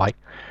birthday-like.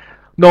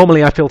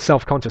 Normally I feel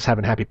self-conscious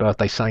having happy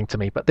birthday sang to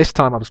me, but this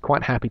time I was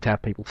quite happy to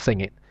have people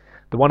sing it.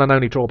 The one and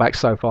only drawback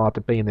so far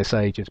to being this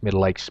age is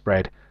middle age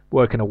spread.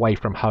 Working away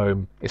from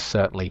home is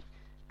certainly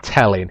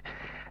telling.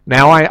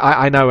 Now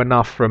I know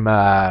enough from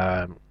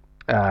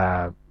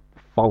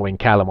following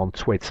Callum on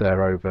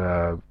Twitter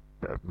over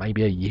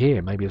maybe a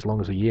year, maybe as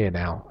long as a year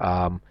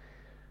now,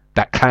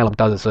 that Callum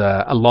does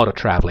a lot of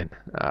travelling.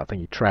 I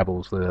think he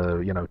travels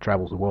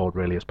the world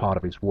really as part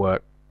of his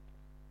work.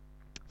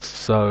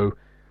 So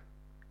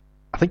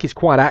I think he's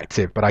quite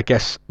active, but I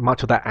guess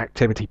much of that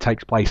activity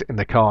takes place in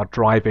the car,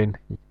 driving,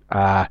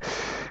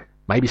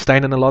 maybe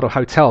staying in a lot of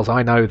hotels.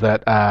 I know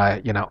that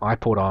I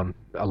put on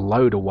a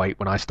load of weight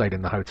when I stayed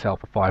in the hotel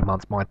for 5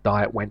 months. My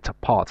diet went to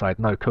pot. I had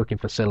no cooking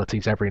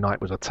facilities. Every night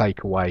was a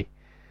takeaway.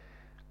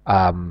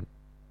 So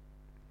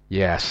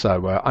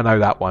I know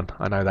that one.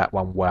 I know that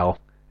one well.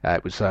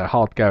 It was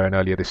hard going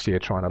earlier this year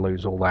trying to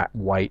lose all that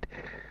weight.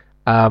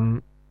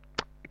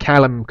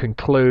 Callum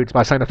concludes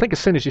by saying, I think as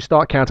soon as you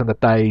start counting the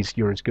days,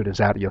 you're as good as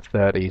out of your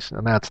 30s.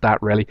 And that's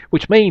that, really.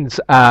 Which means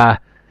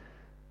that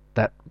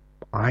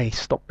I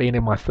stopped being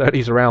in my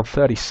 30s around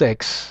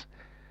 36.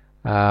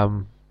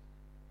 And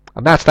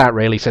that's that,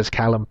 really, says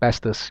Callum.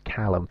 Bestus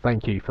Callum.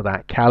 Thank you for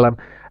that, Callum.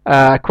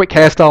 Quick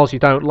hairstyles you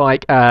don't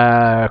like.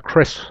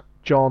 Chris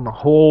John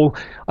Hall.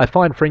 I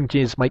find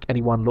fringes make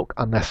anyone look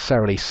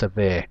unnecessarily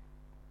severe.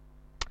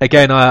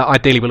 Again,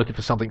 ideally we're looking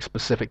for something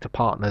specific to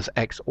partners,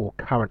 ex or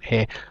current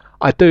here.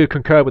 I do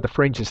concur with the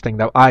fringes thing,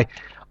 though.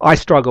 I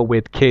struggle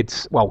with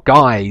kids, well,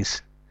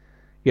 guys,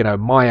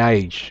 my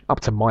age, up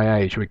to my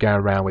age, who go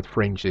around with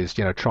fringes,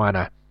 trying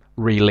to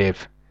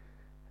relive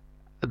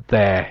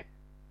their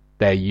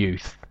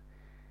youth.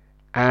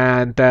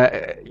 And,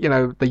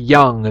 the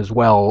young as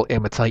well,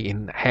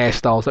 imitating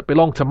hairstyles that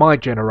belong to my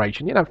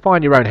generation.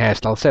 Find your own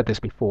hairstyle. I've said this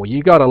before.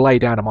 You got to lay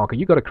down a marker.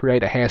 You got to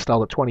create a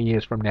hairstyle that 20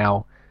 years from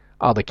now,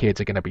 other kids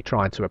are going to be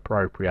trying to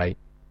appropriate.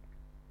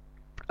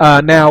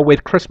 Now,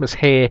 with Christmas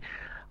here,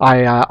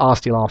 I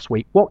asked you last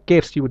week what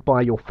gifts you would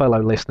buy your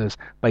fellow listeners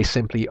based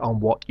simply on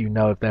what you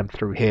know of them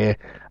through here.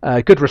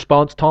 Good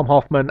response. Tom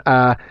Hoffman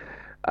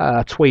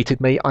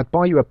tweeted me, I'd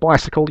buy you a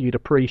bicycle, you'd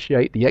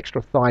appreciate the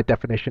extra thigh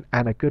definition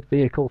and a good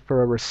vehicle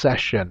for a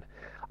recession.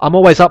 I'm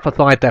always up for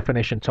thigh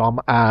definition, Tom.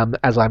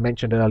 As I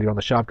mentioned earlier on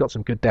the show, I've got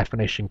some good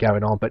definition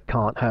going on, but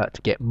can't hurt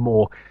to get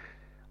more.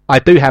 I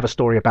do have a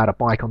story about a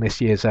bike on this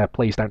year's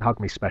Please Don't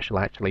Hug Me special,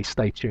 actually.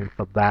 Stay tuned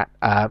for that.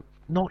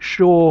 Not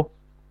sure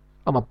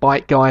I'm a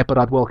bike guy, but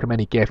I'd welcome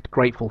any gift.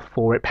 Grateful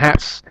for it.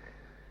 Perhaps,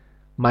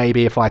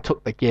 maybe if I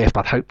took the gift,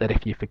 I'd hope that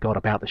if you forgot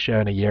about the show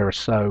in a year or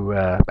so,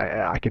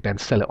 I could then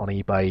sell it on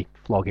eBay,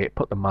 flog it,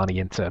 put the money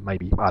into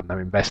maybe, I don't know,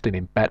 investing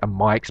in better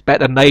mics,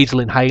 better nasal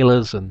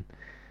inhalers, and,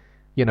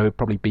 it'd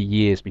probably be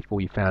years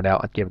before you found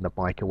out I'd given the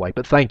bike away.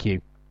 But thank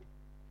you.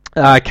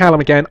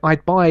 Callum again,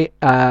 I'd buy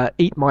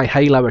Eat My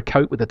Halo a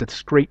coat with a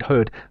discreet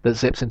hood that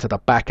zips into the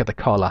back of the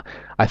collar.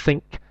 I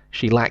think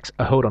she lacks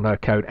a hood on her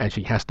coat and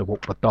she has to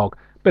walk the dog.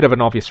 Bit of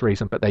an obvious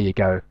reason, but there you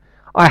go.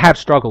 I have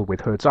struggled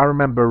with hoods. I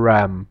remember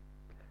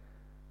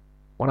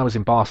when I was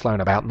in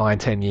Barcelona about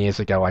 9-10 years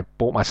ago, I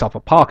bought myself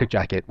a Parker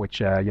jacket,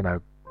 which,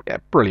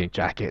 brilliant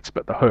jackets,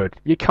 but the hood,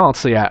 you can't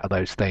see out of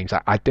those things.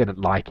 I didn't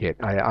like it.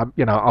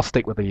 I'll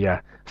stick with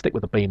the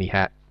beanie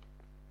hat.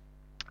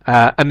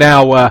 And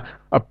now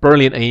a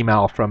brilliant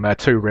email from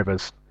Two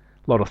Rivers.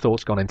 A lot of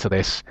thoughts gone into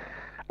this.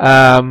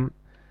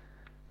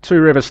 Two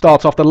Rivers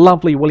starts off, the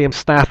lovely William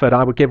Stafford.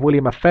 I would give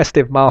William a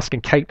festive mask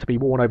and cape to be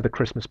worn over the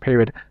Christmas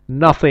period.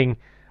 Nothing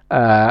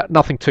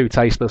too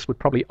tasteless. Would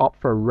probably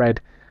opt for a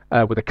red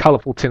with a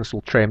colourful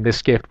tinsel trim.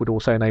 This gift would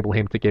also enable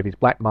him to give his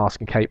black mask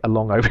and cape a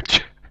long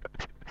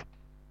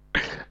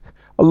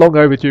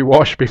overdue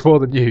wash before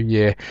the new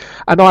year.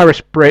 An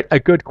Irish Brit, a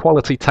good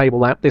quality table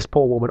lamp. This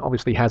poor woman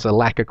obviously has a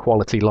lack of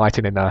quality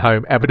lighting in her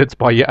home, evidenced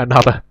by yet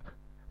another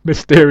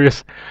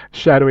mysterious,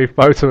 shadowy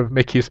photo of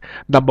Mickey's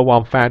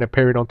 #1 fan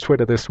appearing on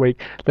Twitter this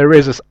week. There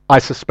is, I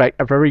suspect,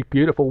 a very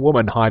beautiful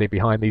woman hiding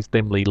behind these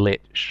dimly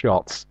lit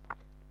shots.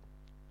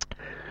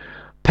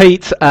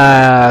 Pete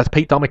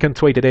Domican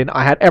tweeted in,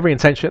 I had every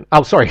intention...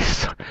 Oh, sorry.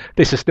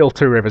 This is still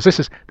Two Rivers. This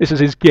is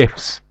his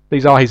gifts.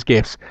 These are his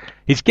gifts.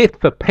 His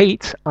gift for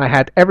Pete, I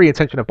had every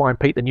intention of buying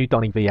Pete the new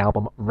Donny V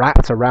album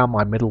wrapped around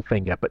my middle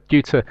finger, but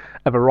due to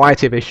a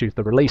variety of issues,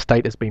 the release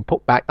date has been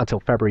put back until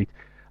February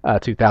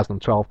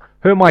 2012.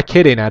 Who am I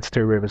kidding, adds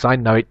Two Rivers. I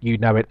know it, you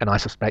know it, and I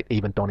suspect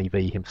even Donny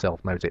V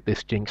himself knows it.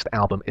 This jinxed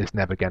album is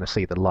never going to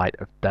see the light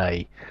of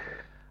day.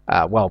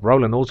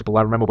 Roland Audible,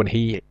 I remember when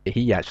he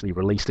actually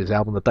released his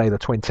album the day of the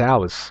Twin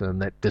Towers,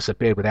 and it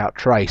disappeared without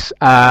trace.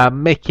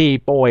 Mickey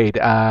Boyd,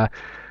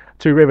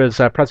 Two Rivers,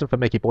 present for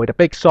Mickey Boyd, a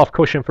big soft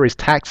cushion for his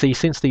taxi.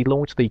 Since they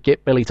launched the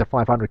Get Billy to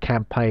 500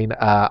 campaign,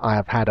 I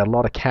have had a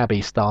lot of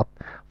cabbies start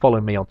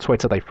following me on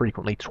Twitter. They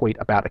frequently tweet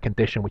about a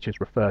condition which is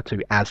referred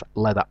to as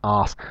leather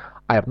arse.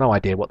 I have no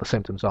idea what the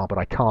symptoms are, but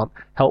I can't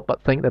help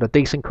but think that a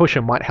decent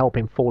cushion might help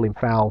him fall in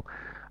foul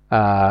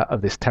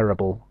of this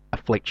terrible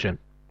affliction.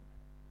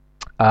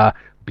 We'll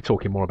be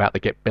talking more about the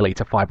Get Billy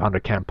to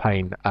 500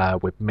 campaign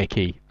with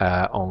Mickey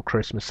on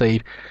Christmas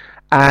Eve.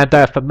 And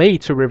for me,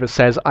 Two Rivers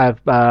says,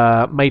 I've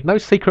made no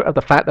secret of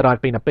the fact that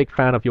I've been a big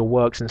fan of your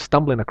work since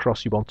stumbling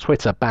across you on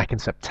Twitter back in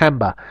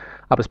September.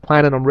 I was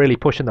planning on really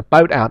pushing the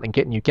boat out and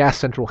getting you gas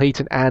central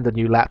heating and a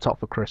new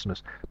laptop for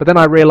Christmas. But then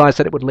I realised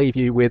that it would leave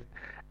you with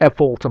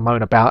F-all to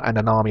moan about, and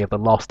an army of the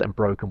lost and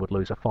broken would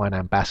lose a fine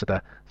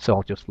ambassador. So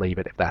I'll just leave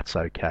it if that's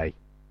okay.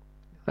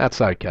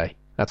 That's okay.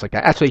 That's okay.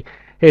 Actually,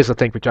 here's the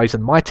thing for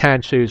Jason. My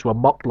tan shoes were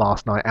mocked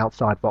last night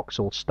outside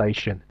Vauxhall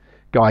Station.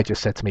 Guy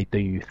just said to me, do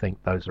you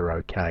think those are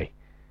okay?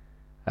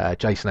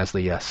 Jason has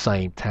the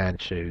same tan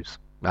shoes.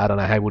 I don't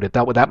know how he would have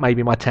dealt with that.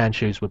 Maybe my tan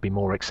shoes would be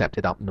more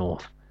accepted up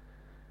north.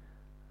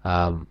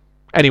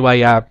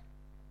 Anyway,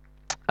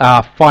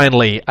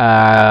 finally,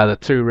 the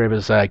Two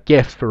Rivers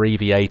gift for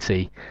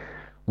EV80.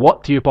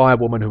 What do you buy a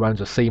woman who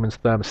owns a Siemens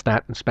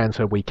thermostat and spends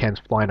her weekends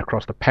flying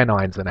across the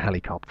Pennines in a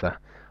helicopter?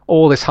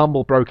 All this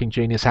humble broken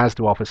genius has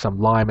to offer some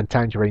lime and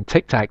tangerine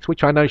Tic Tacs,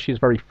 which I know she's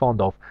very fond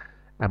of.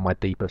 and my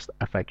deepest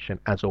affection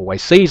as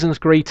always. Season's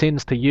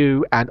greetings to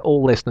you and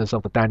all listeners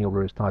of the Daniel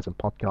Ruiz Tizon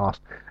podcast,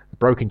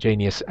 Broken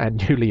Genius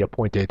and newly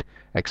appointed,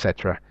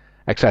 etc.,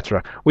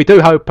 etc. We do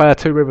hope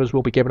Two Rivers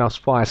will be giving us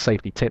fire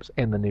safety tips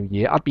in the new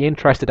year. I'd be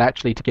interested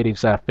actually to get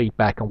his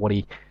feedback on what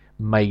he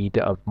made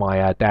of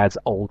my dad's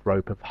old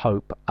rope of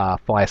hope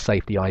fire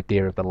safety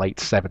idea of the late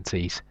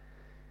 70s,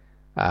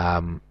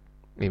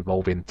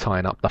 involving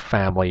tying up the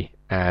family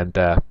and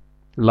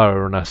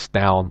lowering us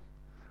down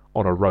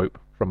on a rope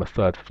from a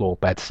third floor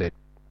bedsit.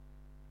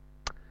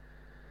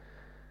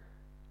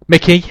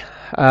 Mickey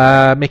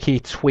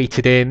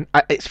tweeted in,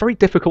 it's very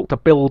difficult to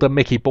build a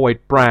Mickey Boyd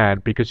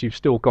brand because you've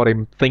still got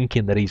him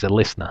thinking that he's a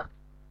listener,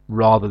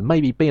 rather than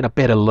maybe being a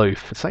bit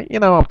aloof, saying,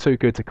 I'm too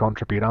good to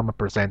contribute, I'm a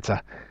presenter.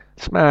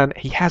 This man,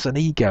 he has an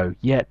ego,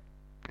 yet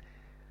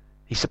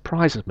he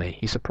surprises me.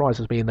 He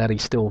surprises me in that he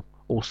still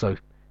also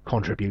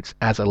contributes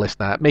as a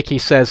listener. Mickey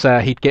says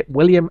he'd get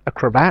William a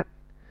cravat,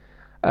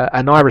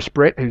 an Irish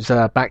Brit whose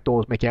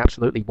backdoors Mickey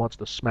absolutely wants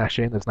to smash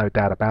in. There's no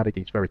doubt about it.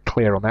 He's very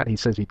clear on that. He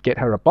says he'd get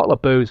her a bottle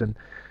of booze and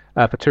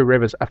for Two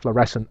Rivers a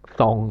fluorescent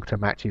thong to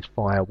match his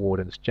fire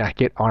warden's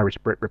jacket. Irish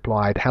Brit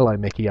replied, "Hello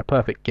Mickey, a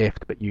perfect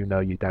gift, but you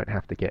don't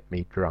have to get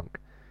me drunk."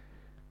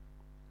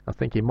 I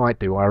think he might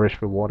do Irish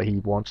for what he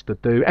wants to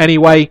do.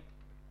 Anyway,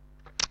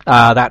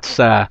 that's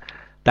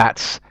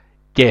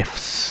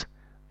gifts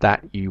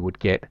that you would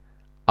get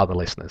other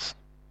listeners.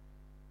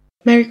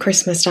 Merry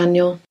Christmas,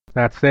 Daniel.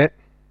 That's it.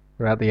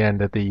 We're at the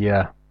end of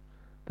the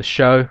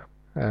show.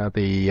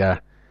 The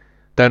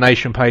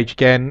donation page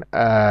again,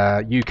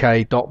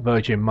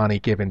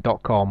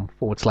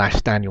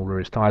 uk.virginmoneygiving.com/Daniel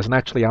Ruiz Tizon. And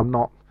actually, I'm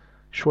not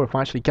sure if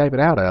I actually gave it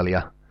out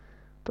earlier.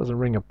 Doesn't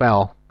ring a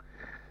bell.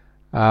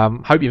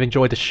 Hope you've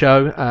enjoyed the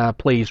show.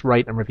 Please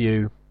rate and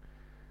review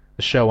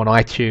the show on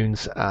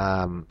iTunes.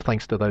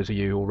 Thanks to those of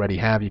you who already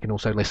have. You can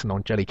also listen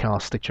on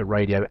Jellycast, Stitcher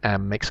Radio,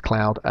 and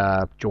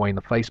Mixcloud. Join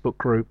the Facebook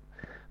group.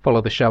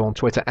 Follow the show on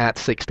Twitter at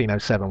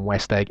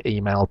 1607westegg.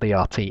 Email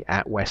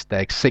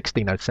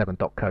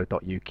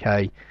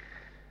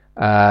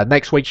drt@westegg1607.co.uk.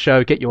 Next week's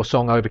show, get your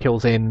song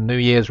overkills in, New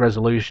Year's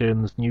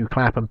resolutions, new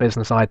Clapham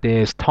business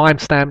ideas,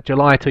 timestamp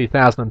July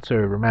 2002.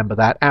 Remember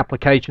that.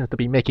 Applications to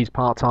be Mickey's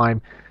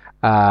part-time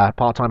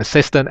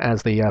assistant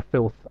as the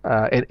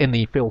in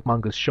the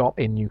Filthmonger's shop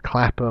in New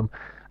Clapham.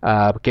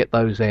 Get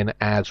those in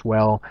as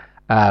well.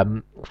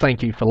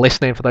 Thank you for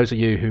listening. For those of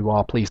you who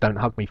are Please Don't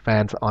Hug Me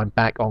fans, I'm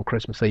back on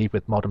Christmas Eve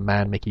with Modern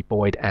Man Mickey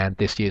Boyd and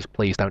this year's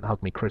Please Don't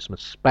Hug Me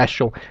Christmas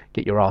special.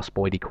 Get your Ask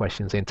Boydie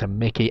questions into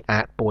Mickey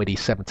at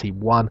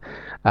Boydie71.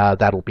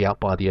 That'll be up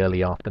by the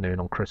early afternoon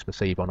on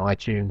Christmas Eve on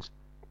iTunes.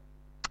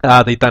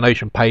 The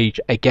donation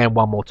page, again,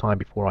 one more time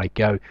before I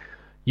go,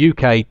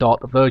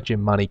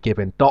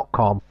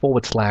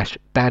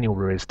 uk.virginmoneygiving.com/Daniel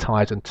Ruiz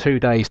Tizon. 2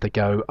 days to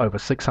go, over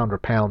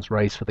 £600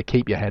 raised for the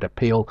Keep Your Head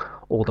appeal.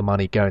 All the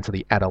money going to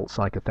the adult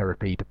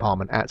psychotherapy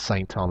department at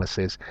St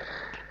Thomas's.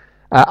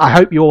 I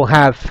hope you all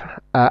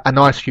have a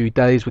nice few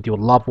days with your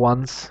loved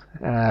ones.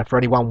 For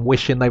anyone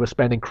wishing they were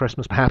spending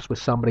Christmas perhaps with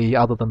somebody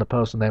other than the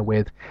person they're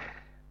with,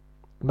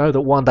 know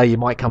that one day you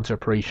might come to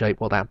appreciate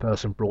what that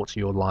person brought to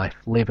your life.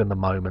 Live in the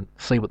moment.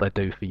 See what they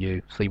do for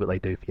you. See what they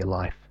do for your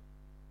life.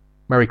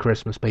 Merry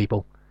Christmas,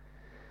 people.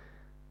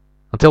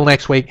 Until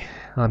next week,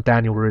 I'm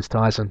Daniel Ruiz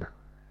Tizon,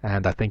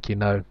 and I think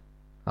I'm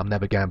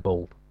never going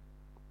bald.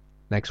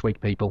 Next week,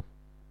 people.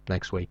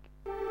 Next week.